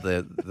string out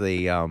the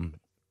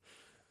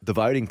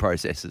voting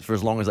processes for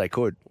as long as they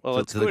could.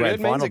 Well, to the grand it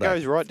means final it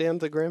goes right down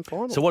to the grand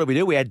final. So what did we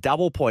do? We had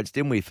double points,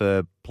 didn't we,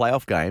 for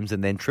playoff games,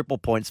 and then triple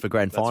points for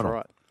grand final. That's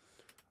right.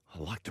 I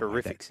like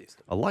terrific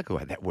system. I like the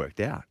way that worked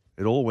out.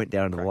 It all went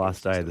down to the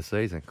last day of the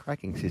season.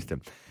 Cracking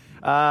system.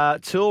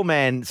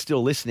 Toolman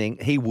still listening.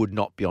 He would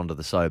not be onto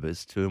the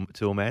sobers,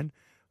 Toolman.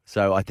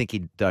 So I think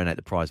he'd donate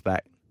the prize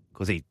back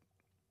because he's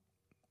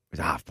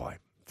a half-pint,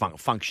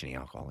 functioning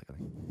alcoholic, I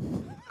think.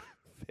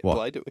 Fair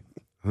play to him.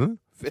 Huh?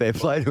 Fair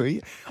play to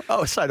him.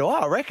 Oh, so do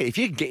I. I reckon if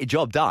you can get your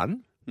job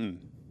done and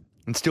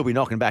still be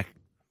knocking back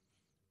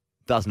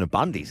a dozen of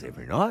Bundies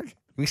every night,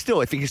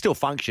 if you can still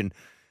function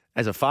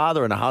as a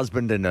father and a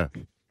husband and a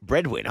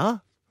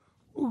breadwinner,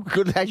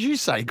 good, as you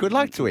say, good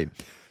luck to him.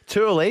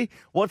 Turley,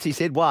 what's he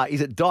said? Why?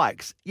 Is it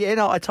Dykes? Yeah,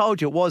 no, I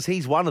told you it was.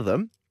 He's one of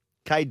them.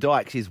 Cade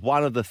Dykes is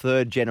one of the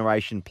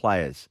third-generation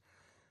players.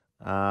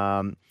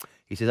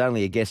 He says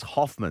only a guess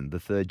Hoffman, the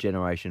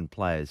third-generation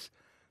players.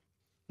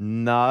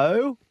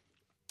 No,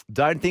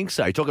 don't think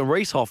so. You're talking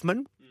Reece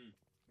Hoffman?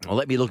 Well,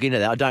 let me look into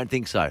that. I don't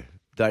think so.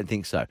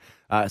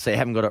 So you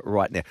haven't got it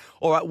right now.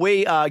 All right,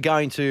 we are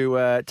going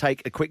to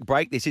take a quick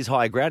break. This is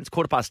Higher Ground. It's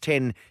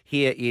 10:15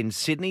 here in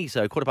Sydney,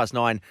 so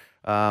 9:15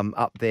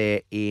 up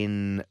there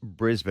in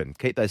Brisbane.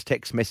 Keep those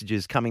text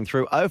messages coming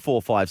through.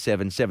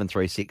 0457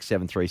 736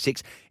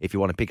 736 if you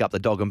want to pick up the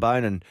dog and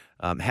bone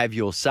and have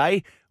your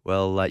say.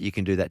 Well, you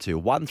can do that too.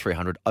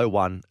 1300 01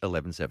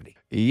 1170.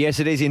 Yes,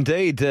 it is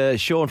indeed.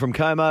 Sean from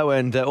Como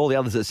and all the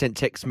others that sent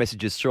text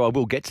messages through. I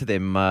will get to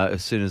them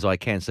as soon as I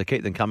can, so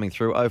keep them coming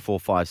through.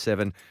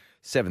 0457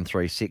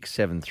 736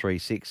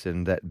 736.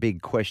 And that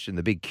big question,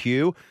 the big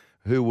Q,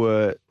 who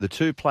were the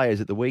two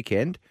players at the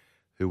weekend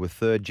who were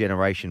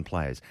third-generation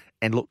players?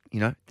 And look,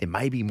 there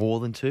may be more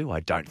than two.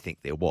 I don't think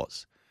there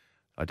was,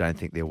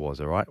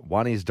 all right?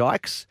 One is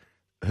Dykes.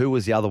 Who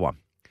was the other one?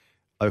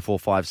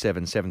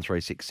 0457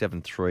 736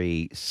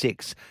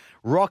 736.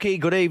 Rocky,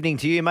 good evening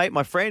to you, mate,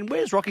 my friend.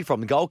 Where's Rocky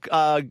from?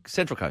 The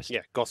Central Coast?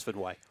 Yeah, Gosford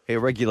Way. A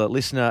regular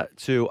listener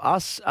to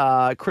us.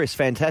 Chris,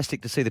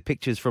 fantastic to see the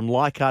pictures from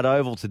Leichhardt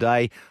Oval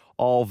today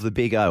of the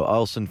Big O,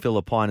 Olsen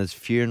Filipina's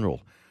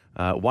funeral.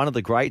 One of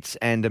the greats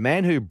and a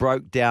man who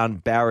broke down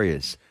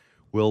barriers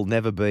will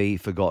never be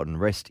forgotten.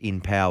 Rest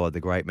in power, the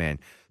great man.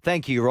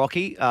 Thank you,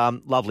 Rocky.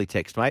 Lovely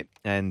text, mate.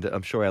 And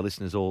I'm sure our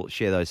listeners all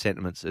share those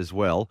sentiments as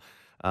well.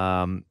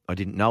 I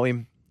didn't know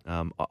him.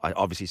 I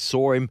obviously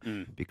saw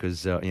him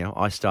because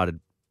I started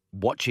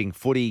watching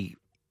footy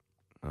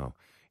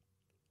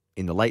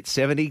in the late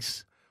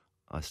 70s.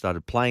 I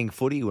started playing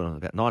footy when I was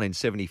about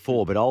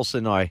 1974. But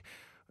Olsen, I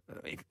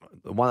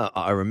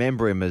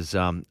remember him as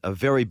a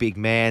very big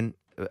man.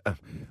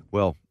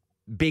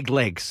 Big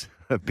legs,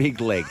 a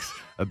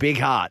big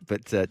heart,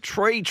 but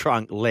tree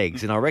trunk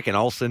legs. And I reckon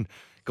Olsen,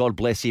 God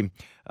bless him,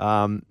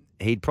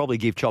 he'd probably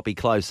give Choppy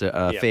Close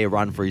a fair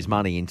run for his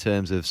money in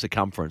terms of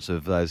circumference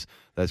of those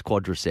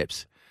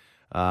quadriceps.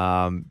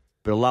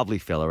 But a lovely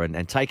fella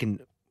and taken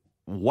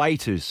way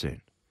too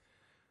soon.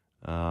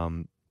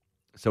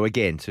 So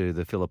again, to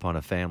the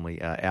Filipina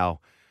family, our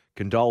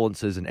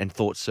condolences and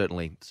thoughts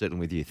certainly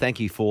with you. Thank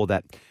you for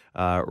that,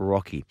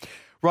 Rocky.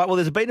 Right, well,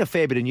 there's been a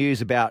fair bit of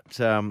news about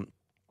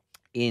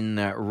in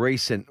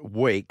recent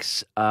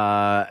weeks.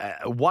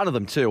 One of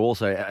them too,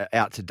 also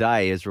out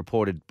today, as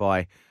reported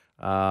by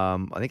I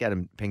think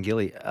Adam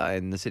Pengilly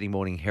in the Sydney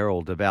Morning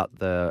Herald about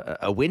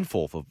a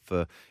windfall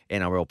for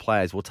NRL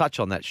players. We'll touch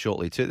on that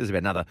shortly too. There's about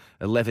another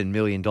 $11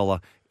 million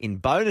in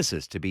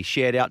bonuses to be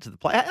shared out to the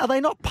players. Are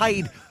they not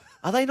paid?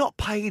 Are they not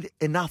paid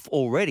enough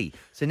already?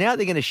 So now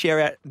they're going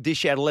to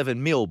dish out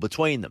 11 mil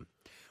between them,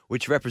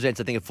 which represents,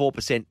 I think, a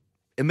 4%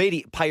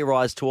 immediate pay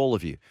rise to all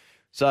of you.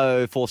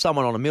 So for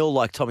someone on a mill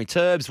like Tommy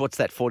Turbs, what's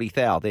that,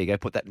 40,000? There you go,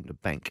 put that in the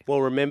bank.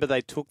 Well, remember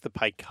they took the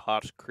pay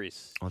cut,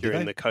 Chris,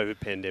 during the COVID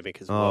pandemic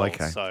as well.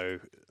 Okay. So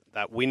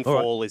that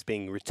windfall is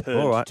being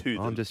returned to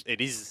them. It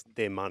is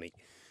their money.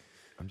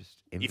 I'm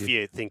just envious. If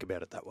you think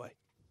about it that way.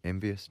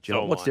 Envious?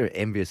 Jealous? What's there?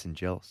 Envious and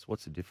jealous?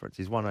 What's the difference?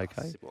 Is one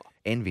okay? Similar.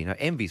 Envy. No,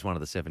 envy is one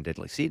of the 7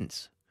 deadly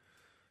sins.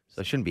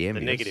 So it shouldn't be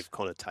envious. The negative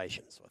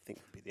connotations, I think,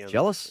 would be the only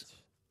Jealous?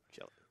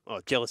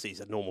 Jealousy is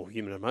a normal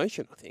human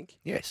emotion, I think.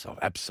 Yes,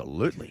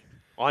 absolutely.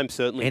 I'm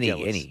certainly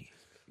jealous.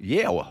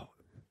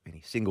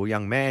 Any single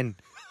young man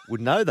would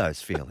know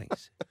those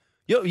feelings.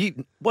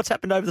 What's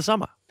happened over the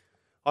summer?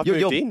 I've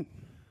moved in.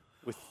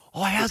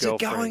 How's it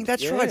going?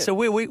 That's right. So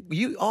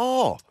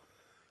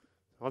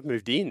I've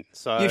moved in.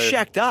 So you're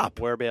shacked up.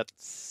 We're about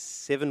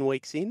 7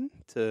 weeks in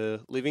to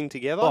living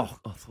together. Oh,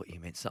 I thought you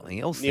meant something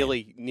else.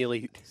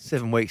 Nearly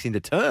 7 weeks into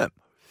term.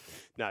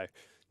 No.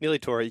 Nearly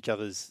tore each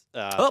other's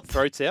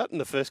throats out in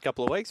the first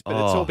couple of weeks, but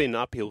it's all been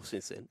uphill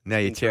since then. Now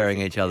you're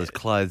tearing each other's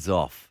clothes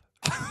off.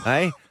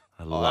 Hey?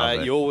 I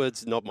love it. Your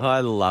words, not mine. I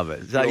love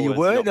it. So you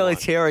were nearly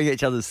tearing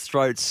each other's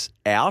throats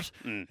out,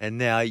 and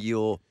now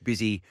you're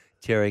busy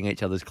tearing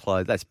each other's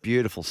clothes. That's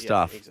beautiful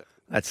stuff. Yeah, exactly.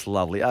 That's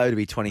lovely. Oh, to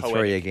be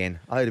 23 again.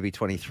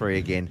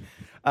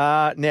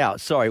 Now,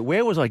 sorry,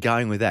 where was I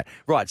going with that?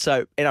 Right,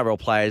 so NRL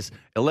players,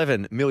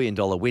 $11 million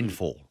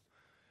windfall.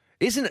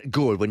 Isn't it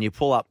good when you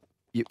pull up,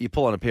 you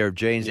pull on a pair of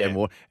jeans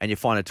and you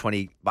find a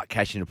 $20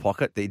 cash in your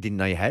pocket that you didn't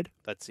know you had?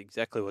 That's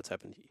exactly what's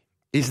happened here.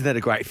 Isn't that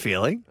a great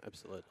feeling?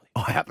 Absolutely.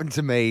 Oh, it happened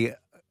to me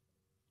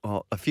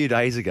a few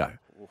days ago.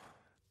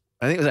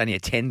 I think it was only a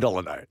 $10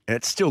 note, and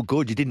it's still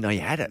good. You didn't know you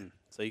had it.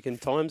 So you can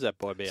times that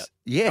by about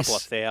a couple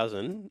of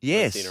thousand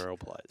NRL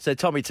players. So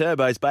Tommy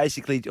Turbo's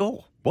basically,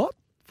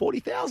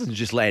 40,000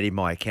 just landed in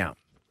my account.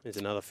 There's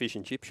another fish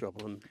and chip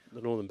shop on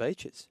the Northern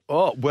Beaches.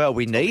 Oh, well,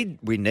 we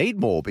need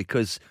more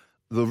because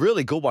the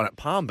really good one at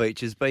Palm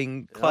Beach is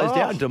being closed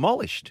down,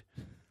 demolished.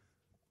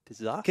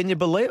 Disaster. Can you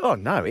believe? Oh,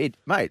 no,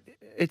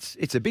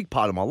 it's a big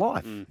part of my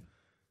life.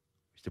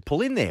 Just to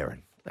pull in there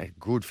and they had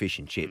good fish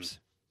and chips.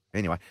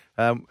 Anyway,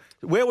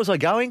 where was I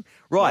going?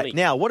 Right, Money.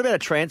 Now, what about a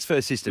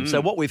transfer system? So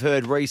what we've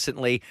heard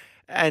recently,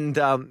 and,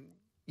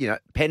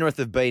 Penrith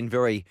have been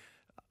very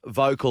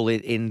vocal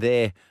in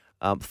their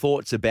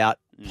thoughts about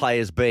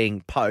players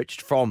being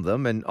poached from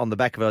them, and on the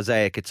back of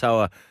Isaiah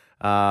Katoa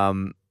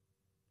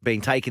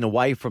being taken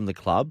away from the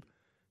club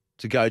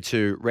to go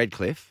to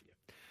Redcliffe.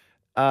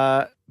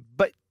 But,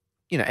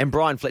 and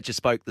Brian Fletcher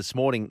spoke this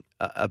morning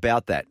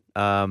about that.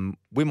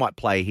 We might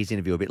play his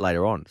interview a bit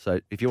later on.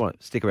 So if you want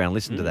to stick around and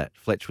listen to that,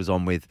 Fletch was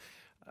on with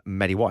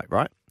Matty White,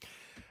 right?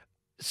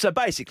 So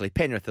basically,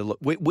 Penrith,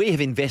 we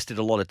have invested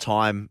a lot of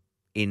time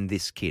in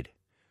this kid.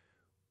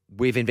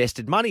 We've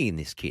invested money in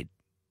this kid.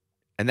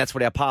 And that's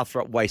what our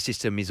pathway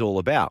system is all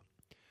about,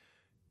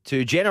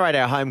 to generate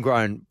our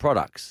homegrown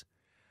products.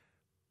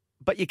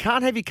 But you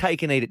can't have your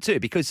cake and eat it too,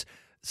 because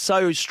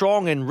so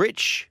strong and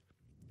rich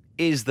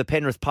is the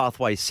Penrith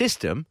pathway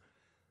system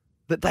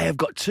that they have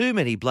got too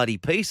many bloody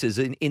pieces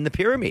in the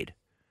pyramid.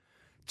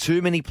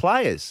 Too many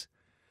players.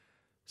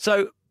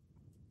 So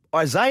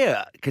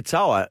Isaiah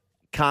Katoa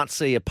can't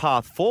see a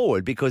path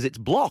forward because it's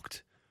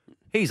blocked.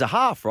 He's a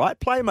half, right?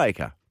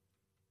 Playmaker.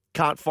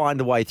 Can't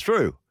find a way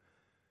through.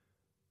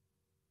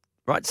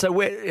 Right? So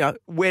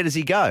where does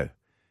he go?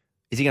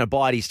 Is he going to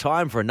bide his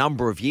time for a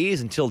number of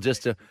years until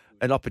just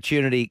an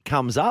opportunity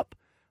comes up?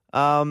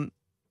 Well,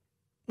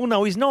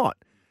 no, he's not.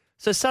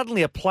 So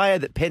suddenly a player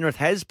that Penrith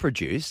has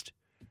produced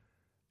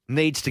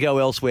needs to go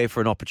elsewhere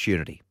for an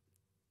opportunity.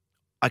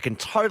 I can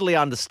totally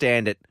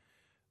understand it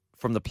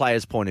from the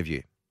player's point of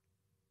view.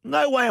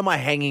 No way am I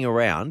hanging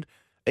around,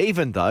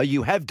 even though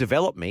you have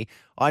developed me.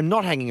 I'm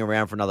not hanging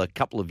around for another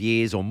couple of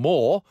years or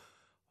more,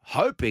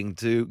 hoping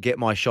to get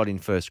my shot in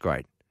first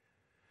grade.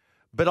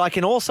 But I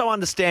can also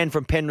understand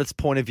from Penrith's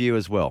point of view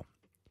as well,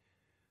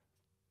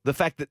 the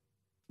fact that,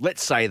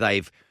 let's say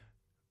they've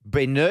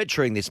been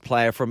nurturing this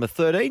player from a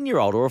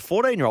 13-year-old or a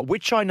 14-year-old,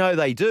 which I know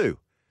they do.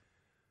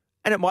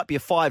 And it might be a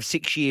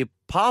 5-6 year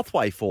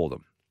pathway for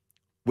them,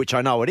 which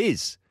I know it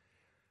is.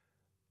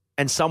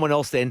 And someone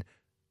else then,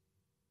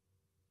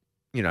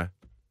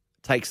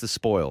 takes the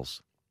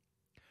spoils.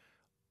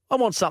 I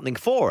want something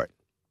for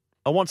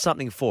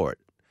it.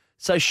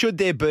 So should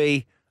there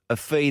be a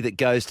fee that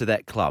goes to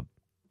that club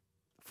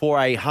for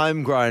a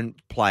homegrown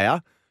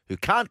player who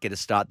can't get a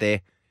start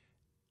there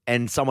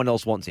and someone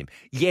else wants him?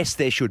 Yes,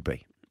 there should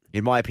be.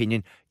 In my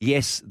opinion,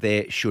 yes,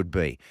 there should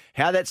be.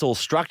 How that's all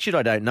structured,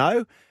 I don't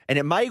know. And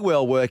it may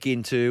well work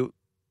into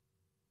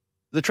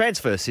the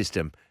transfer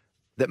system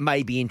that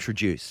may be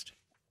introduced.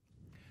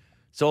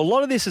 So a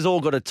lot of this has all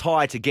got to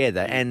tie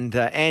together. And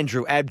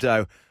Andrew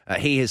Abdo,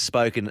 he has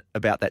spoken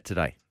about that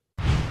today.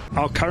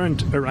 Our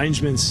current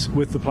arrangements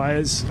with the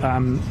players,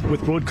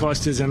 with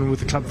broadcasters and with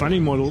the club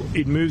funding model,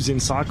 it moves in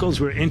cycles.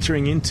 We're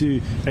entering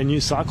into a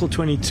new cycle,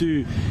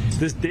 22.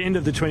 The end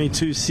of the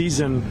 22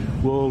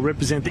 season will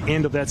represent the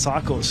end of that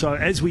cycle. So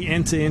as we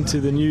enter into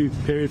the new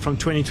period from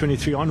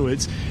 2023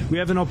 onwards, we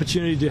have an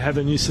opportunity to have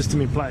a new system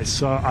in place.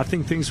 So I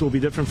think things will be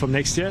different from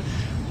next year.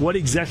 What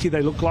exactly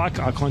they look like,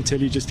 I can't tell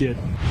you just yet.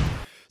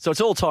 So it's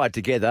all tied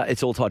together.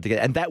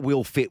 And that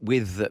will fit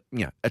with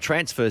a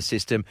transfer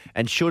system.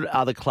 And should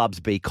other clubs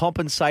be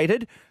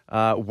compensated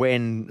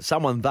when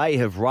someone they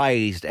have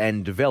raised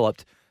and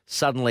developed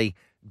suddenly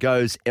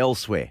goes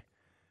elsewhere?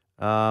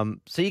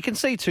 So you can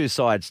see two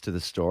sides to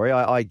the story.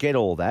 I get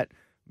all that,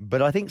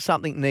 but I think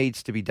something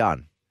needs to be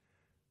done.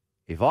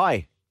 If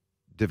I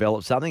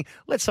develop something,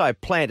 let's say I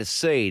plant a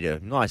seed, a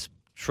nice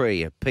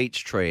tree, a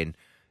peach tree, and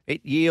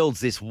it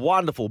yields this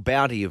wonderful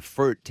bounty of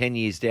fruit 10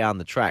 years down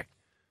the track.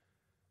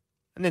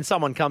 And then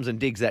someone comes and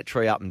digs that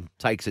tree up and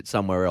takes it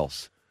somewhere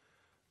else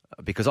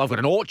because I've got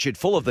an orchard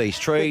full of these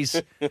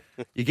trees.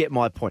 You get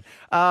my point.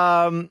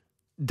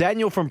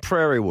 Daniel from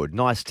Prairie Wood,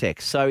 nice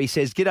text. So he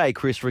says, "G'day,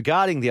 Chris.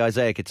 Regarding the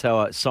Isaiah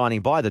Katoa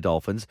signing by the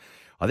Dolphins,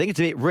 I think it's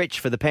a bit rich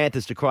for the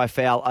Panthers to cry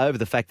foul over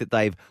the fact that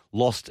they've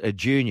lost a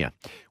junior.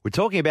 We're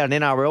talking about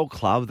an NRL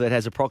club that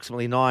has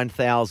approximately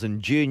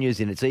 9,000 juniors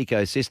in its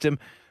ecosystem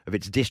of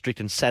its district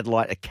and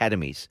satellite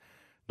academies.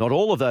 Not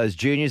all of those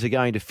juniors are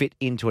going to fit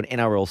into an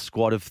NRL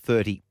squad of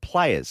 30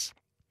 players.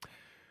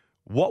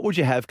 What would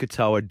you have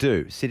Katoa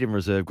do? Sit in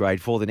reserve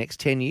grade for the next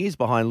 10 years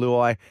behind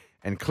Luai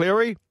and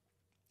Cleary,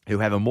 who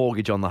have a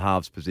mortgage on the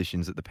halves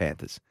positions at the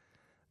Panthers?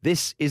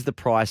 This is the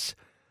price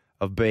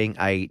of being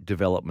a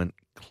development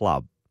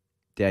club."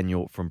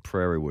 Daniel from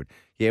Prairie Wood.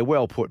 Yeah,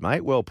 well put,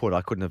 mate. Well put.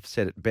 I couldn't have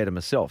said it better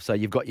myself. So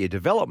you've got your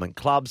development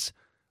clubs,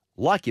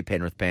 like your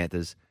Penrith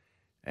Panthers,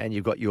 and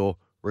you've got your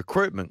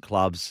recruitment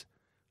clubs,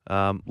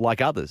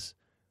 like others.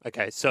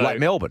 Okay, so like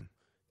Melbourne.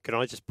 Can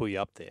I just pull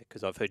you up there?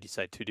 Because I've heard you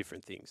say two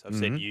different things. I've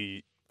said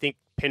you think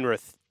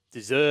Penrith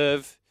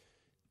deserve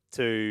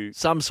to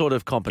some sort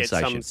of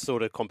compensation. Get some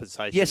sort of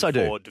compensation yes, I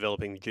do. For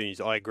developing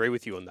juniors. I agree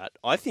with you on that.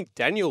 I think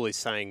Daniel is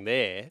saying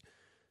there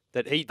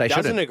that he They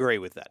doesn't shouldn't. agree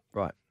with that.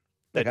 Right.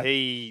 That Okay.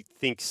 he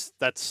thinks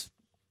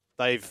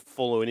they've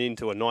fallen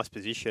into a nice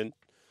position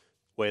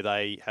where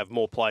they have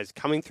more players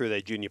coming through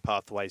their junior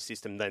pathway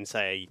system than,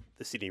 say,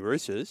 the Sydney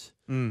Roosters.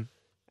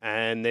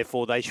 And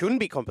therefore they shouldn't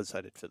be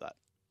compensated for that.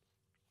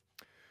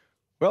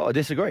 Well, I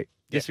disagree.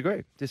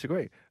 Disagree.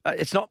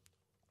 It's not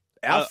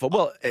our fault.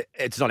 Well,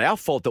 it's not our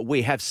fault that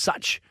we have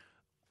such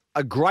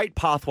a great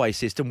pathway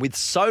system with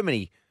so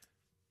many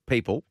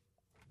people,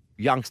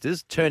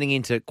 youngsters, turning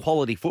into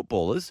quality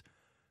footballers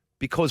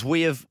because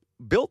we have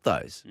built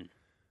those.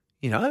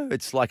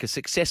 It's like a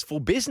successful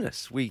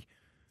business. We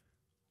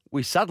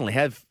suddenly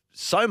have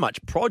so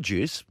much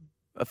produce,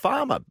 a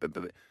farmer.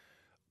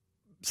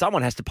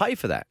 Someone has to pay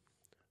for that.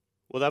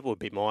 Well, that would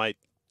be my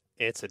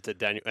answer to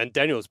Daniel. And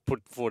Daniel's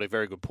put forward a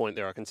very good point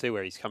there. I can see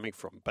where he's coming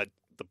from. But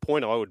the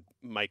point I would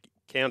make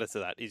counter to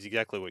that is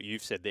exactly what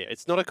you've said there.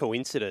 It's not a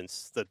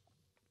coincidence that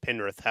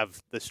Penrith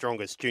have the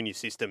strongest junior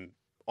system,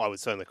 I would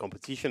say, in the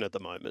competition at the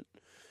moment.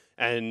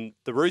 And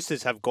the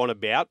Roosters have gone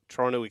about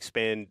trying to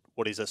expand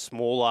what is a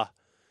smaller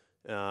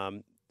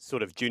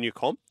sort of junior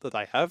comp that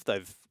they have.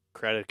 They've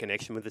created a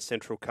connection with the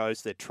Central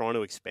Coast. They're trying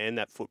to expand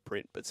that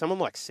footprint. But someone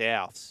like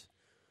Souths,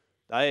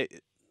 they're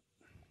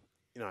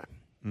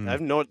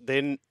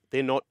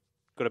not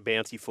got a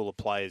bounty full of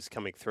players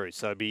coming through.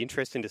 So it'd be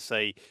interesting to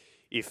see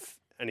if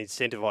an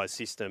incentivized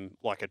system,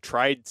 like a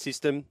trade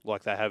system,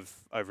 like they have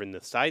over in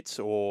the States,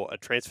 or a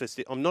transfer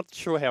system. I'm not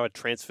sure how a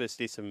transfer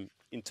system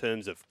in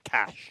terms of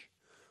cash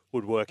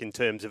would work in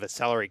terms of a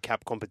salary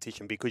cap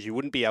competition, because you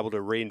wouldn't be able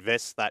to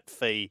reinvest that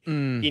fee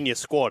in your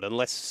squad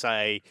unless,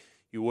 say,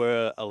 you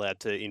were allowed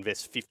to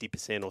invest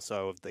 50% or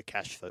so of the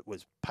cash that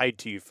was paid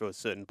to you for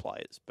certain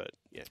players. But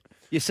yeah,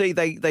 you see,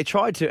 they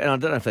tried to, and I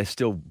don't know if they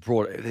still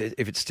brought it,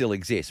 if it still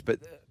exists, but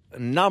a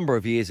number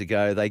of years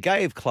ago they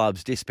gave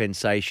clubs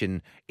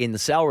dispensation in the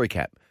salary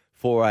cap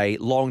for a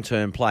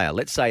long-term player.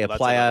 Let's say a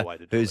player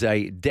who's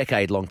a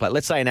decade-long player.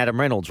 Let's say an Adam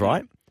Reynolds,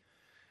 right?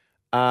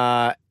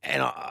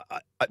 And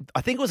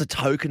I think it was a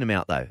token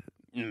amount, though.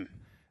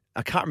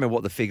 I can't remember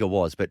what the figure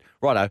was, but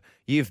righto,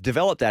 you've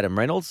developed Adam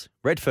Reynolds,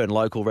 Redfern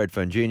local,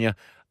 Redfern junior.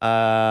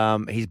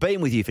 He's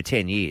been with you for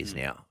 10 years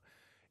now.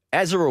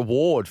 As a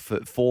reward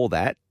for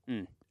that,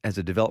 as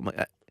a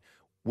development,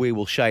 we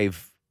will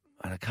shave,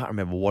 and I can't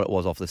remember what it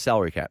was, off the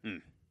salary cap.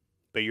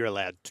 But you're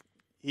allowed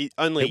it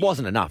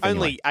wasn't enough.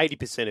 Only anyway.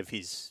 80% of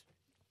his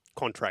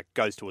contract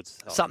goes towards the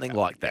salary Something cap.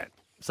 like that.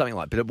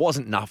 But it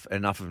wasn't enough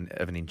of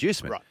an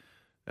inducement.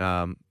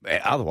 Right.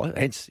 Otherwise,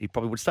 hence, he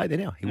probably would stay there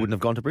now. He wouldn't have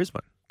gone to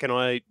Brisbane.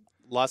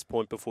 Last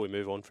point before we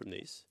move on from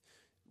this,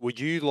 would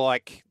you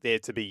like there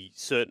to be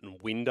certain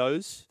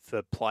windows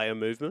for player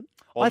movement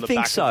on the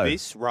back of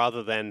this,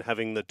 rather than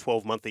having the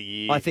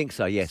 12-month-a-year I think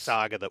so, yes.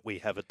 saga that we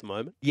have at the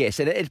moment? Yes,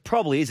 and it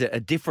probably is a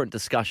different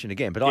discussion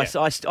again. But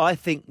I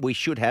think we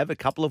should have a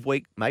couple of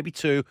weeks, maybe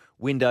 2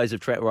 windows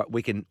of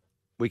we can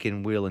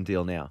wheel and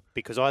deal now.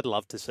 Because I'd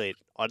love to see it.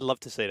 I'd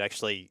love to see it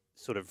actually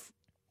sort of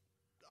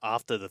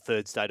after the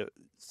third state of,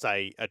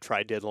 say, a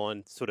trade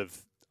deadline, sort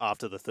of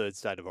after the third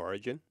state of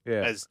origin,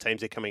 as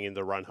teams are coming in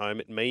the run home.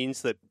 It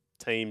means that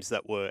teams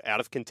that were out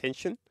of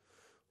contention,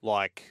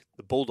 like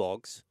the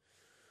Bulldogs,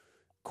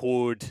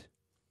 could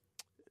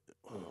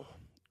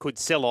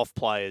sell off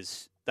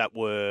players that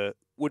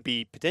would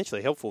be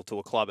potentially helpful to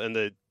a club. And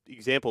the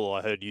example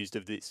I heard used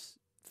of this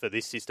for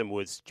this system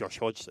was Josh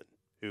Hodgson,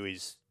 who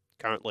is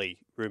currently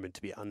rumoured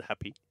to be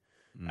unhappy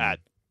at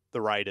the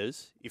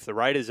Raiders. If the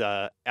Raiders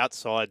are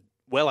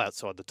well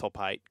outside the top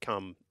 8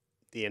 come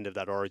the end of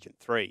that Origin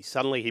 3,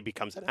 suddenly he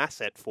becomes an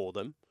asset for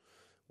them,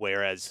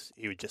 whereas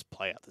he would just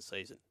play out the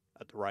season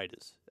at the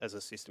Raiders as the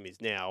system is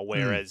now,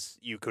 whereas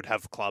you could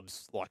have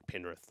clubs like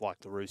Penrith, like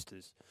the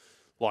Roosters,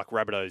 like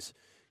Rabbitohs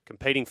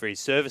competing for his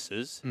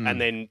services,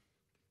 and then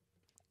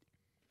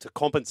to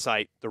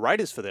compensate the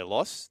Raiders for their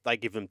loss, they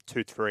give them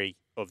 2-3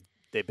 of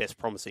their best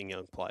promising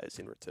young players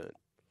in return.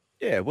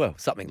 Yeah, well,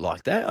 something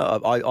like that.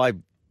 I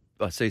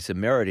see some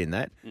merit in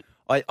that.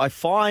 I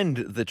find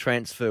the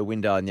transfer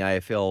window in the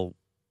AFL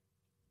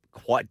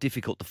quite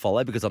difficult to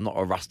follow because I'm not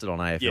a rusted on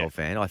AFL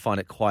fan. I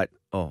find it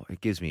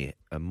it gives me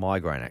a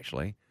migraine,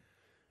 actually.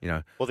 You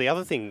know. Well, the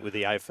other thing with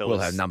the AFL we'll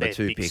is have number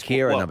 2 pick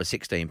here, a number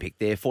 16 pick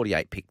there,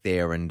 48 pick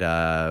there, and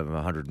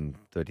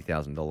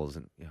 $130,000.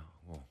 And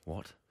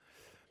what?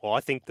 Well,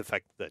 I think the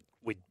fact that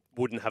we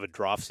wouldn't have a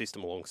draft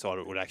system alongside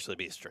it would actually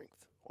be a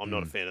strength. I'm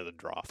not a fan of the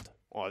draft.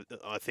 I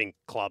think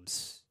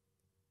clubs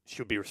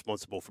should be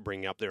responsible for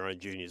bringing up their own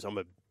juniors. I'm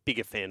a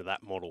bigger fan of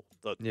that model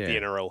that the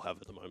NRL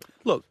have at the moment.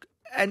 Look,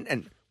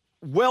 and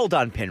well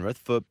done, Penrith,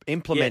 for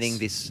implementing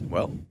this,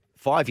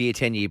 5-year,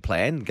 10-year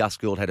plan. Gus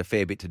Gould had a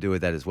fair bit to do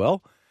with that as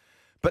well.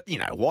 But you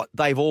know what?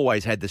 They've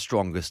always had the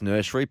strongest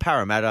nursery.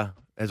 Parramatta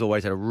has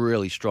always had a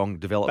really strong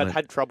development but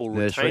had trouble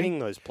nursery. Retaining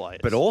those players.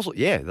 But also,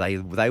 they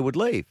would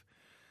leave.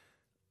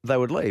 They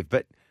would leave.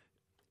 But,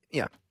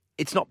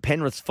 it's not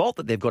Penrith's fault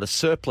that they've got a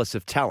surplus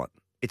of talent.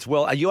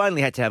 You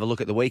only had to have a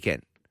look at the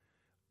weekend.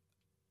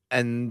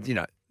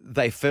 And,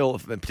 they feel,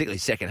 particularly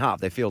second half,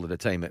 they fielded a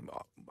team that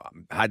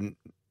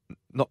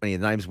not many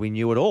of the names we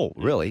knew at all,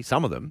 really,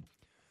 some of them.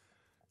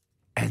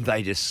 And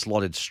they just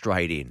slotted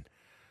straight in.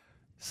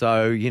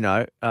 So,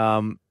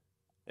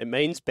 it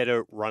means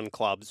better run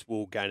clubs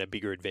will gain a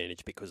bigger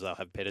advantage because they'll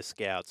have better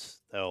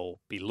scouts. They'll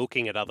be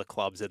looking at other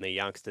clubs and their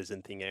youngsters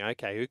and thinking,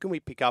 okay, who can we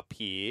pick up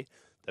here,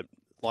 that,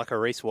 like a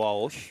Reece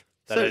Walsh,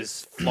 that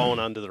has flown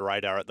under the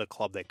radar at the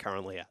club they're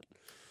currently at?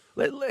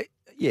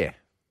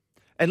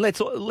 And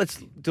let's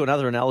do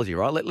another analogy,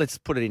 right? Let's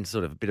put it in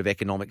sort of a bit of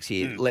economics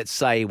here. Let's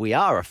say we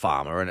are a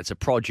farmer and it's a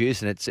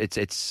produce and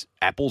it's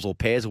apples or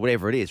pears or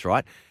whatever it is,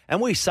 right? And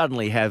we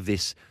suddenly have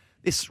this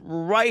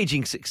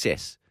raging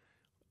success,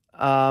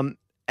 and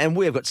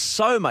we have got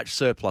so much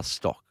surplus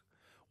stock.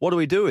 What do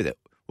we do with it?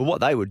 Well, what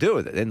they would do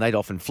with it, then they'd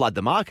often flood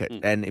the market,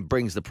 and it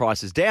brings the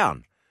prices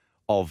down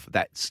of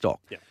that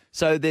stock. Yeah.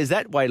 So there's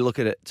that way to look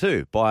at it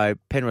too, by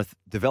Penrith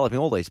developing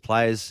all these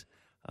players,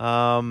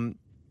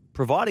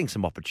 providing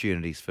some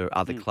opportunities for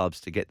other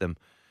clubs to get them.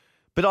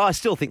 But I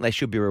still think they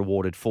should be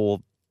rewarded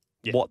for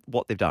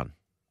what they've done.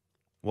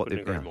 Couldn't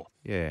agree more.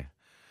 Yeah.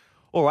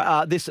 All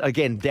right. This,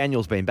 again,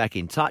 Daniel's been back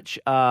in touch.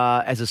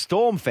 As a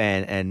Storm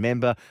fan and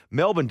member,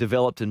 Melbourne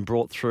developed and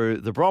brought through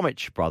the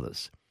Bromwich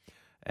brothers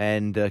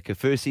and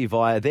Kaufusi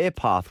via their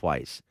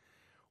pathways.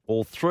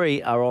 All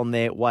 3 are on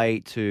their way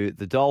to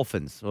the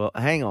Dolphins. Well,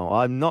 hang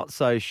on. I'm not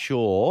so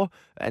sure.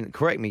 And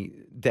correct me,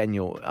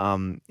 Daniel,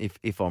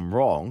 if I'm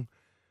wrong.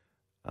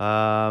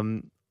 I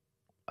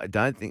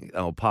don't think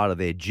they were part of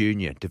their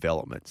junior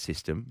development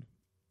system.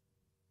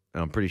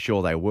 And I'm pretty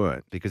sure they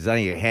weren't, because there's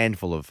only a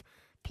handful of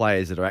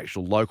players that are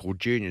actual local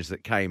juniors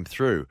that came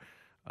through.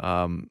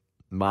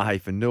 Mahe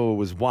Fanua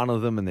was one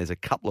of them, and there's a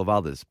couple of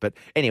others. But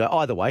anyway,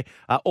 either way,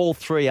 all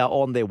 3 are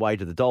on their way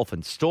to the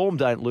Dolphins. Storm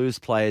don't lose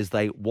players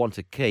they want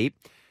to keep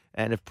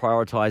and have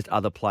prioritised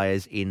other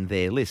players in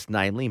their list,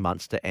 namely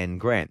Munster and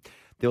Grant.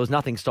 There was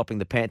nothing stopping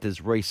the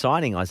Panthers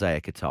re-signing Isaiah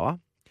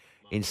Katoa.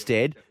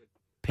 Instead,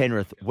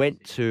 Penrith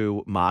went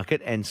to market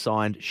and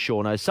signed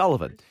Sean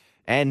O'Sullivan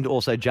and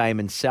also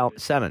Jamin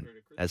Salmon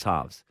as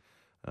halves.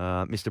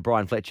 Mr.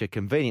 Brian Fletcher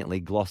conveniently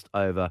glossed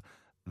over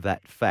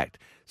that fact.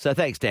 So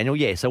thanks, Daniel.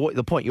 Yeah, so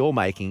the point you're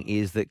making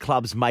is that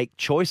clubs make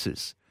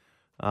choices.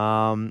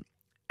 And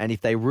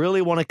if they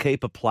really want to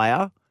keep a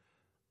player,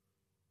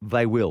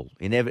 they will.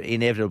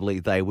 Inevitably,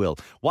 they will.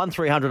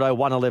 1300 01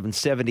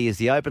 1170 is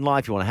the open line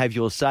if you want to have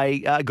your say.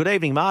 Good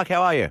evening, Mark.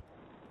 How are you?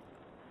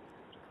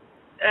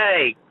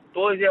 Hey,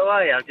 boys, how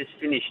are you? I just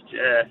finished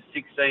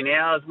 16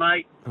 hours,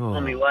 mate,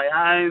 on my way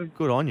home.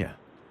 Good on you.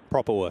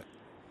 Proper work.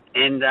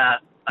 And I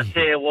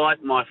tell you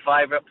what, my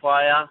favourite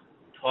player,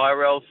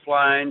 Tyrell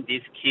Sloan,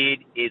 this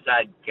kid is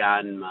a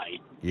gun,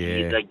 mate. Yeah.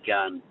 He's a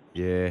gun.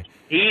 Yeah.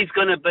 He's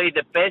going to be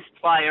the best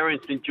player in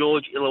St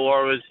George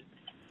Illawarra's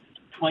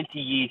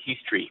 20-year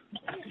history.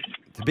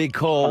 It's a big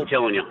call. I'm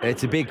telling you.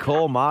 It's a big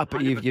call, Mark,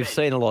 but you've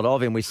seen a lot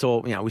of him. We saw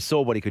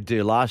what he could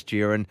do last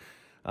year and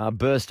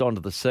burst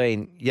onto the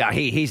scene. Yeah,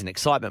 he's an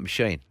excitement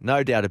machine,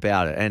 no doubt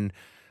about it. And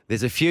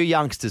there's a few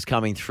youngsters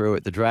coming through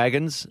at the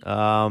Dragons.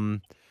 I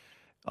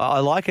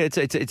like it.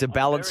 It's a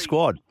balanced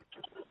squad.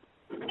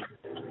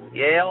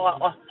 Yeah,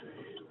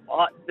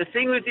 the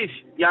thing with this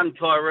young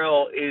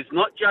Tyrell is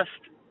not just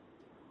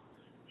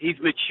his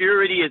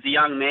maturity as a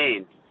young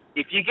man.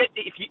 If you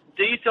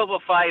do yourself a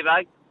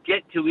favour,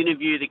 get to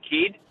interview the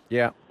kid.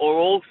 Yeah. Or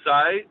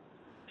also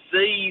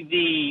see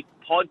the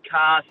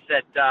podcast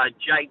that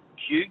Jake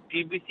Duke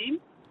did with him.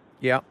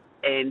 Yeah.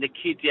 And the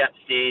kid's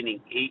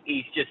outstanding.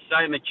 He's just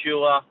so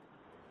mature.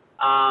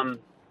 And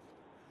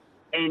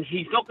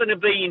he's not going to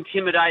be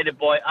intimidated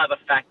by other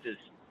factors.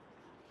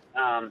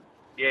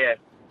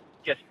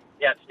 Just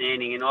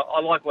outstanding. And I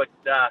like what...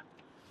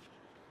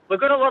 we've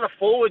got a lot of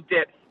forward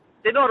depth.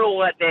 They're not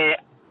all at their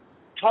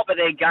top of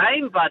their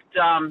game, but,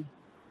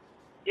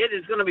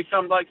 there's going to be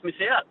some blokes miss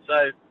out.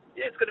 So,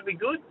 yeah, it's going to be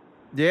good.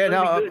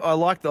 Yeah, I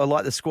like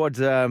the squad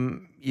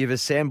you've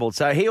assembled.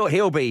 So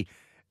he'll be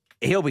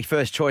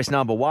first choice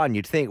number one,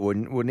 you'd think,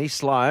 wouldn't he?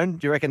 Sloan,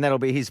 do you reckon that'll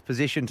be his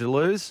position to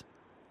lose?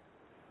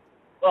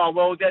 Oh,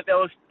 well, there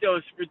was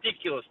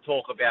ridiculous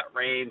talk about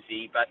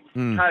Ramsey, but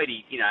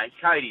Cody,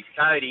 Cody's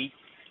Cody.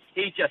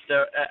 He's just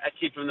a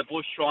kid from the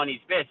bush trying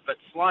his best, but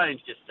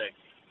Sloan's just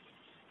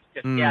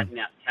out and out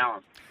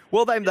talent.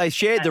 Well, they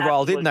shared the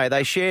role, didn't they?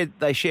 They shared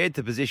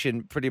the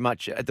position pretty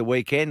much at the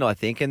weekend, I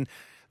think, and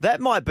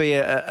that might be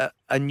a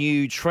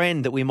new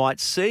trend that we might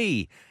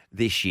see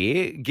this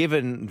year,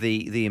 given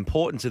the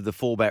importance of the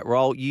fullback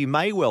role. You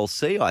may well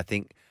see, I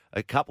think,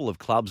 a couple of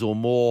clubs or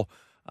more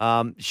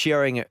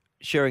sharing it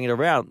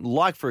around.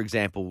 Like, for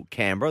example,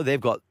 Canberra,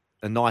 they've got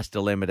a nice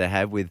dilemma to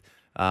have with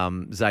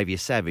Xavier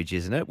Savage,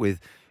 isn't it? With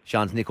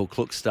Shans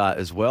Nickel-Kluckstart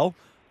as well.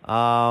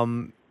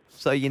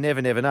 So you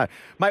never know.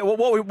 Mate,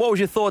 what was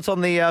your thoughts on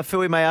the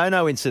Fui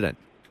Mayono incident?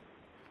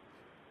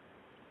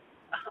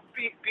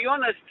 Be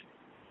honest,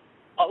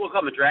 look,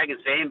 I'm a Dragons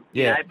fan,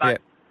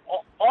 but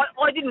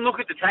I didn't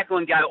look at the tackle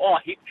and go,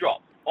 hip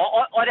drop.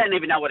 I don't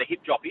even know what a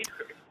hip drop is,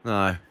 Chris.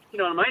 No. You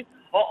know what I mean?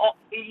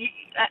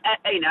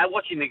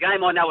 Watching the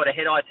game, I know what a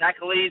head-eye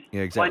tackle is.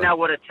 Yeah, exactly. I know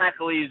what a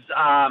tackle is,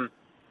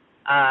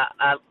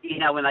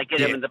 when they get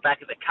him in the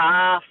back of the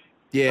calf.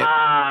 Yeah.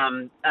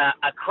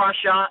 A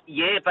crusher,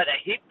 but a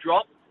hip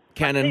drop.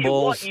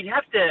 Cannonballs. You'd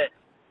have to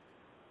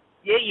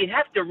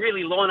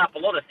really line up a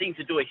lot of things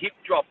to do a hip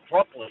drop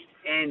properly.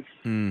 And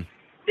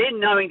then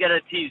knowing that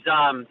it's his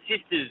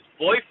sister's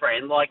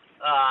boyfriend, look,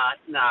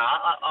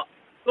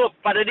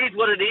 but it is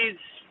what it is.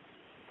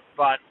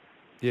 But,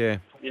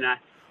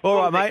 all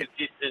right, mate.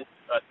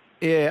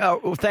 Yeah,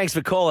 well, thanks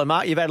for calling,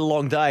 Mark. You've had a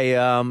long day.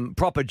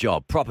 Proper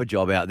job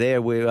out there.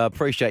 We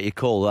appreciate your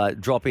call.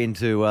 Drop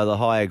into the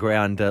Higher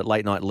Ground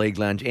Late Night League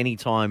Lounge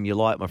anytime you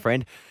like, my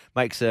friend.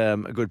 Makes a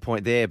good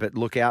point there, but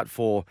look out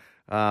for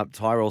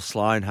Tyrell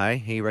Sloan, hey?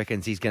 He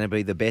reckons he's going to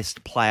be the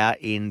best player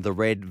in the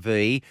Red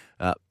V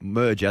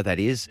merger, that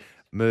is,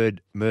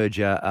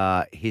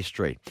 merger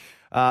history.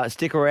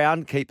 Stick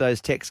around. Keep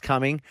those texts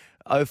coming.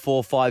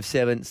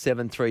 0457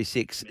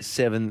 736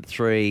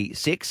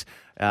 736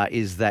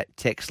 is that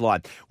text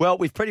line. Well,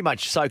 we've pretty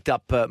much soaked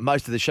up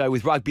most of the show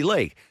with rugby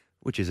league,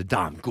 which is a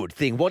damn good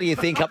thing. What do you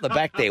think up the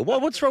back there?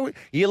 What's wrong?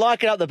 You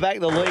like it up the back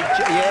of the league?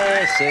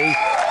 Yeah, see?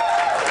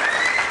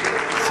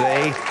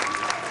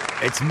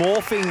 It's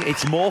morphing close,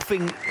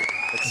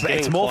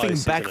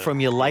 back isn't it?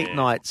 from your late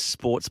night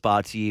sports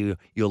bar to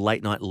your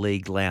late night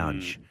league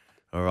lounge.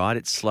 All right,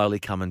 it's slowly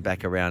coming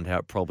back around how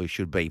it probably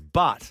should be.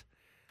 But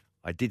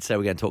I did say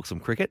we're going to talk some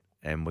cricket,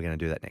 and we're going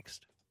to do that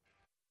next.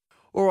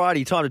 All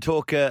righty, time to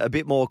talk a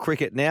bit more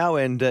cricket now,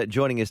 and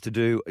joining us to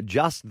do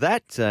just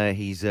that,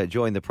 he's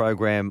joined the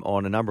program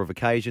on a number of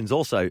occasions,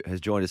 also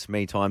has joined us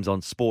many times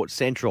on Sports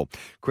Central.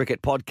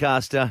 Cricket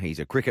podcaster, he's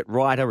a cricket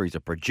writer, he's a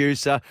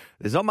producer.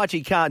 There's not much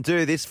he can't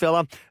do, this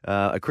fella,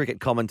 a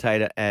cricket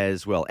commentator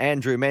as well.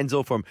 Andrew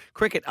Menzel from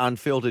Cricket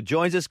Unfiltered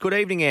joins us. Good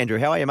evening, Andrew.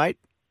 How are you, mate?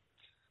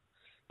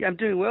 Yeah, I'm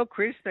doing well,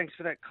 Chris. Thanks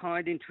for that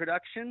kind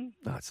introduction.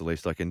 Oh, it's the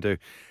least I can do.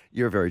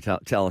 You're a very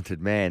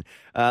talented man.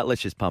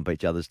 Let's just pump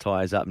each other's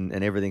tyres up and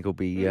everything will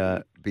be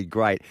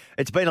great.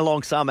 It's been a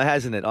long summer,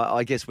 hasn't it?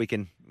 I guess we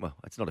can, well,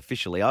 it's not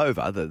officially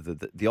over,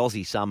 the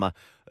Aussie summer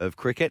of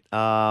cricket.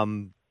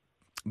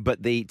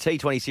 But the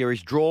T20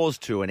 series draws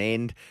to an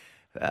end.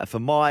 For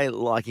my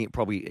liking, it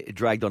probably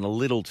dragged on a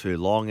little too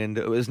long, and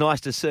it was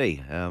nice to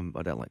see.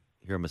 I don't like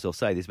hearing myself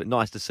say this, but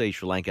nice to see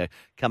Sri Lanka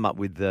come up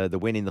with the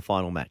win in the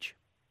final match.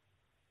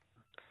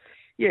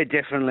 Yeah,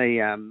 definitely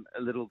a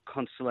little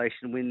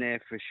consolation win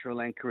there for Sri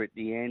Lanka at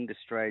the end.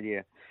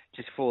 Australia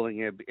just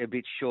falling a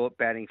bit short,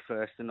 batting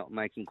first and not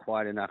making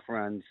quite enough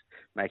runs,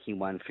 making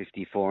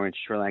 154, and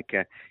Sri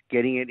Lanka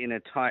getting it in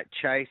a tight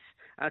chase.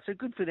 So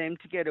good for them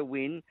to get a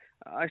win.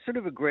 I sort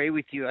of agree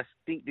with you. I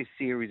think this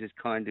series has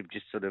kind of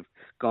just sort of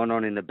gone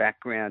on in the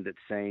background, it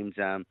seems.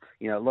 A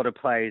lot of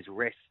players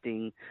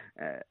resting,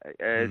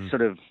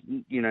 sort of,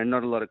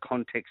 not a lot of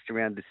context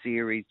around the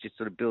series, just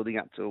sort of building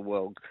up to a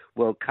World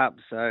Cup.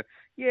 So,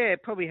 yeah,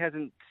 it probably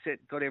hasn't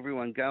got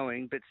everyone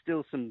going, but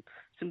still some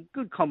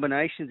good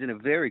combinations in a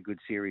very good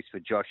series for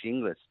Josh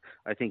Inglis.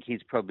 I think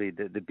he's probably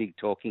the big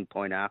talking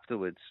point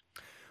afterwards.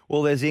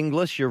 Well, there's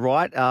Inglis, you're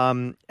right,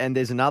 and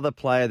there's another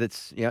player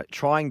that's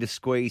trying to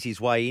squeeze his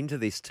way into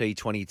this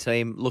T20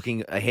 team,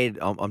 looking ahead.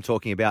 I'm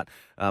talking about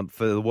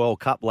for the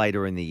World Cup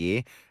later in the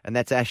year, and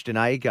that's Ashton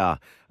Agar.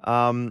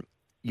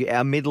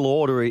 Our middle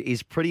order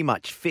is pretty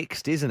much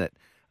fixed, isn't it?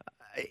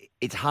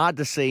 It's hard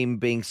to see him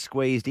being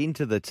squeezed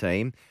into the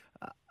team,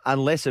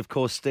 unless, of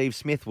course, Steve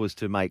Smith was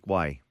to make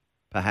way,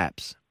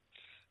 perhaps.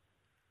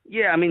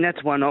 Yeah, I mean,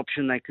 that's one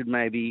option. They could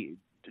maybe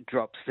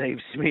drop Steve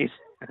Smith.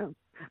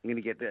 I'm going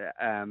to get the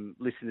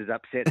listeners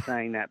upset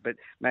saying that, but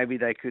maybe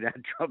they could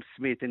drop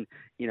Smith and,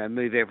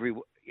 move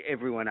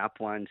everyone up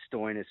one.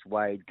 Stoinis,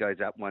 Wade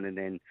goes up one, and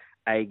then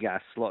Agar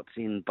slots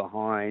in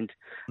behind.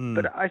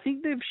 But I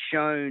think they've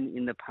shown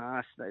in the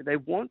past they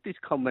want this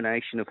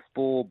combination of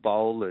four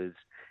bowlers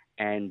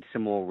and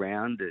some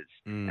all-rounders.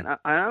 And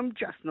I'm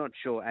just not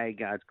sure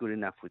Agar's good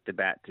enough with the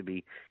bat to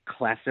be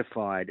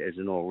classified as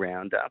an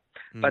all-rounder.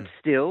 But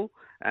still,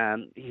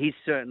 he's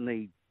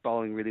certainly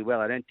bowling really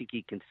well. I don't think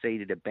he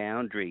conceded a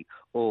boundary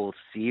all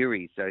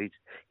series, so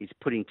he's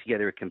putting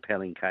together a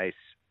compelling case.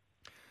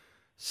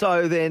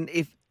 So then,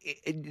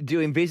 do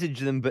you envisage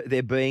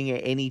there being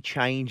any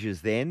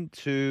changes then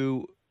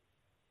to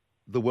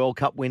the World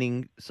Cup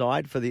winning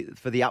side for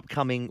the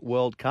upcoming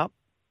World Cup?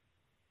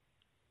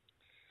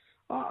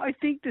 I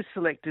think the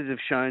selectors have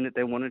shown that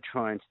they want to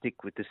try and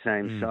stick with the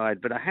same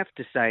side, but I have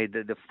to say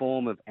that the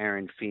form of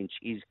Aaron Finch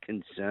is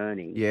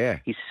concerning. Yeah.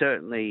 He's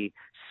certainly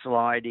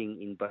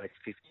sliding in both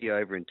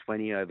 50-over and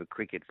 20-over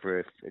cricket for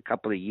a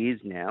couple of years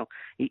now.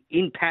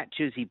 In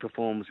patches, he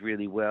performs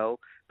really well,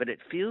 but it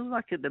feels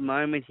like at the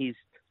moment he's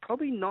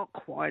probably not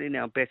quite in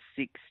our best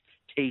six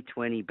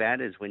T20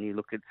 batters when you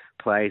look at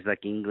players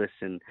like Inglis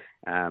and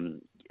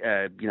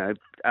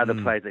other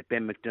players like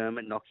Ben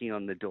McDermott knocking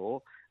on the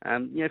door.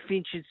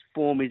 Finch's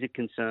form is a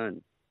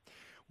concern.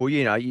 Well,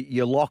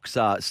 your locks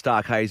are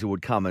Stark,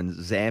 Hazelwood, Cummins,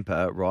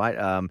 Zampa,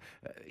 right?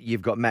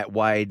 You've got Matt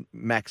Wade,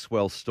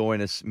 Maxwell,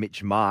 Stoinis,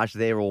 Mitch Marsh.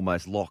 They're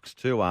almost locks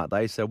too, aren't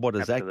they? So what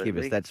does that give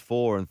us? That's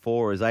 4 and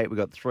 4 is 8. We've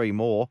got 3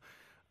 more.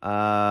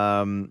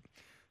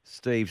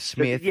 Steve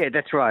Smith. Yeah,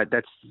 that's right.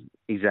 That's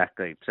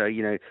exactly. So,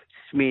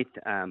 Smith,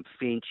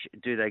 Finch,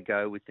 do they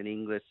go with an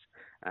Inglis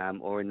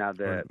or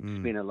another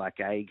spinner like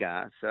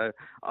Agar? So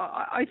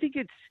I think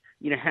it's,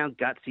 how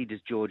gutsy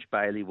does George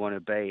Bailey want to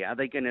be? Are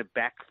they going to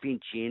back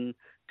Finch in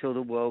till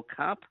the World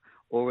Cup,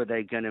 or are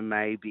they going to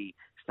maybe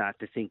start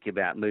to think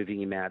about moving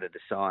him out of the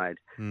side?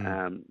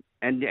 And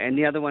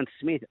the other one,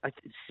 Smith.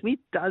 Smith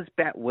does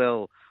bat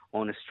well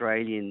on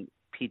Australian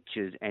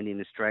pitches and in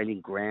Australian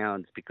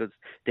grounds because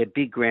they're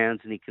big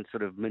grounds and he can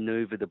sort of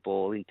manoeuvre the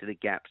ball into the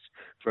gaps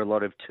for a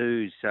lot of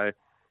twos. So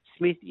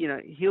Smith,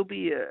 he'll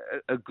be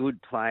a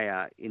good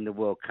player in the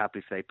World Cup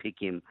if they pick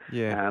him.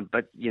 Yeah.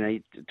 But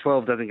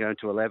 12 doesn't go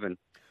into 11.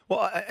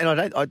 Well,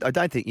 and I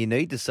don't think you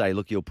need to say,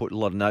 look, you'll put a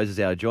lot of noses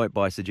out of joint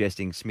by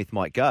suggesting Smith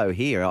might go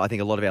here. I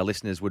think a lot of our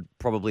listeners would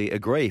probably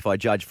agree, if I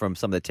judge from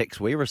some of the texts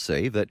we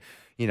receive, that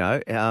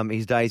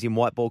his days in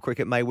white ball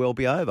cricket may well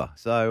be over.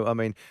 So, I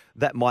mean,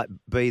 that might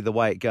be the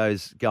way it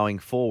goes going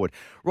forward.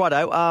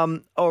 Righto.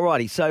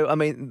 Alrighty. So, I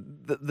mean,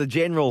 the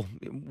general,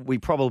 we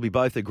probably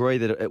both agree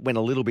that it went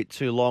a little bit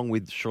too long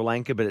with Sri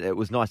Lanka, but it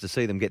was nice to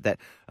see them get that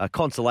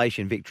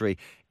consolation victory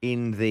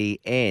in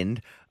the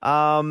end.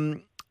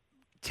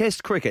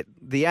 Test cricket,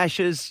 the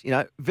Ashes,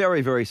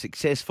 very, very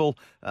successful,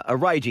 a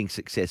raging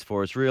success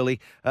for us, really.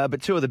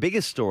 But two of the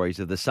biggest stories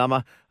of the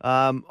summer,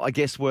 I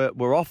guess,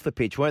 were off the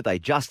pitch, weren't they?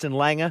 Justin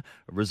Langer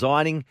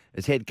resigning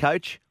as head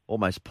coach,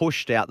 almost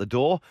pushed out the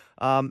door.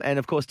 And,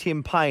 of course,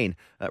 Tim Payne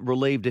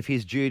relieved of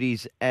his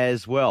duties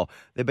as well.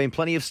 There have been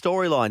plenty of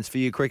storylines for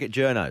you cricket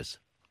journos.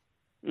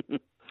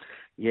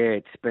 Yeah,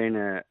 it's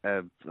been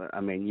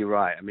you're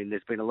right. I mean,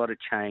 there's been a lot of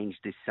change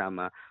this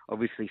summer.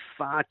 Obviously,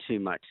 far too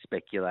much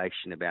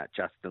speculation about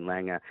Justin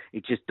Langer.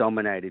 It just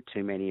dominated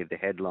too many of the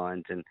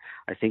headlines. And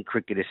I think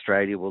Cricket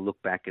Australia will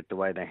look back at the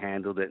way they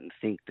handled it and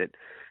think that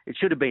it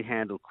should have been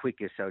handled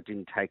quicker so it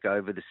didn't take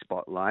over the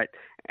spotlight.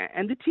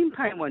 And the Tim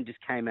Payne one just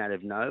came out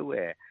of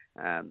nowhere.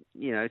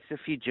 It's a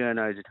few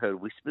journos had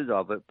heard whispers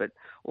of it, but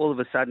all of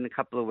a sudden, a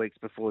couple of weeks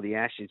before the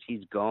Ashes,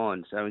 he's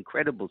gone. So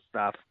incredible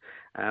stuff.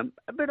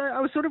 But I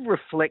was sort of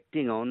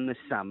reflecting on the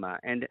summer,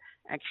 and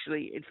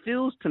actually, it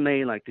feels to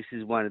me like this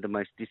is one of the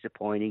most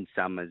disappointing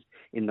summers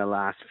in the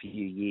last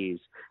few years.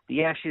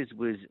 The Ashes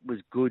was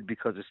good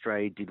because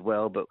Australia did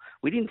well, but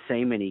we didn't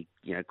see many,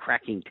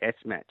 cracking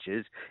Test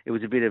matches. It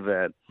was a bit of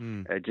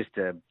just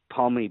a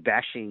pommy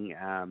bashing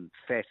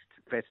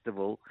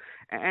festival.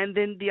 And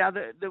then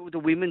the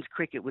women's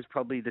cricket was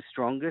probably the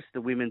strongest.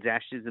 The women's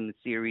Ashes and the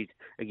series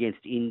against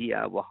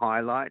India were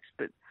highlights,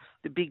 but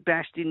the Big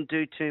Bash didn't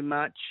do too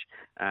much.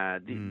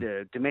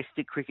 The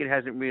domestic cricket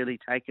hasn't really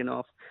taken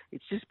off.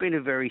 It's just been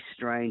a very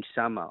strange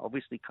summer.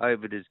 Obviously,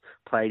 COVID has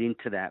played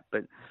into that.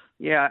 But,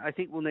 yeah, I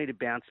think we'll need a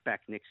bounce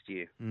back next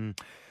year.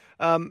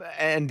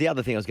 And the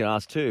other thing I was going to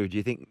ask too, do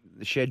you think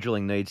the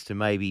scheduling needs to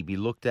maybe be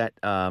looked at?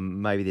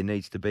 Maybe there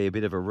needs to be a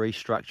bit of a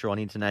restructure on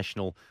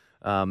international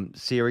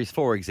series.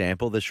 For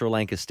example, the Sri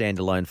Lanka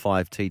standalone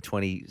 5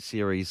 T20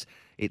 series,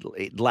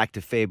 it lacked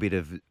a fair bit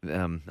of,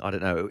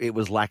 it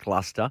was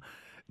lackluster.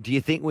 Do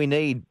you think we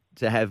need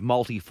to have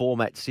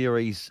multi-format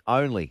series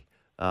only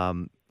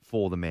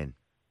for the men?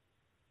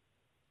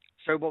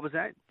 So what was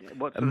that?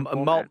 What sort of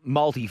format?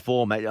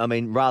 Multi-format. I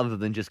mean, rather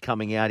than just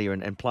coming out here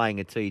and playing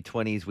a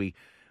T20s, we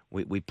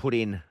put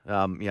in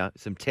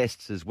some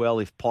tests as well,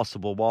 if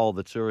possible, while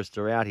the tourists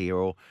are out here,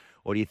 or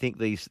do you think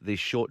these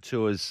short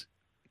tours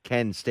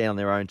can stand on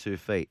their own 2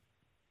 feet?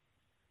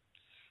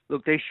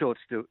 Look, these short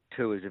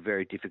tours are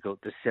very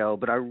difficult to sell,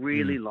 but I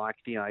really like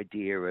the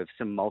idea of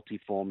some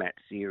multi-format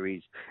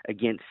series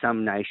against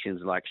some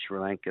nations like Sri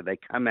Lanka. They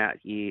come out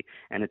here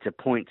and it's a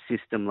point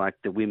system like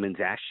the women's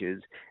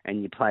Ashes,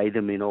 and you play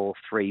them in all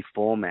 3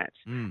 formats.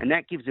 And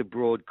that gives a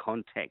broad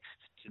context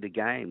to the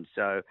game.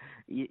 So,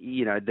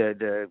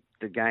 the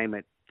game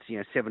at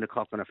 7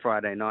 o'clock on a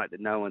Friday night that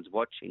no one's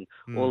watching,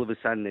 all of a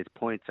sudden there's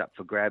points up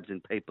for grabs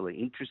and people are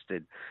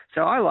interested.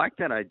 So I like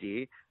that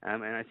idea,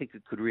 and I think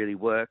it could really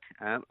work.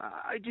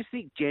 I just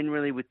think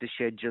generally with the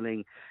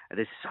scheduling,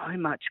 there's so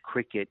much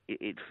cricket.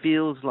 It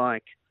feels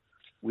like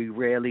we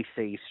rarely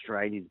see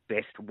Australia's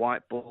best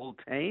white ball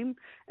team,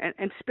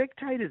 and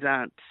spectators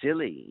aren't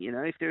silly.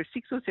 If there are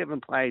 6 or 7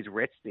 players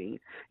resting,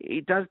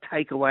 it does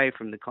take away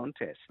from the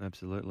contest.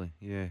 Absolutely,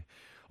 yeah.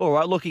 All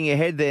right, looking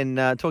ahead then,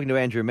 talking to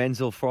Andrew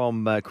Menzel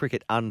from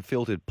Cricket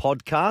Unfiltered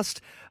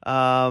podcast.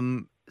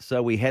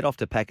 So we head off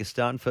to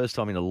Pakistan, first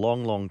time in a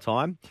long, long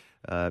time,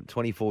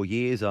 24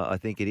 years, I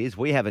think it is.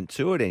 We haven't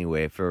toured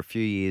anywhere for a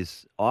few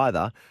years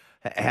either.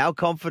 How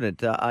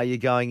confident are you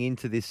going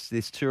into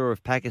this tour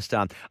of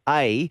Pakistan?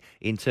 A,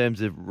 in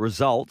terms of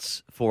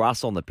results for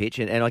us on the pitch,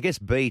 and I guess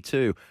B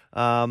too,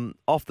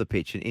 off the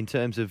pitch in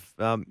terms of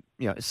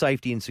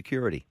safety and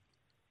security.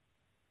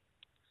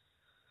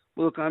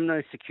 Look, I'm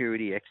no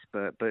security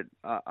expert, but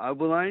I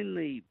will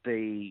only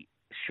be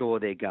sure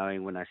they're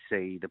going when I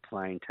see the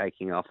plane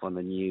taking off on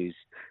the news,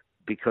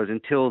 because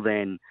until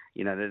then,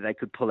 they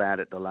could pull out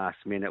at the last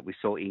minute. We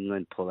saw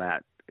England pull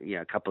out,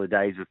 a couple of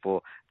days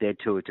before their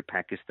tour to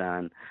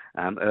Pakistan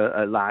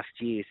last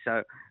year.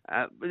 So,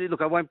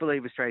 look, I won't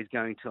believe Australia's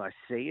going till I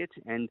see it.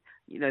 And,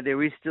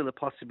 there is still a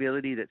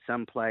possibility that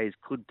some players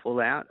could pull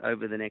out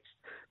over the next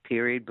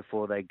period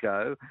before they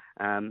go.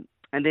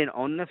 And then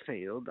on the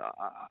field,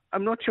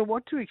 I'm not sure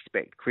what to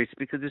expect, Chris,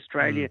 because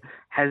Australia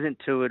hasn't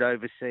toured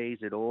overseas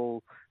at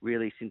all,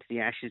 really, since the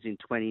Ashes in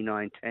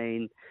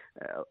 2019.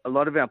 A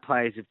lot of our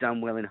players have done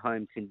well in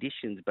home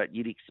conditions, but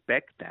you'd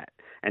expect that.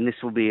 And this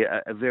will be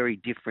a very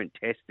different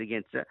test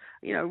against a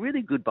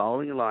really good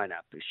bowling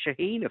lineup.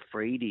 Shaheen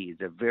Afridi is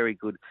a very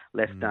good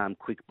left-arm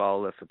quick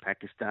bowler for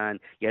Pakistan.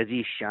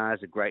 Yazir Shah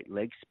is a great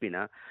leg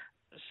spinner.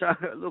 So,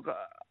 look,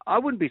 I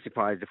wouldn't be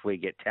surprised if we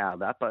get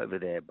towed up over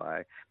there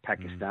by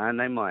Pakistan.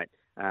 They might,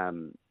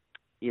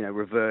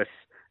 reverse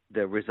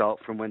the result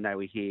from when they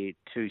were here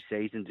 2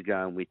 seasons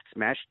ago and we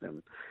smashed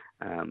them.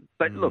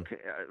 But look,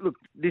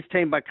 this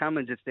team by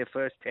Cummins, it's their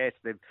first test.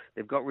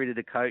 They've got rid of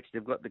the coach.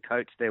 They've got the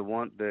coach they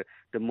want, the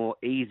more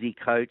easy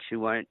coach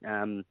who won't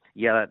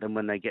yell at them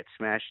when they get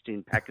smashed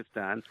in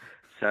Pakistan.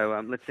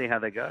 So let's see how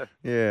they go.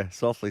 Yeah,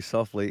 softly.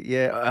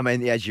 Yeah, I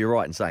mean, as you're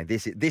right in saying,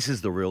 this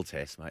is the real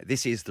test, mate.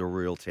 This is the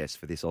real test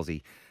for this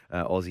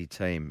Aussie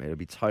team. It'll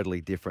be totally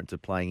different to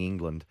playing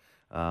England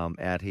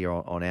out here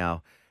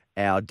on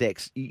our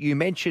decks. You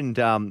mentioned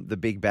the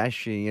Big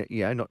Bash.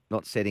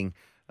 Not setting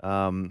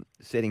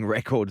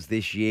records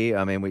this year.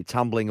 I mean, we're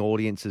tumbling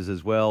audiences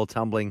as well,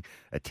 tumbling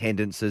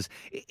attendances.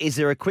 Is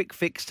there a quick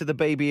fix to the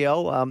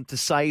BBL to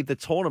save the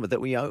tournament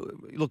that we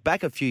look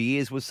back a few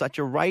years was such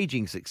a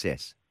raging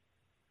success?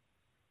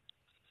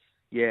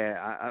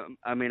 Yeah,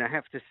 I mean, I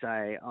have to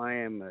say I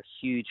am a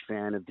huge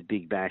fan of the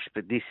Big Bash,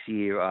 but this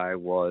year I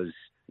was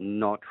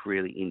not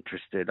really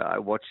interested. I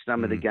watched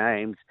some of the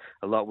games.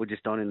 A lot were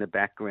just on in the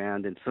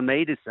background. And for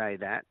me to say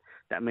that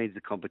means the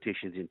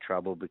competition's in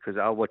trouble, because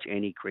I'll watch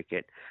any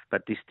cricket,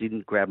 but this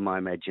didn't grab my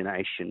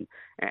imagination.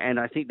 And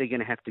I think they're going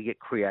to have to get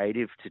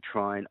creative to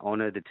try and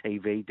honour the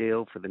TV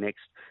deal for the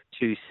next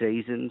 2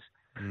 seasons.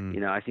 You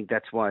know, I think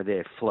that's why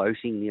they're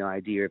floating the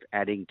idea of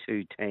adding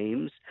 2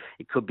 teams.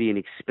 It could be an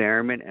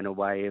experiment and a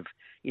way of,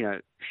 you know,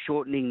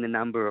 shortening the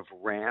number of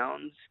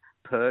rounds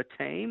per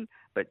team,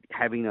 but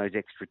having those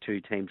extra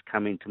 2 teams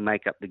come in to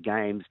make up the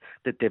games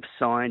that they've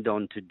signed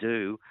on to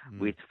do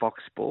with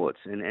Fox Sports.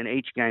 And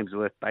each game's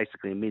worth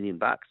basically $1 million.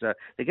 So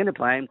they're going to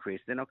play them,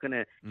 Chris. They're not going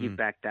to give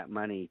back that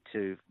money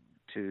to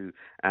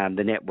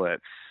the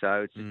networks.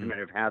 So it's just a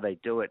matter of how they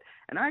do it.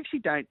 And I actually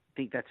don't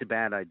think that's a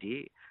bad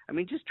idea. I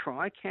mean, just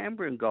try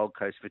Canberra and Gold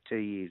Coast for 2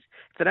 years.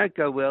 If they don't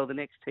go well, the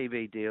next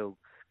TV deal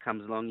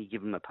comes along, you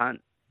give them a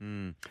punt.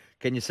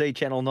 Can you see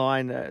Channel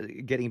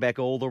 9 getting back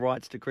all the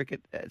rights to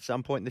cricket at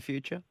some point in the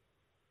future?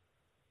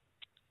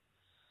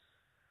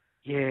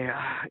 Yeah,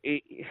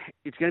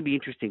 it's going to be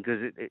interesting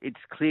because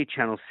it's clear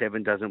Channel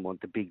 7 doesn't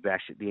want the big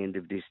bash at the end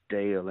of this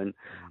deal. And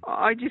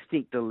I just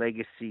think the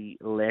legacy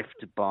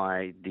left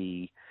by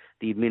the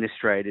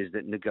administrators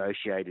that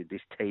negotiated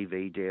this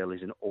TV deal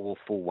is an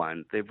awful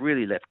one. They've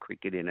really left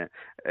cricket in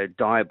a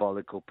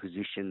diabolical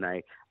position.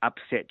 They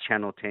upset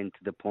Channel 10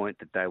 to the point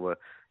that they were,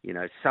 you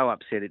know, so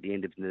upset at the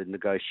end of the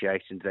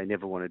negotiations they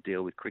never want to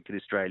deal with Cricket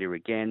Australia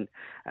again.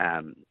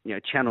 You know,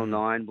 Channel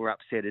 9 were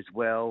upset as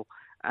well.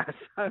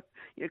 So,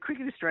 you know,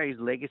 Cricket Australia's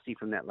legacy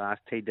from that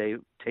last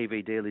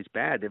TV deal is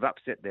bad. They've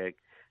upset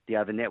the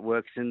other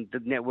networks, and the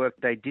network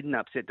they didn't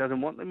upset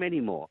doesn't want them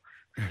anymore.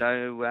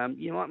 So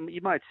you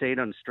might see it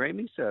on a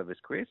streaming service,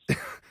 Chris.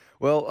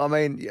 Well, I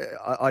mean,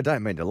 I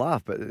don't mean to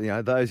laugh, but you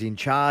know, those in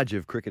charge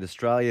of Cricket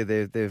Australia,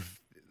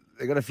 they've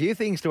got a few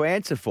things to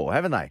answer for,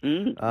 haven't they?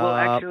 Well,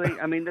 actually,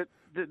 I mean,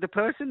 the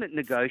person that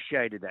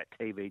negotiated that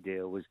TV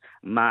deal was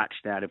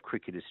marched out of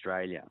Cricket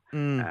Australia.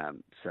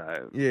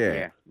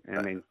 Yeah,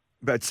 I mean.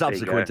 But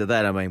subsequent to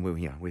that, I mean,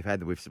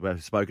 we've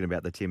spoken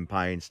about the Tim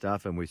Payne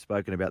stuff, and we've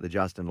spoken about the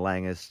Justin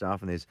Langer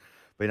stuff, and there's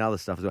been other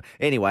stuff as well.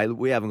 Anyway,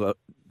 we haven't got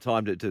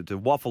time to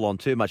waffle on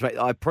too much, mate.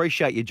 I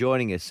appreciate you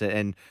joining us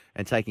and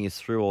taking us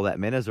through all that,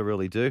 Menners, I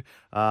really do.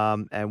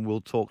 And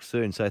we'll talk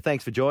soon. So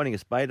thanks for joining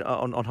us, mate,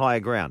 on Higher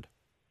Ground.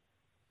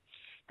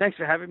 Thanks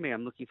for having me.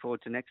 I'm looking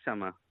forward to next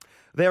summer.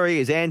 There he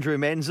is, Andrew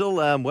Menzel.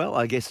 Well,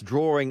 I guess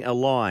drawing a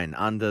line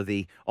under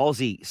the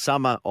Aussie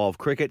summer of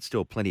cricket.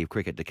 Still plenty of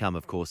cricket to come,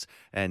 of course.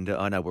 And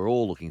I know we're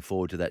all looking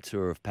forward to that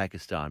tour of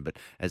Pakistan. But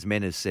as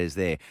Menners says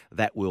there,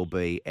 that will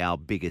be our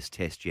biggest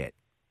test yet.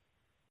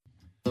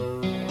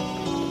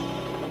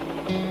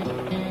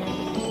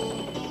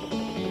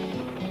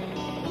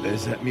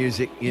 There's that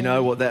music. You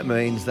know what that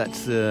means.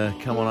 That's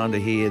come on under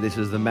here. This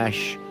is the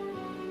MASH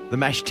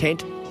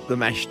tent. The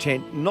MASH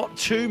tent. Not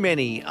too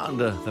many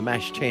under the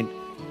MASH tent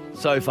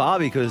so far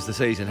because the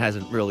season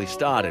hasn't really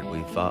started.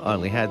 We've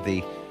only had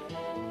the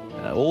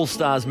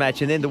All-Stars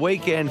match and then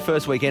the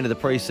first weekend of the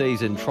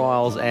pre-season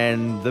trials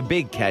and the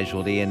big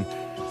casualty. And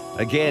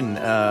again,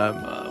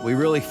 we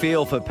really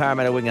feel for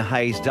Parramatta winger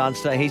Hayes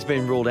Dunster. He's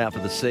been ruled out for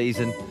the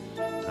season.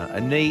 A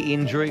knee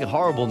injury, a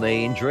horrible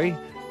knee injury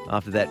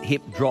after that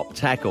hip drop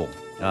tackle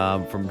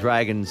from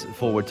Dragons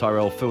forward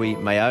Tyrell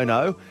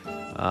Fui-Mayono.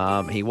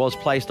 He was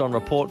placed on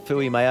report,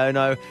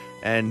 Fui-Mayono,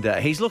 and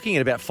he's looking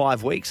at about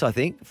 5 weeks, I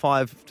think,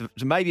 5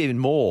 to maybe even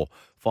more,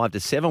 5 to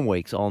 7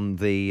 weeks on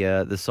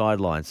the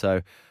sideline.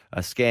 So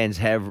scans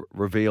have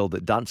revealed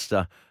that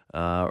Dunster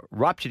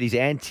ruptured his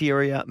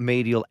anterior,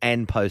 medial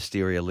and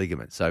posterior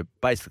ligament. So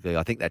basically,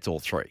 I think that's all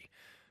three.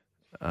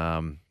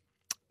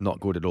 Not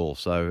good at all.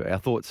 So our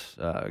thoughts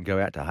go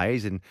out to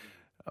Hayes, and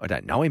I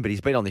don't know him, but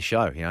he's been on this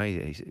show. You know,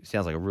 he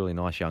sounds like a really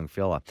nice young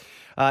fella.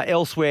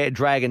 Elsewhere,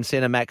 Dragon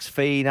centre Max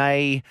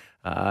Feeney,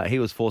 he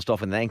was forced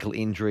off with an ankle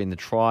injury in the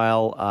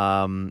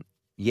trial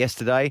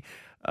yesterday.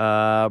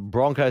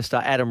 Broncos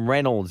star Adam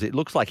Reynolds, it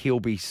looks like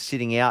he'll be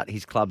sitting out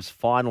his club's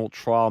final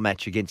trial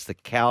match against the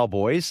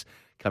Cowboys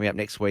coming up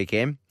next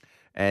weekend,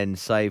 and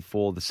save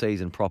for the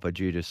season proper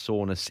due to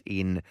soreness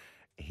in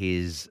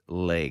his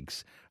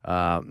legs.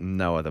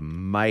 No other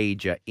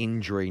major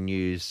injury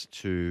news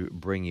to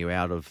bring you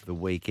out of the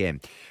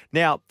weekend.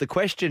 Now, the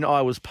question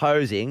I was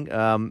posing,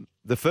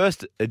 the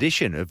first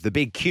edition of the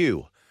Big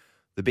Q,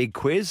 the big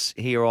quiz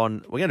here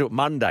on, we're going to do it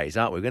Mondays,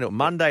 aren't we? We're going to do it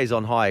Mondays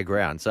on Higher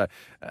Ground. So,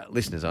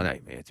 listeners, I know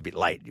it's a bit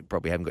late. You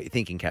probably haven't got your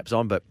thinking caps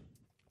on, but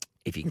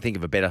if you can think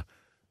of a better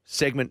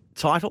segment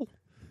title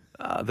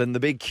than the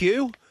Big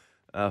Q,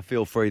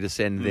 feel free to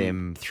send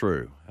them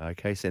through.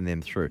 Okay, send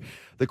them through.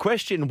 The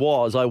question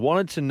was, I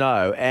wanted to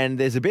know, and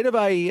there's a bit of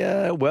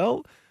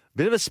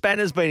a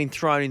spanner's been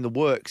thrown in the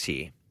works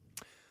here.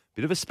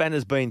 Bit of a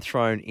spanner's been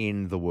thrown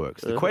in the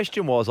works. The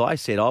question was, I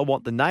said, I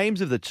want the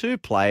names of the two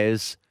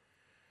players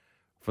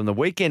from the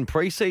weekend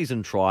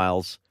preseason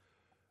trials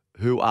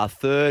who are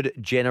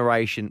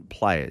third-generation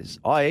players,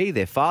 i.e.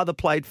 their father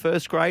played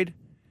first grade,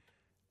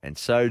 and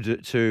so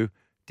too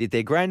did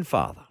their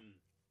grandfather.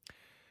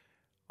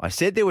 I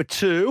said there were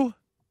two,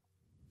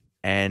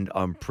 and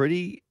I'm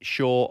pretty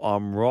sure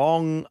I'm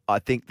wrong. I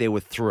think there were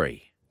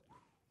three.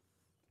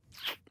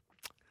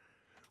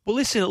 Well,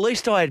 listen, at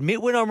least I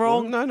admit when I'm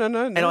wrong. Well,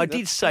 no. And I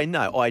did say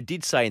no. I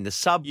did say in the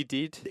sub. You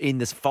did? In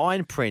this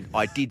fine print,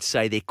 I did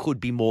say there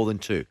could be more than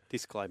two.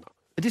 Disclaimer.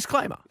 A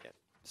disclaimer. Yeah.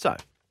 So,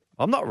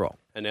 I'm not wrong.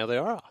 And now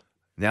there are.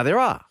 Now there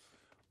are.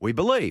 We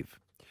believe.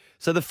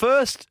 So the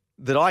first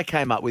that I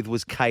came up with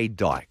was Cade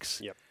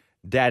Dykes. Yep.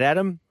 Dad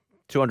Adam,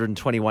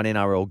 221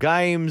 NRL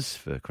games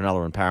for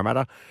Cronulla and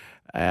Parramatta.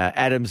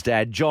 Adam's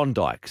dad, John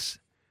Dykes.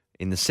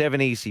 In the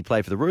 70s, he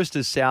played for the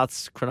Roosters,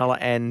 Souths, Cronulla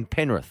and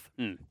Penrith.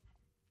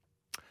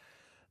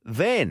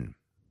 Then,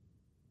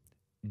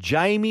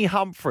 Jamie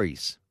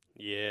Humphreys.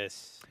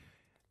 Yes.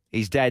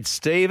 His dad,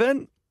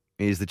 Stephen,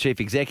 is the chief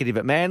executive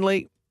at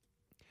Manly.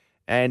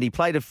 And he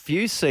played a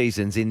few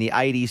seasons in the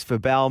 80s for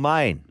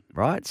Balmain,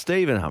 right?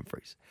 Stephen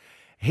Humphreys.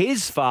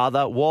 His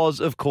father was,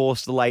 of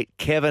course, the late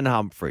Kevin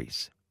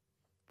Humphreys,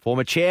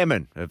 former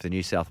chairman of the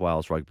New South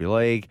Wales Rugby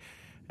League.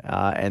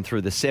 And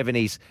through the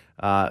 70s,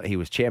 he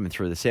was chairman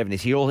through the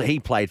 70s. He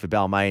played for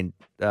Balmain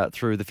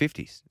through the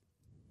 50s,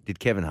 did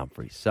Kevin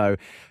Humphreys. So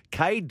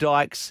Cade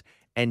Dykes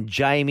and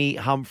Jamie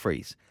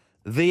Humphreys.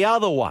 The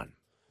other one,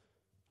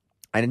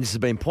 and this has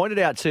been pointed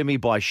out to me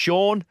by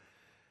Sean,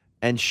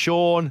 and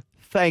Sean,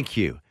 thank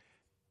you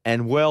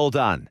and well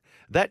done.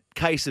 That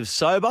case of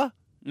sober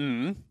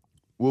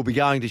will be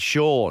going to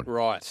Sean.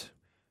 Right.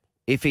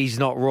 If he's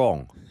not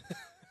wrong.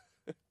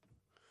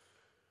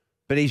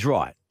 But he's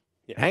right.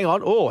 Yeah. Hang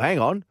on. Oh, hang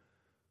on.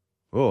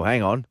 Oh,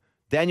 hang on.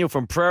 Daniel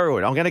from Prairie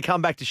Wood. I'm going to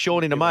come back to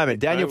Sean in a moment.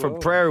 Daniel from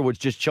Prairie Wood's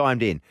just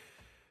chimed in.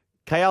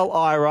 KL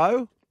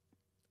Iro,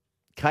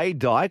 Cade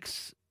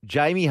Dykes,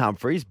 Jamie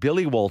Humphreys,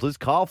 Billy Walters,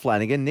 Kyle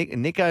Flanagan,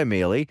 Nick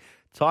O'Mealy,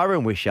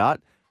 Tyrone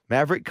Wishart,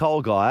 Maverick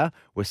Colgeyer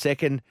were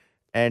second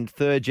and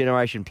third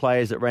generation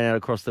players that ran out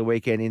across the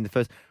weekend in the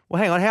first.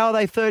 Well, hang on. How are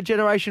they third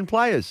generation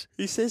players?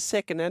 He says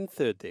second and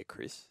third there,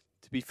 Chris.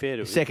 To be fair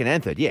to him. Second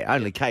and third, yeah.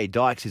 Only Cade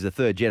Dykes is a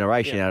third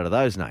generation out of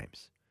those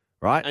names,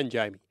 right? And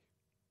Jamie.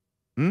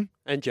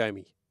 And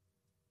Jamie.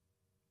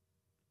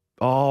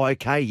 Oh,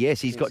 okay.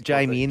 Yes, he's got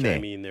Jamie in there.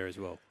 Jamie in there as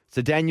well.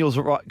 So Daniel's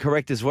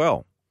correct as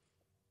well.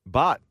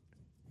 But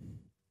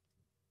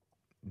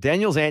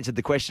Daniel's answered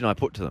the question I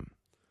put to them.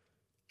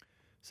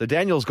 So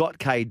Daniel's got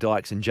Cade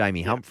Dykes and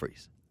Jamie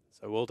Humphreys.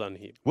 So well done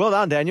here. Well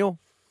done, Daniel.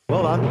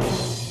 Well done.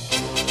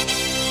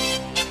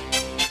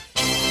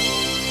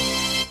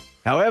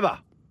 However,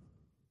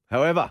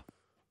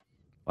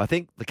 I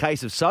think the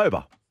case of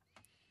sober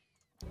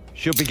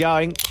should be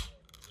going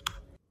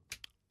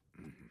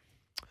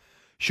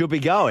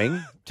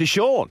to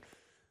Sean,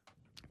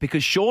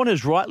 because Sean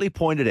has rightly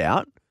pointed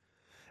out,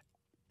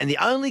 and the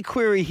only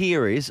query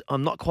here is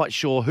I'm not quite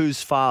sure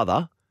whose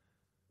father.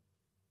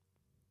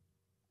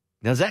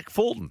 Now, Zach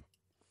Fulton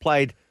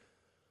played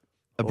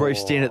a brief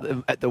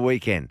stint at the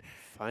weekend.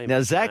 Famous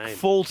now, Zach name.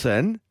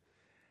 Fulton,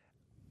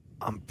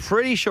 I'm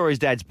pretty sure his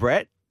dad's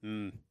Brett,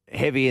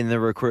 heavy in the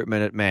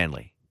recruitment at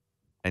Manly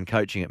and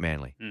coaching at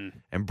Manly.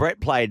 And Brett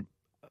played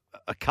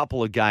a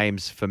couple of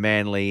games for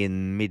Manly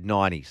in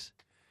mid-90s.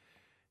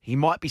 He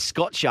might be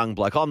Scott's young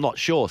bloke. I'm not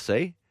sure,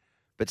 see?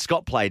 But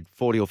Scott played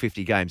 40 or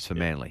 50 games for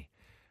Manly.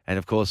 And,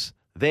 of course,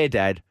 their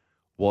dad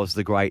was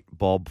the great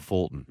Bob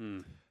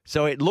Fulton.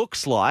 So it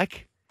looks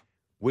like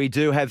we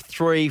do have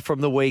three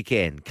from the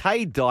weekend.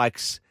 Cade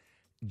Dykes,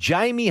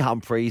 Jamie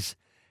Humphreys,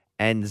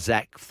 and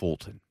Zach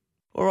Fulton.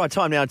 All right,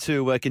 time now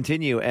to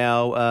continue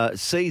our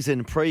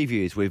season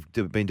previews. We've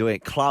been doing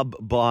it club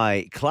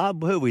by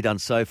club. Who have we done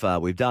so far?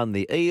 We've done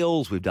the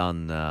Eels, we've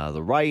done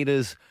the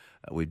Raiders,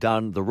 we've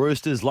done the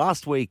Roosters.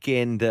 Last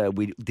weekend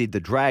we did the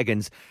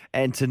Dragons.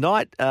 And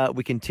tonight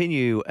we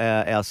continue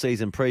our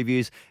season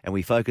previews and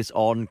we focus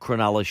on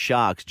Cronulla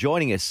Sharks.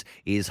 Joining us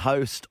is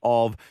host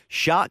of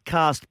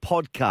Sharkcast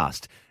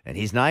Podcast, and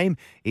his name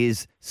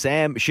is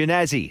Sam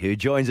Shinazi, who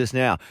joins us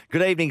now.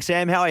 Good evening,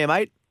 Sam. How are you,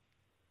 mate?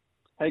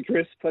 Hey,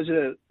 Chris.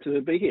 Pleasure to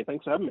be here.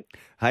 Thanks for having me.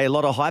 Hey, a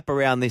lot of hype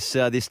around this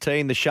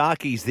team, the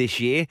Sharkies, this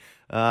year.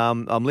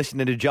 I'm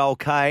listening to Joel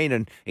Kane,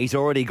 and he's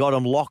already got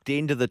them locked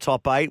into the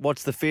top 8.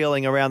 What's the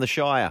feeling around the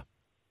Shire?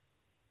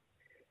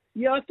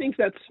 Yeah, I think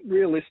that's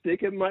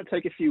realistic. It might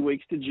take a few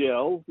weeks to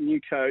gel,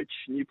 new coach,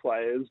 new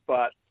players,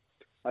 but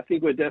I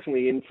think we're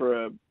definitely in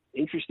for an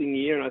interesting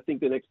year, and I think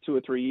the next 2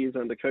 or 3 years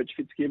under Coach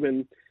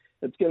Fitzgibbon,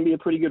 it's going to be a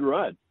pretty good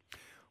ride.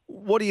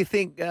 What do you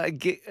think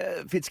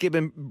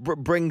Fitzgibbon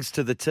brings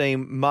to the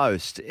team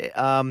most?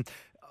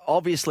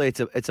 Obviously,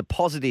 it's a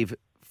positive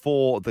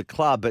for the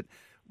club, but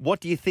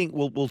what do you think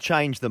will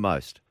change the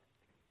most?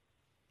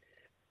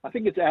 I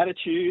think it's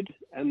attitude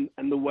and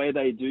the way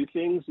they do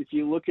things. If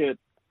you look at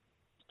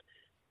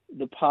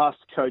the past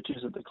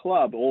coaches at the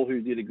club, all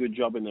who did a good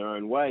job in their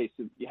own way,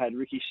 so you had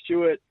Ricky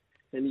Stewart,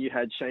 and you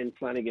had Shane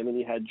Flanagan, and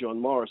you had John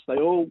Morris. They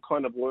all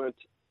kind of weren't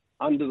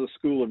under the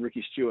school of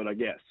Ricky Stewart, I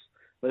guess.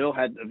 They all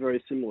had a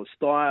very similar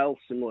style,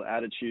 similar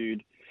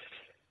attitude.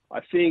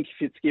 I think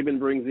Fitzgibbon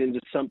brings in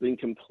just something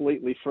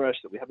completely fresh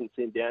that we haven't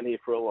seen down here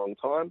for a long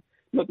time.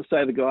 Not to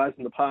say the guys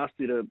in the past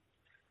did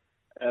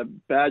a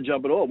bad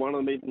job at all. One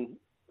of them even,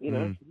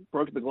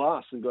 broke the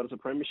glass and got us a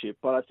premiership.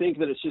 But I think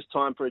that it's just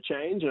time for a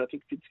change. And I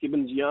think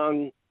Fitzgibbon's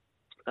young,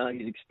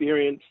 he's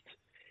experienced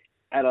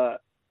at a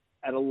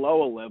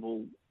lower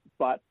level.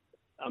 But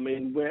I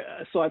mean,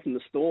 aside from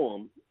the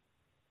Storm,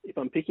 if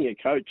I'm picking a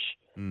coach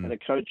and a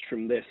coach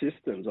from their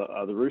systems,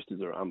 the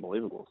Roosters are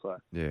unbelievable. So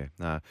yeah,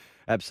 no,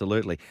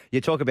 absolutely.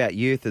 You talk about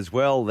youth as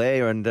well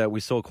there, and we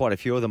saw quite a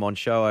few of them on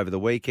show over the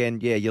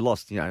weekend. Yeah, you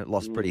lost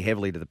pretty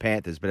heavily to the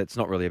Panthers, but it's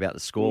not really about the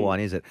scoreline,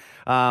 is it?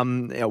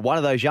 One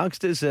of those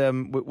youngsters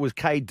was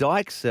Cade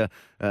Dykes,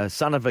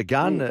 son of a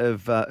gun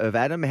of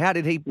Adam. How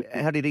did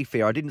he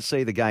fare? I didn't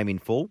see the game in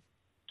full.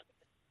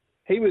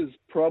 He was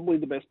probably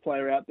the best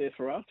player out there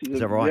for us.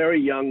 He's right? Very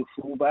young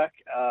fullback.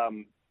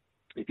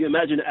 If you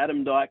imagine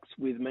Adam Dykes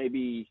with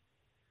maybe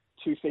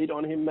 2 feet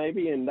on him,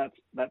 maybe, and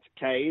that's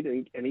Cade,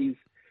 and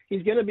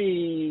he's going to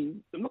be,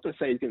 I'm not going to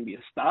say he's going to be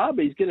a star,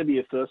 but he's going to be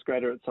a first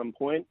grader at some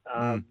point.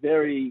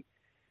 Very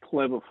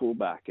clever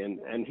fullback,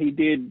 and he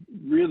did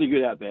really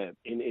good out there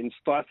in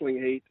stifling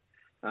heat.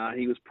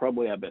 He was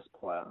probably our best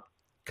player.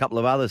 A couple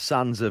of other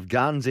sons of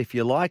guns, if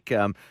you like.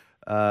 Kevin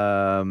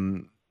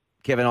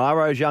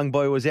Iroh's young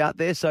boy was out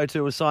there, so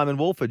too was Simon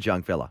Wolford's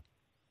young fella.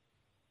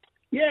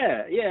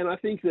 Yeah, and I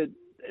think that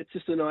it's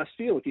just a nice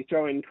feel. If you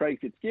throw in Craig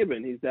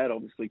Fitzgibbon, his dad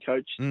obviously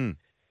coached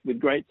with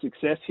great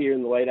success here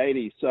in the late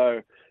 80s.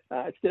 So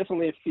it's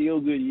definitely a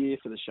feel-good year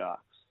for the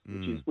Sharks,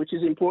 which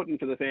is important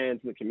for the fans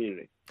and the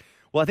community.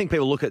 Well, I think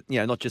people look at,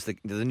 not just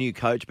the new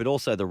coach, but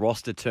also the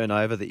roster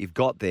turnover that you've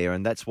got there,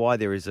 and that's why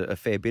there is a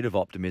fair bit of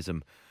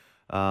optimism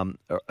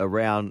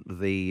around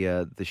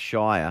the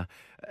Shire.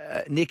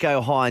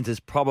 Nicho Hynes is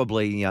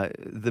probably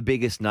the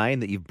biggest name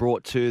that you've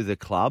brought to the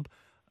club.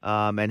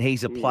 And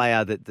he's a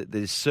player that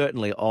is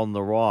certainly on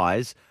the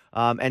rise.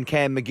 And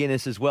Cam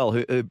McGuinness as well,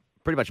 who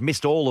pretty much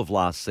missed all of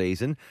last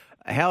season.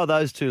 How are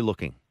those two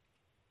looking?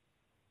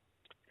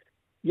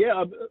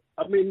 Yeah,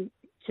 I mean,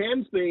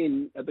 Cam's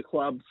been at the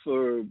club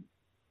for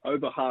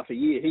over half a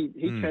year.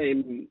 He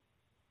came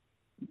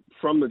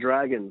from the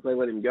Dragons. They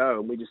let him go,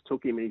 and we just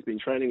took him, and he's been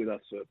training with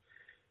us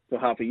for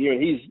half a year.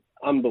 And he's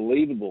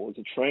unbelievable as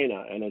a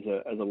trainer and as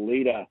a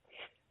leader.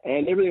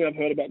 And everything I've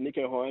heard about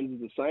Nicho Hynes is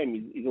the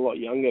same. He's a lot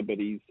younger, but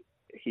he's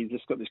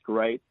just got this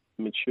great,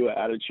 mature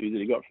attitude that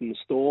he got from the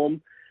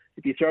Storm.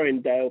 If you throw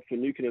in Dale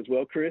Finucane as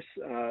well, Chris,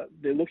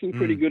 they're looking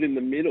pretty good in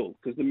the middle,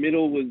 because the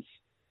middle was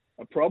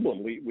a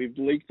problem. We've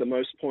leaked the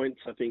most points,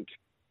 I think,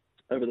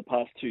 over the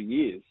past 2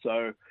 years.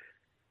 So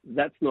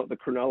that's not the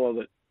Cronulla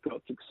that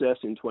got success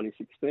in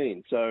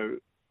 2016. So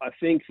I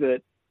think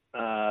that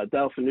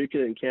Dale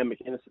Finucane and Cam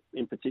McInnes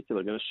in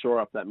particular are going to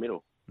shore up that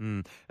middle.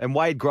 And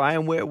Wade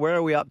Graham, where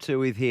are we up to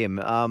with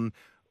him?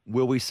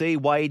 Will we see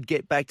Wade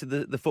get back to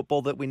the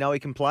football that we know he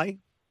can play?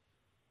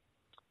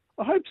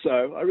 I hope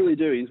so. I really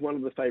do. He's one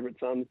of the favourite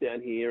sons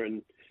down here,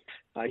 and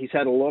he's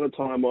had a lot of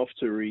time off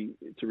to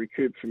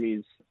recoup from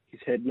his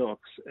head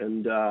knocks.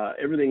 And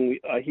everything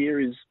I hear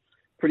is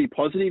pretty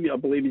positive. I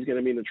believe he's going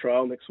to be in the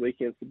trial next week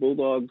against the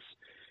Bulldogs.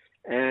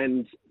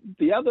 And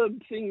the other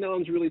thing no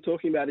one's really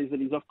talking about is that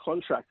he's off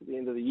contract at the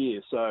end of the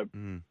year. So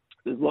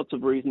there's lots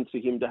of reasons for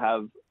him to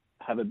have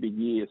a big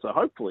year. So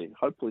hopefully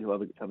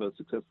he'll have a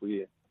successful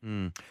year.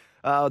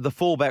 The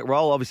fullback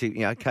role, obviously,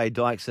 Cade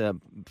Dykes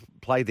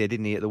played there,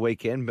 didn't he, at the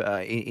weekend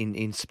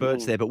in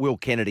spurts there. But Will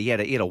Kennedy, he had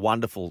a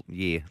wonderful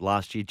year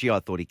last year. Gee, I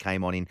thought he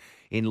came on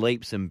in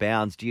leaps and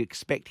bounds. Do you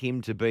expect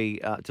him to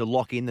be to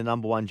lock in the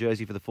number 1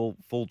 jersey for the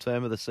full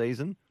term of the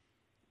season?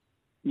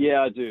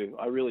 Yeah, I do.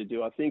 I really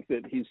do. I think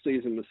that his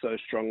season was so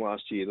strong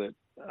last year that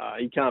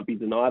he can't be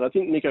denied. I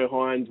think Nicho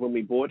Hynes, when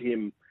we bought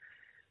him,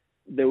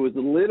 there was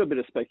a little bit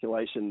of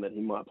speculation that he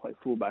might play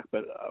fullback,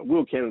 but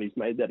Will Kennedy's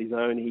made that his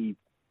own. He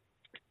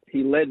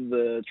led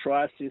the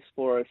try assists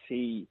for us.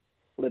 He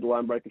led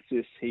line break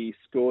assists. He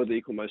scored the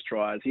equal most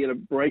tries. He had a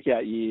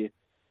breakout year,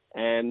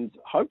 and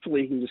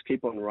hopefully he can just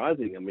keep on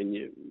rising. I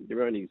mean,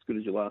 you're only as good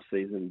as your last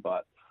season,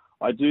 but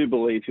I do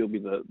believe he'll be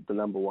the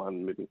number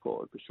 1 moving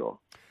forward for sure.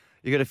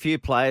 You've got a few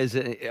players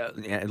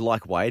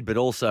like Wade, but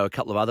also a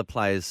couple of other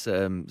players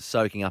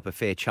soaking up a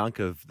fair chunk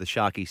of the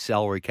Sharkies'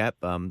 salary cap.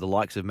 The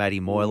likes of Matty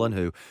Moylan,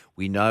 who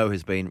we know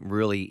has been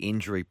really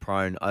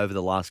injury-prone over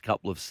the last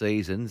couple of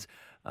seasons,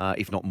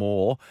 if not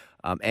more.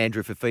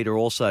 Andrew Fifita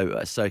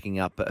also soaking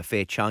up a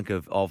fair chunk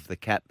of the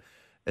cap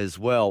as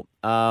well.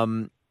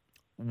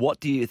 What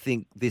do you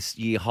think this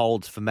year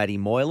holds for Matty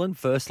Moylan,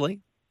 firstly?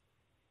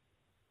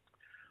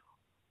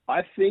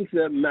 I think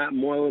that Matt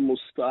Moylan will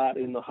start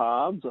in the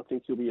halves. I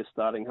think he'll be a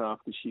starting half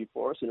this year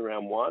for us in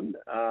round 1.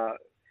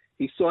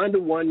 He signed a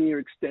 1-year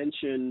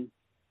extension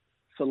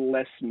for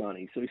less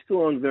money. So he's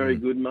still on very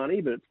good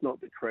money, but it's not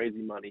the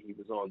crazy money he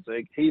was on.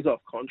 So he's off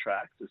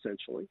contract,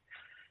 essentially.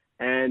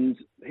 And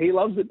he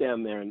loves it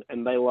down there,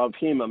 and they love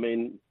him. I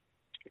mean,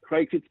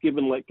 Craig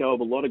Fitzgibbon let go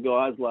of a lot of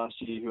guys last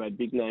year who had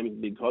big names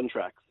and big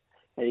contracts.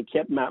 And he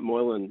kept Matt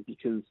Moylan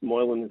because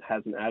Moylan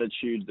has an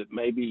attitude that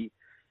maybe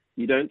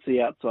you don't see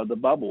outside the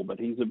bubble, but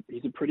he's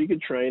a pretty good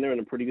trainer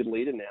and a pretty good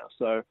leader now.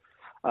 So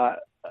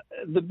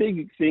the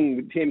big thing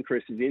with him,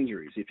 Chris, is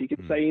injuries. If he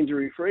can stay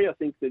injury-free, I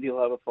think that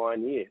he'll have a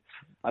fine year.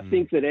 I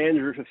think that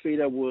Andrew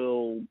Fifita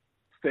will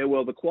fare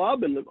well the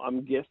club, and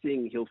I'm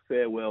guessing he'll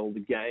fare well the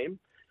game.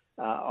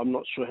 I'm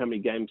not sure how many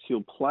games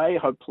he'll play.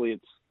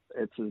 Hopefully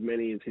it's as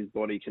many as his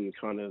body can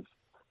kind of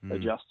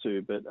adjust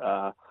to. But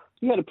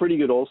he had a pretty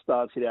good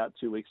All-Stars hit out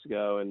 2 weeks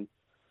ago, and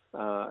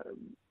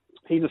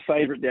he's a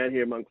favourite down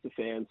here amongst the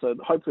fans. So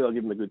hopefully I'll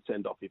give him a good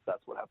send-off if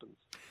that's what happens.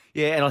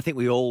 Yeah, and I think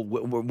we all,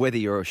 whether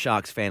you're a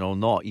Sharks fan or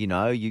not,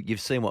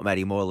 you've seen what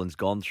Matty Moylan's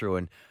gone through,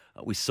 and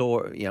we saw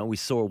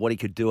what he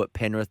could do at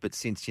Penrith, but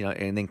since,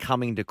 and then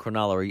coming to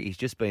Cronulla, he's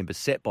just been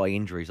beset by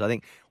injuries. I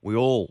think we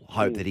all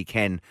hope that he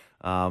can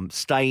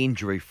stay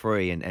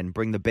injury-free and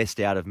bring the best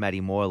out of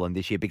Matty Moylan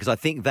this year, because I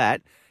think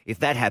that if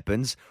that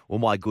happens, well,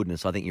 my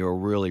goodness, I think you're a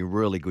really,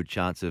 really good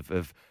chance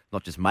of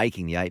not just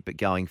making the 8, but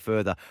going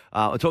further.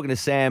 I'm talking to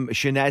Sam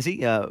Shanazi.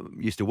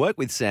 Used to work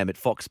with Sam at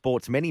Fox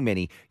Sports many,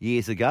 many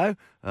years ago.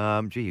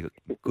 You've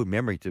got good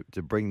memory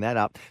to bring that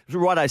up.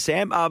 Righto,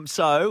 Sam.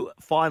 So,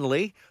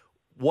 finally,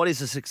 what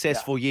is a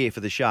successful year for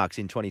the Sharks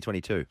in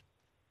 2022?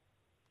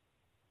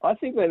 I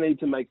think they need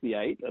to make the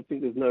 8. I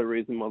think there's no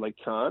reason why they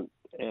can't.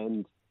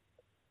 And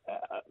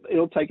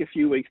it'll take a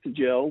few weeks to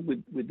gel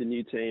with the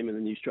new team and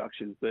the new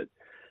structures. But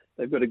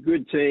they've got a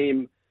good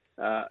team,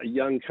 a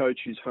young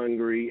coach who's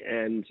hungry,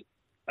 and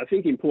I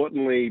think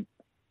importantly,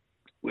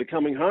 we're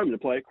coming home to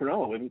play at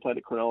Cronulla. We haven't played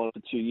at Cronulla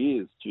for 2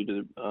 years due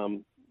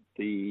to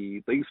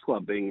the Leagues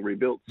Club being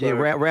rebuilt. So,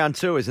 round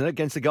 2, isn't it,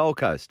 against the Gold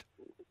Coast?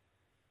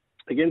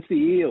 Against the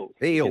Eels.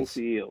 Against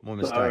the Eels. My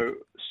mistake.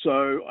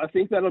 So I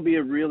think that'll be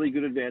a really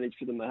good advantage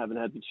for them they haven't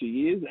had for 2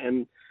 years.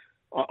 And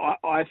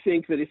I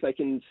think that if they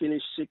can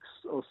finish 6th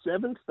or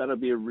 7th, that'll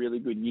be a really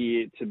good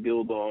year to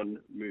build on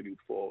moving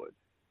forward.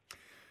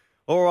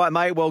 All right,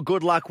 mate. Well,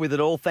 good luck with it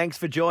all. Thanks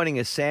for joining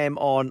us, Sam,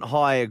 on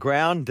Higher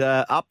Ground.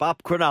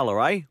 Up,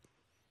 Cronulla, eh?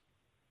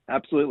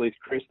 Absolutely,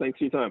 Chris. Thanks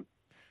for your time.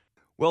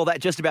 Well,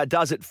 that just about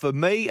does it for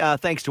me.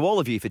 Thanks to all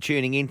of you for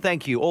tuning in.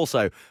 Thank you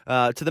also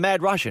to the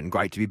Mad Russian.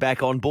 Great to be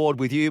back on board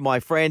with you, my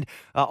friend.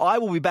 I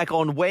will be back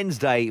on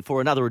Wednesday for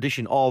another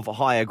edition of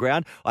Higher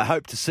Ground. I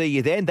hope to see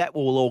you then. That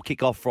will all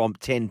kick off from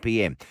 10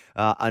 p.m.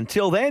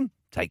 Until then,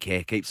 take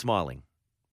care. Keep smiling.